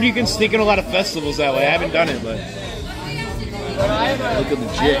 I heard you can sneak in a lot of festivals that way. I haven't done it, but. Look at the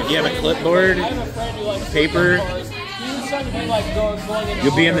jit. You have a clipboard, paper.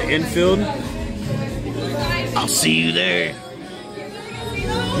 You'll be in the infield. I'll see you there.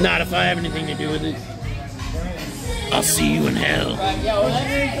 Not if I have anything to do with it. I'll see you in hell.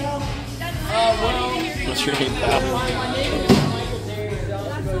 What's your name, pal?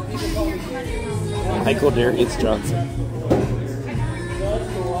 Michael Darius Johnson.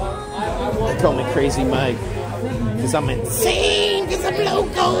 They call me Crazy Mike. Because I'm insane, because I'm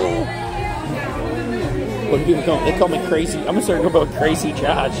loco. What do people call me? They call me Crazy. I'm going to start going about Crazy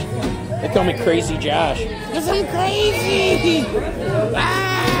Josh. They call me Crazy Josh. Because I'm crazy.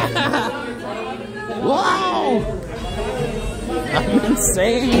 Ah! Wow. I'm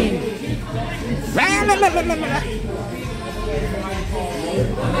insane.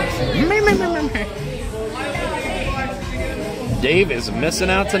 Dave is missing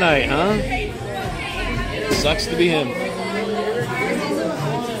out tonight, huh? Sucks to be him.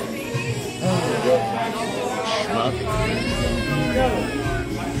 Schmuck.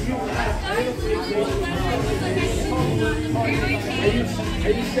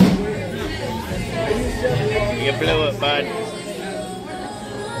 You blew it, bud.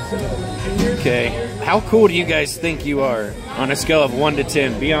 Okay. How cool do you guys think you are? On a scale of 1 to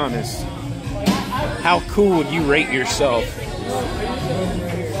 10, be honest. How cool would you rate yourself?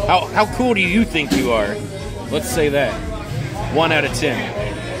 How cool do you think you are? Let's say that. 1 out of 10.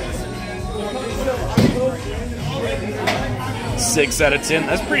 6 out of 10.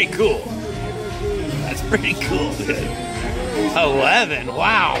 That's pretty cool. That's pretty cool, dude. 11.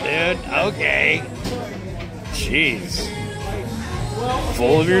 Wow, dude. Okay. Jeez.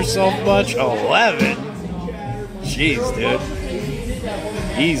 Full of yourself much? 11. Jeez, dude.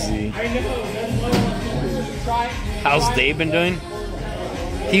 Easy. How's Dave been doing?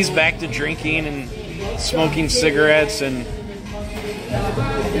 He's back to drinking and smoking cigarettes, and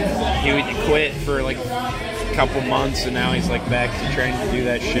he would quit for like a couple months, and now he's like back to trying to do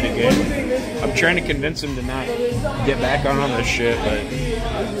that shit again. I'm trying to convince him to not get back on this shit, but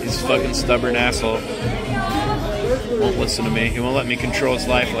he's a fucking stubborn asshole. Won't listen to me. He won't let me control his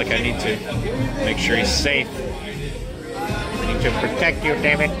life like I need to. Make sure he's safe. I need to protect you,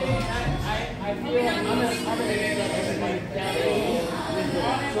 damn it.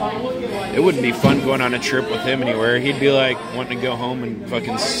 It wouldn't be fun going on a trip with him anywhere. He'd be like wanting to go home and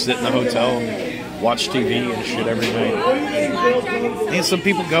fucking sit in the hotel and watch TV and shit every night. And some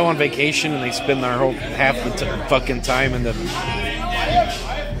people go on vacation and they spend their whole half the fucking time in the,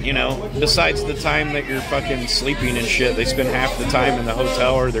 you know, besides the time that you're fucking sleeping and shit, they spend half the time in the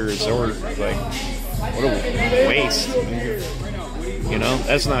hotel or the resort. Like, what a waste. You know,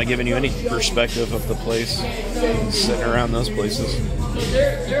 that's not giving you any perspective of the place, sitting around those places.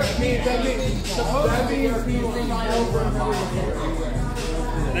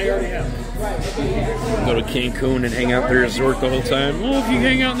 They already have. Go to Cancun and hang out at the resort the whole time. Well, if you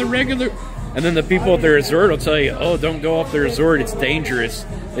hang out in the regular... And then the people at the resort will tell you, oh, don't go off the resort, it's dangerous.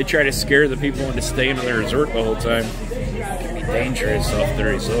 They try to scare the people into staying on the resort the whole time. It can be dangerous off the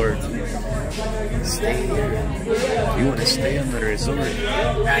resort. Stay here. You want to stay on the resort.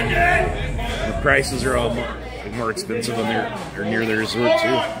 The prices are all more expensive than they're near the resort too.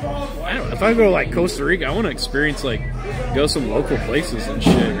 I don't know, if I go to like Costa Rica, I want to experience like go some local places and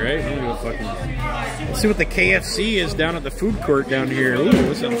shit, right? I don't go fucking. Let's see what the KFC is down at the food court down here. Ooh,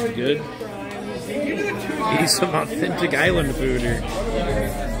 this sounds good. Eat some authentic island food here.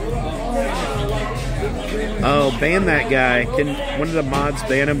 Oh, ban that guy. Can one of the mods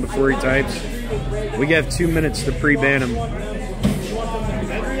ban him before he types? We have 2 minutes to pre-ban him.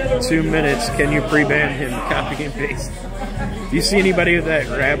 2 minutes. Can you pre-ban him? Copy and paste. Do you see anybody with that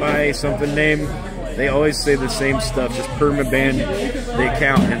rabbi something name? They always say the same stuff. Just perma-ban the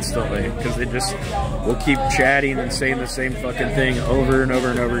account instantly because they just will keep chatting and saying the same fucking thing over and over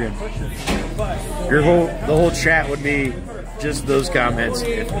and over again. The whole chat would be just those comments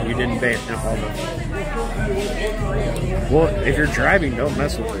if you didn't ban all of them. Well, if you're driving, don't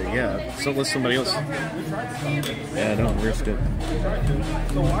mess with it. Yeah, so let somebody else. Yeah, don't risk it.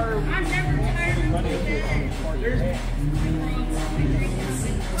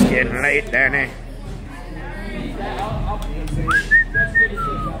 It's getting late, Danny.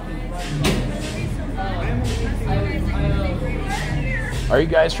 Are you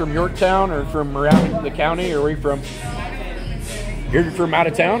guys from Yorktown or from around the county, or where are you from? You're from out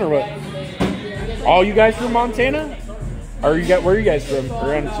of town or what? All you guys from Montana? Or where are you guys from?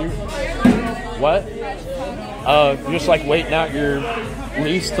 Around too? What? Just like waiting out your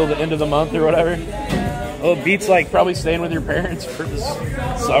lease till the end of the month or whatever? Oh, it beats like probably staying with your parents for the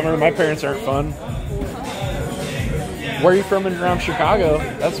summer. My parents aren't fun. Where are you from around Chicago?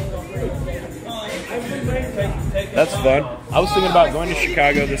 That's fun. I was thinking about going to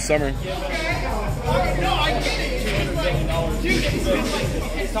Chicago this summer.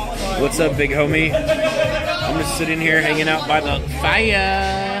 What's up, big homie? I'm just sitting here hanging out by the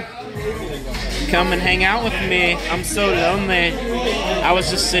fire. Come and hang out with me. I'm so lonely. I was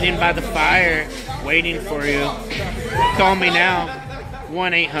just sitting by the fire waiting for you. Call me now.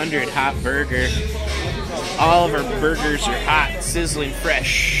 1-800-HOT-BURGER. All of our burgers are hot, sizzling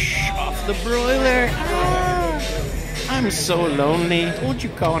fresh off the broiler. Oh, I'm so lonely. Won't you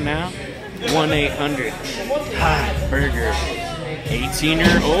call now? 1-800-HOT-BURGER. 18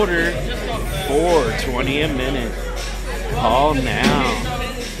 or older, $4.20 a minute. Call now.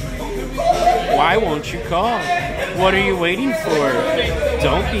 Why won't you call? What are you waiting for?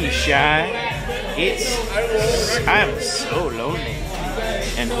 Don't be shy. I'm so lonely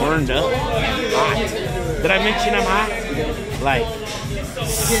and horned up and hot. Did I mention I'm hot? Like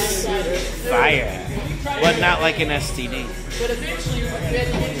fire. But not like an STD.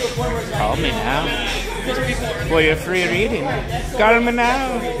 Call me now. For your free reading. Call me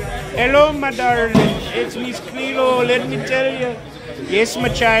now. Hello, my darling. It's Miss Cleo. Let me tell you. Yes, my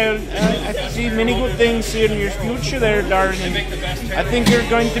child. I see many good things in your future there, darling. I think you're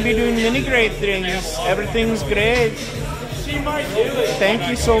going to be doing many great things. Everything's great. Thank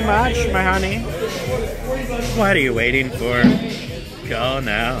you so much, my honey. What are you waiting for? Call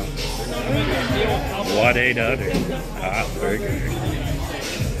now. 1-800-HOT-BURGER.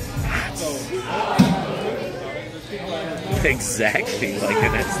 Exactly like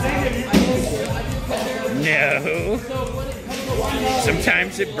an STD. No.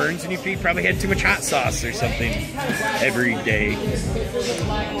 Sometimes it burns in your feet. Probably had too much hot sauce or something every day.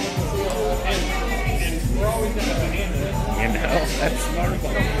 You know, that's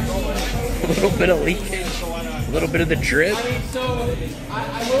normal. A little bit of leakage. A little bit of the drip.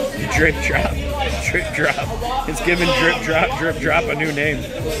 Drip drop. Drip drop. It's giving drip drop a new name.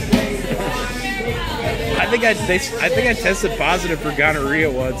 I think I tested positive for gonorrhea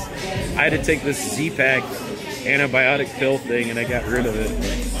once. I had to take this Z-Pack antibiotic pill thing and I got rid of it.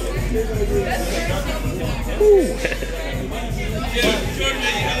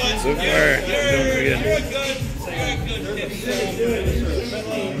 So far, doing good.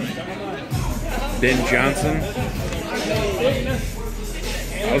 Ben Johnson.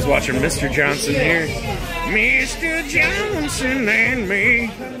 I was watching Mr. Johnson here. Mr. Johnson and me.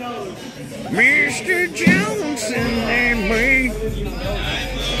 Mr. Johnson and me.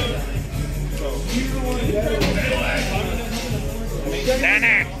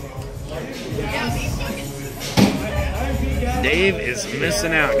 Dana. Dave is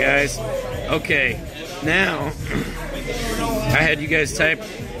missing out, guys. Okay, now I had you guys type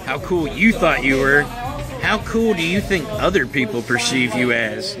how cool you thought you were. How cool do you think other people perceive you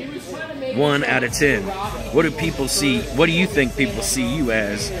as? 1 out of 10. What do people see? What do you think people see you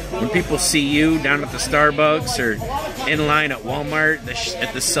as? When people see you down at the Starbucks or in line at Walmart,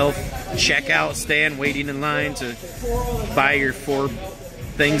 at the self-checkout stand, waiting in line to buy your 4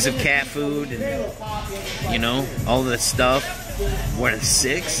 things of cat food and, you know, all this stuff. What, a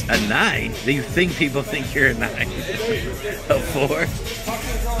 6? A 9? Do you think people think you're a 9? A 4?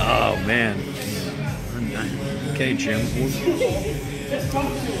 Oh, man. A 9. Okay, Jim.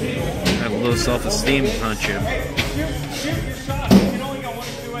 Have a little self-esteem, huh, Jim?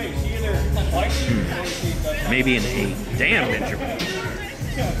 Maybe an 8. Damn, Benjamin.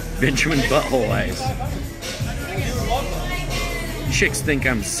 Benjamin Butthole Eyes. Chicks think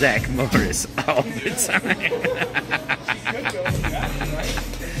I'm Zach Morris all the time.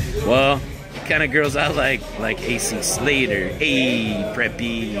 Well, the kind of girls I like AC Slater. Hey,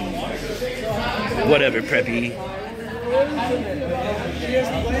 Preppy. Whatever, Preppy.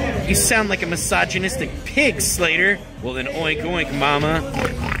 You sound like a misogynistic pig, Slater. Well, then oink oink, mama.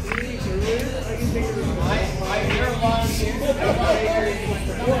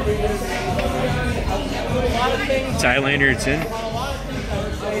 Thailander, it's in.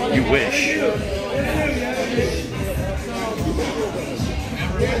 You wish.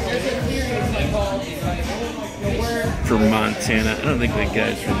 From Montana. I don't think that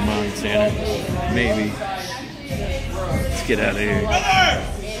guy's from Montana. Maybe. Let's get out of here.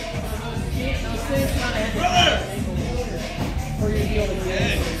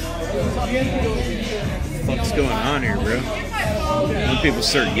 What's going on here, bro? When people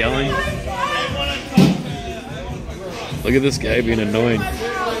start yelling. Look at this guy being annoying.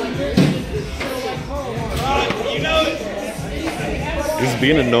 He's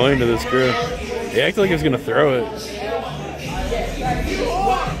being annoying to this girl. He acted like he was gonna throw it.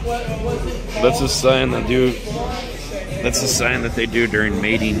 That's a sign that they do during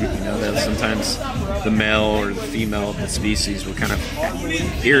mating. You know, that sometimes the male or the female of the species will kind of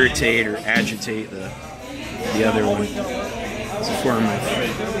irritate or agitate the other one. It's a form of,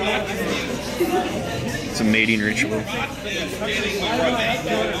 it's a mating ritual.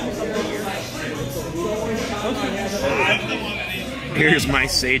 Here's my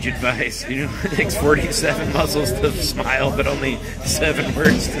sage advice. You know, it takes 47 muscles to smile, but only 7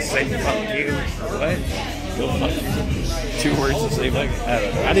 words to say fuck you. What? Go fuck you. 2 words to say fuck you. I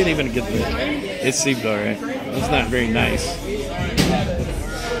don't know. I didn't even get the... It seemed alright. It's not very nice.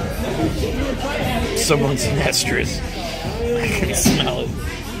 Someone's estrus. I can smell it.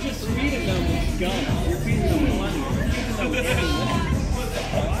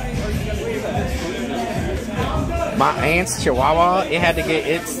 My aunt's Chihuahua, it had to get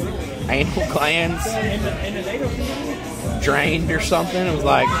its anal glands drained or something. It was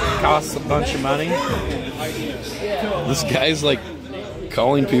like, cost a bunch of money. This guy's like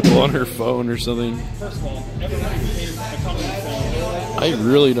calling people on her phone or something. I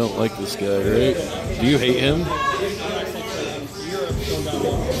really don't like this guy, right? Do you hate him?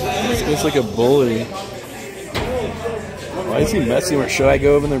 This guy's like a bully. Why is he messing with her? Should I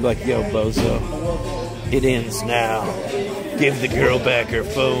go over there and be like, yo, bozo, it ends now. Give the girl back her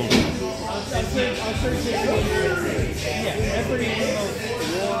phone.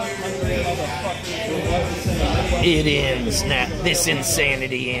 It ends now. This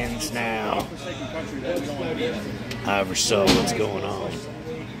insanity ends now. I ever saw what's going on,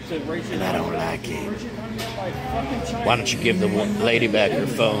 and I don't like it. Why don't you give the lady back her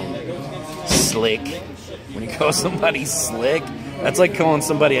phone? Slick. When you call somebody slick, that's like calling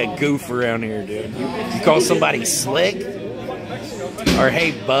somebody a goof around here, dude. You call somebody slick, or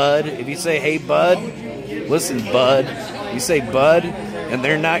hey bud. If you say hey bud, listen bud. You say bud, and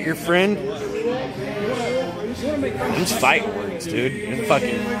they're not your friend. Those fight words, dude.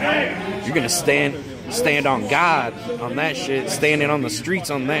 You're gonna stand on God on that shit. Standing on the streets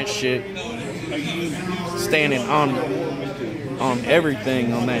on that shit. Standing on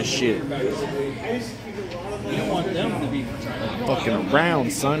everything on that shit. Fucking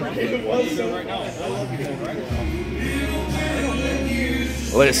around, son.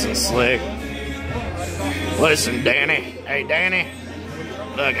 Listen, Slick. Listen, Danny. Hey, Danny.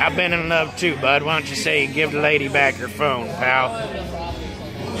 Look, I've been in love too, bud. Why don't you say you give the lady back her phone, pal?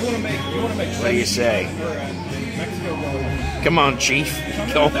 What do you say? Come on, Chief.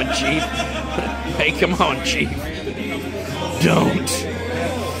 Call me Chief. Hey, come on, Chief. Don't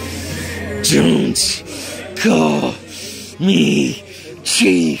call me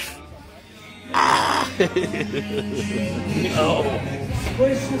Chief. Ah.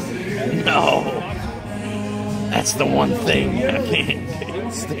 No. That's the one thing I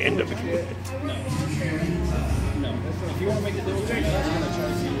can't stand up with.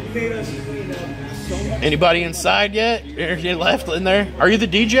 Anybody inside yet? You left in there? Are you the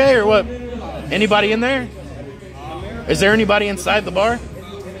DJ or what? Anybody in there? Is there anybody inside the bar?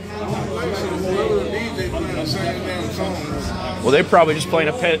 Well, they're probably just playing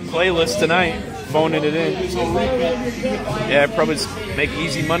a playlist tonight. phoning it in. Yeah, probably just make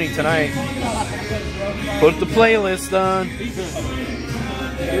easy money tonight. Put the playlist on.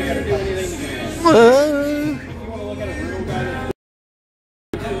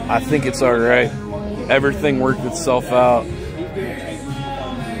 I think it's alright. Everything worked itself out.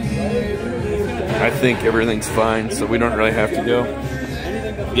 I think everything's fine, so we don't really have to go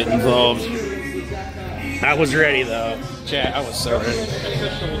get involved. I was ready though. Chat, I was so ready.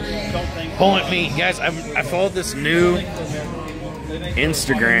 Pulling me, guys, I followed this new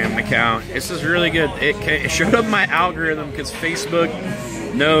Instagram account. This is really good. It showed up my algorithm because Facebook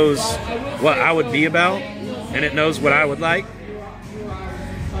knows what I would be about, and it knows what I would like.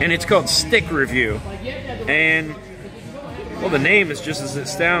 And it's called Stick Review. And, well, the name is just as it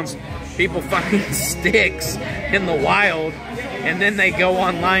sounds. People find sticks in the wild, and then they go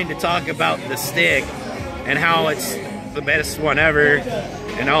online to talk about the stick and how it's the best one ever,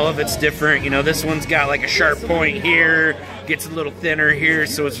 and all of it's different. You know, this one's got like a sharp point here, gets a little thinner here,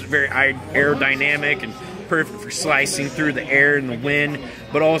 so it's very aerodynamic and perfect for slicing through the air and the wind,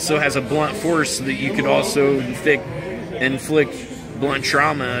 but also has a blunt force so that you could also inflict blunt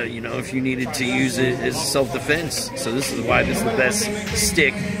trauma, you know, if you needed to use it as self-defense. So this is why this is the best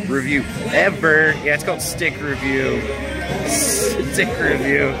stick review ever. Yeah, it's called Stick Review. Stick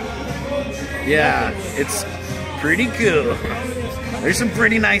Review. Yeah, it's pretty cool. There's some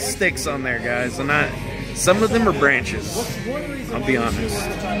pretty nice sticks on there, guys. Some of them are branches. I'll be honest.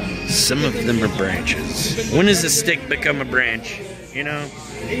 Some of them are branches. When does a stick become a branch? You know?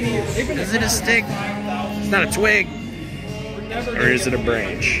 Is it a stick? It's not a twig. Or is it a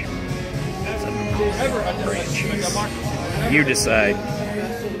branch? Branches. You decide.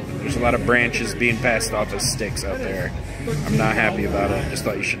 There's a lot of branches being passed off as sticks out there. I'm not happy about it. Just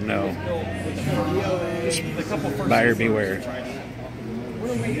thought you should know. Just buyer beware. When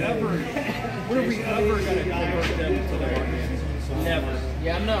are we ever going to convert them to the market? Never.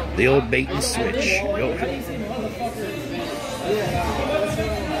 Yeah, I'm not. The old bait and switch.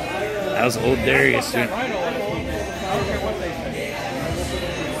 How's old Darius doing?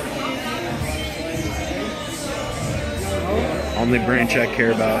 Only branch I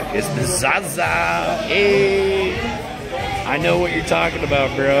care about is the Zaza. Hey, I know what you're talking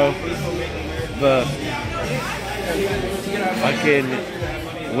about, bro. The fucking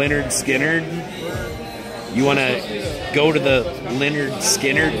Lynyrd Skynyrd. You want to go to the Lynyrd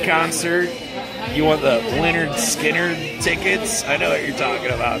Skynyrd concert? You want the Lynyrd Skynyrd tickets? I know what you're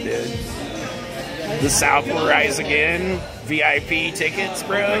talking about, dude. The South Will Rise Again VIP tickets,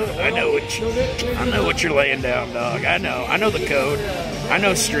 bro. I know what you're laying down, dog. I know the code. I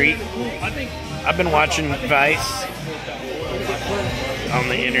know Street. I've been watching Vice on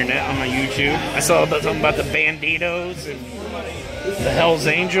the internet, on my YouTube. I saw something about the Banditos and the Hells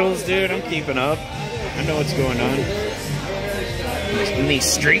Angels, dude. I'm keeping up. I know what's going on in these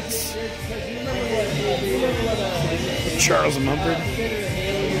streets. Charles Mumford.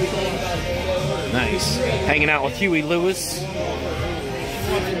 Nice. Hanging out with Huey Lewis.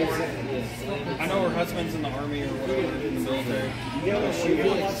 I know her husband's in the army or whatever, in the military. You know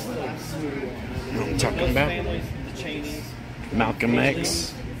what I'm talking about? The Cheneys. Malcolm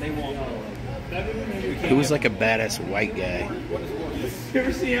X. Who was like a badass white guy. You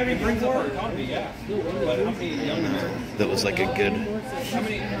ever see how many brings up our economy? Yeah. But how many young that was like a good. How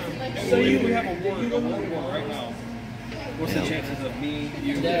many? Say we have a war right now. What's the chances of me,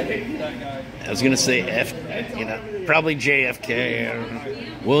 you, that guy? I was gonna say probably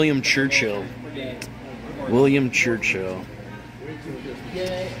JFK, William Churchill. William Churchill.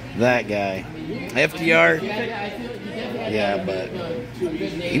 That guy. FDR. Yeah, but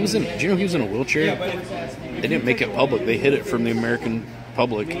he was in. Do you know he was in a wheelchair? They didn't make it public. They hid it from the American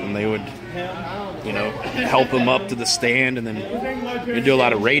public, and they would, help him up to the stand, and then they do a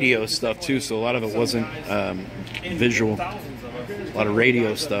lot of radio stuff too. So a lot of it wasn't visual. A lot of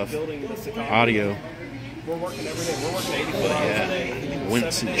radio stuff, audio. But yeah,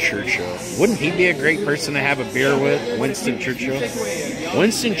 Winston Churchill. Wouldn't he be a great person to have a beer with? Winston Churchill.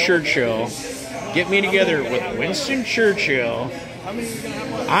 Winston Churchill. Get me together with Winston Churchill,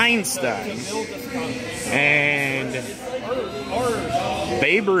 Einstein, and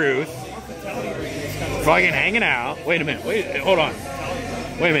Babe Ruth. Fucking hanging out. Wait a minute. Hold on.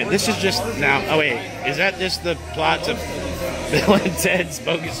 Wait a minute. This is just now. Oh wait, is that just the plot of Bill and Ted's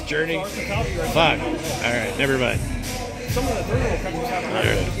Bogus Journey? Fuck. All right, never mind. All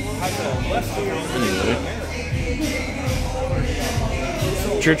right. Anyway.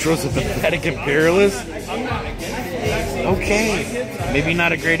 Churchill was a pathetic imperialist. Okay, maybe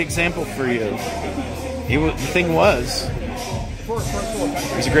not a great example for you. The thing was,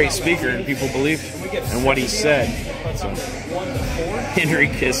 He's a great speaker, and people believe in what he said. So. Henry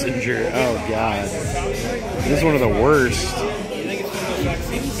Kissinger. Oh God, this is one of the worst.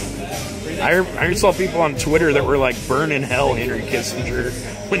 I saw people on Twitter that were like burning hell Henry Kissinger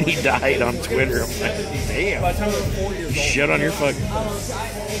when he died on Twitter. I'm like, damn. Shut on your fucking.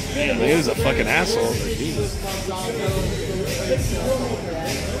 Man, he was a fucking asshole. Jesus.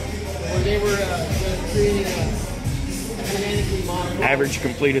 They were creating Average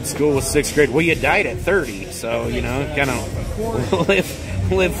completed school was 6th grade. Well, you died at 30, so you know, kind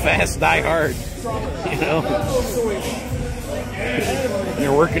of live fast, die hard. You know.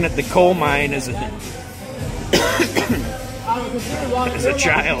 You're working at the coal mine as a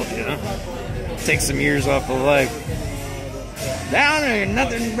child, you know. Take some years off of life. Down there,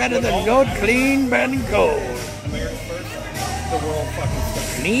 nothing better than gold, clean, bad and cold.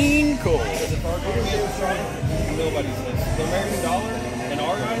 Clean coal. Nobody's list. The American dollar in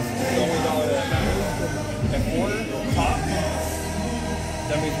our eyes is the only dollar that matters. At quarter, top,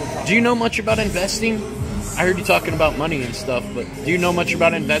 that means we're top. Do you know much about investing? I heard you talking about money and stuff, but do you know much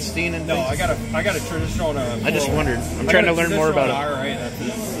about investing and No, things? I got a traditional. I just wondered. I'm trying to learn more about it. IRA, that's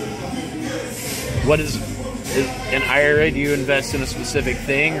it. What is an IRA? Do you invest in a specific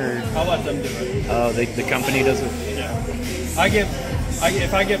thing, or I'll let them do it. oh, the company does it? Yeah,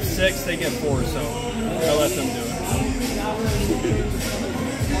 if I give 6, they get 4, so I'll let them do it.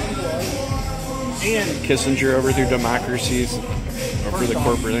 And Kissinger overthrew democracies for the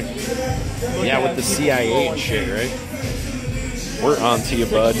corporate thing. Yeah, with the CIA and shit, right? We're on to you,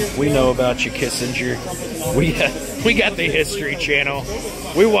 bud. We know about you, Kissinger. We got the History Channel.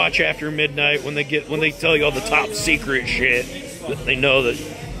 We watch after midnight when they tell you all the top secret shit. That they know that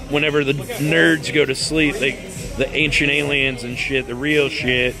whenever the nerds go to sleep, the ancient aliens and shit, the real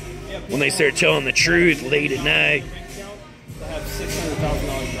shit, when they start telling the truth late at night. I have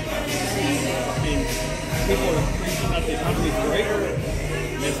 $600,000. People are preaching that the economy's great,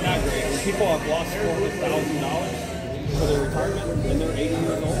 and it's not great. When people have lost $400,000 for their retirement and they're 80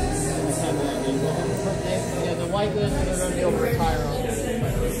 years old, it's time to let them go. Yeah, the likelihood that they're going to be able to retire on it.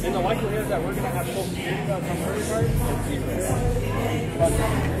 And the likelihood that we're going to have Social Security come retired,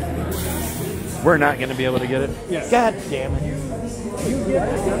 We're not going to be able to get it. Yeah. God damn it.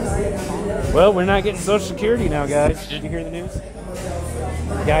 Well, we're not getting Social Security now, guys. Did you hear the news?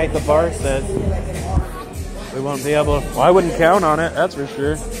 The guy at the bar said we won't be able to. Well, I wouldn't count on it, that's for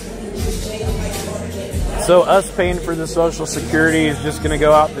sure. So us paying for the Social Security is just going to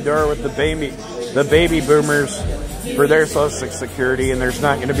go out the door with the baby boomers for their Social Security, and there's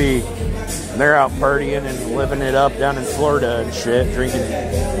not going to be. They're out partying and living it up down in Florida and shit,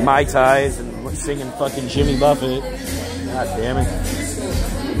 drinking Mai Tais and singing fucking Jimmy Buffett. God damn it.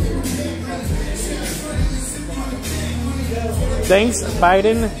 Thanks,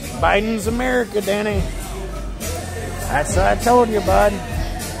 Biden. Biden's America, Danny. That's what I told you, bud.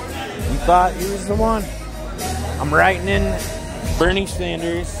 You thought you was the one. I'm writing in Bernie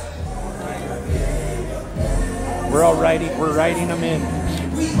Sanders. We're writing them in.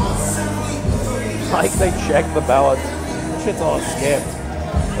 Like they checked the ballots. That shit's all skipped.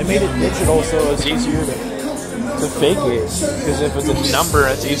 They made it digital so it's easier to fake it. Because if it's a number,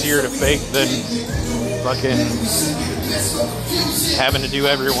 it's easier to fake than fucking having to do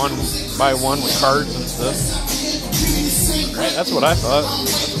every one by one with cards and stuff. Right, that's what I thought.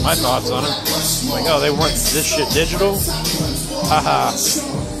 That's my thoughts on it. Like, oh, they want this shit digital? Haha.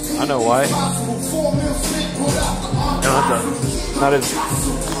 I know why. Not as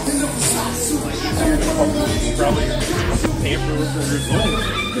probably tamper with the results.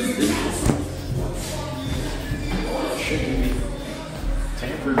 Shouldn't be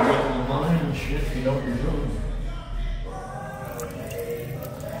tampered with online and shit if you know what you're doing.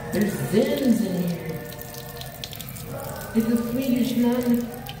 There's Zins in here. It's a Swedish nun.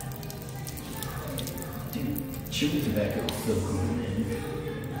 Dude, chewing tobacco is so cool, man.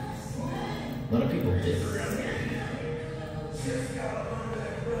 A lot of people dip around here.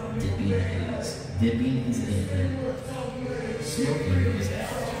 Dipping is in. Smoking is out.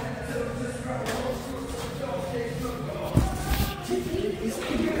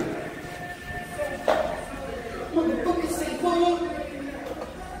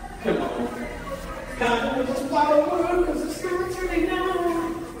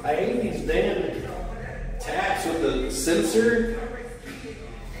 I hate these damn taps with the sensor.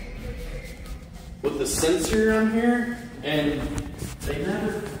 With the sensor on here, and they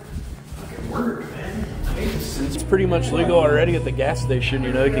never fucking work, man. I hate the sensor. It's pretty much legal already at the gas station,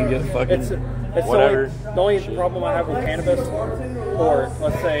 you know, you can get fucking whatever. The only problem I have with cannabis, or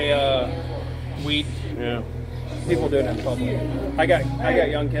let's say weed, Yeah. people doing it in public. I got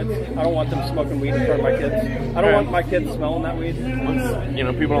young kids. I don't want them smoking weed in front of my kids. I don't want my kids smelling that weed. You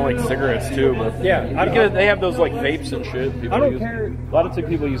know, people don't like cigarettes too, but yeah, they have those like vapes and shit. People I don't use, care. A lot of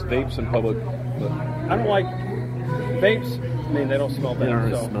people use vapes in public. But I don't like vapes. I mean, they don't smell bad. They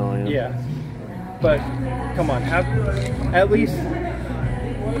don't so, smell, yeah. But come on, have at least.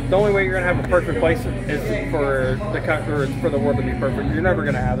 The only way you're gonna have a perfect place is for the country, or for the world to be perfect. You're never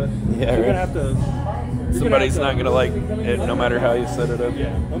gonna have it. Yeah, you're right. gonna have to. Somebody's not gonna like it, no matter how you set it up.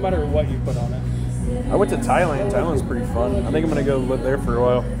 Yeah, no matter what you put on it. I went to Thailand. Thailand's pretty fun. I think I'm gonna go live there for a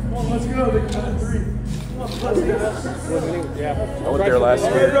while. Let's go. Yeah. I went there last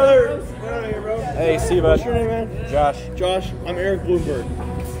Hey, year. brother. Hey, see you, bud. What's your name, man? Josh. Josh. I'm Eric Bloomberg.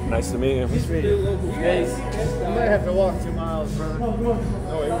 Nice to meet you. Hey, I might have to walk 2 miles, brother.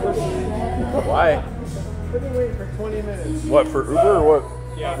 Why? I've been waiting for 20 minutes. What, for Uber or what?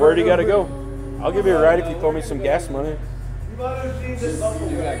 Yeah. Where do you gotta go? I'll give you a ride if you throw me some gas money. You got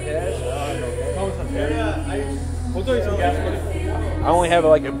cash? We'll throw you some gas money. I only have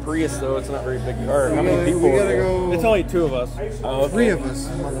like a Prius though. It's not a very big car. How many people? We gotta go. It's only 2 of us. Oh, okay. 3 of us,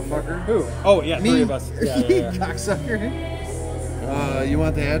 motherfucker. Who? Oh, yeah, Me. 3 of us. Yeah, yeah, yeah. Cocksucker. You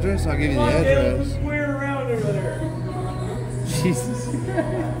want the address? I'll give you the address. Square around over there. Jesus.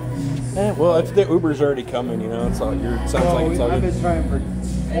 Well, if the Uber's already coming, you know, it's all. It sounds like it's all I've good. been trying for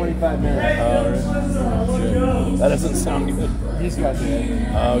 25 minutes. Shit. That doesn't sound good. He's got the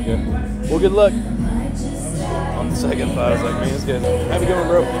address. Oh, okay. Well, good luck. On the second thought, I was like, man, it's good. Have a good one,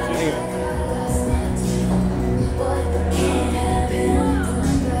 bro.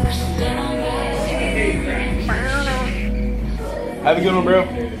 Have a good one, bro.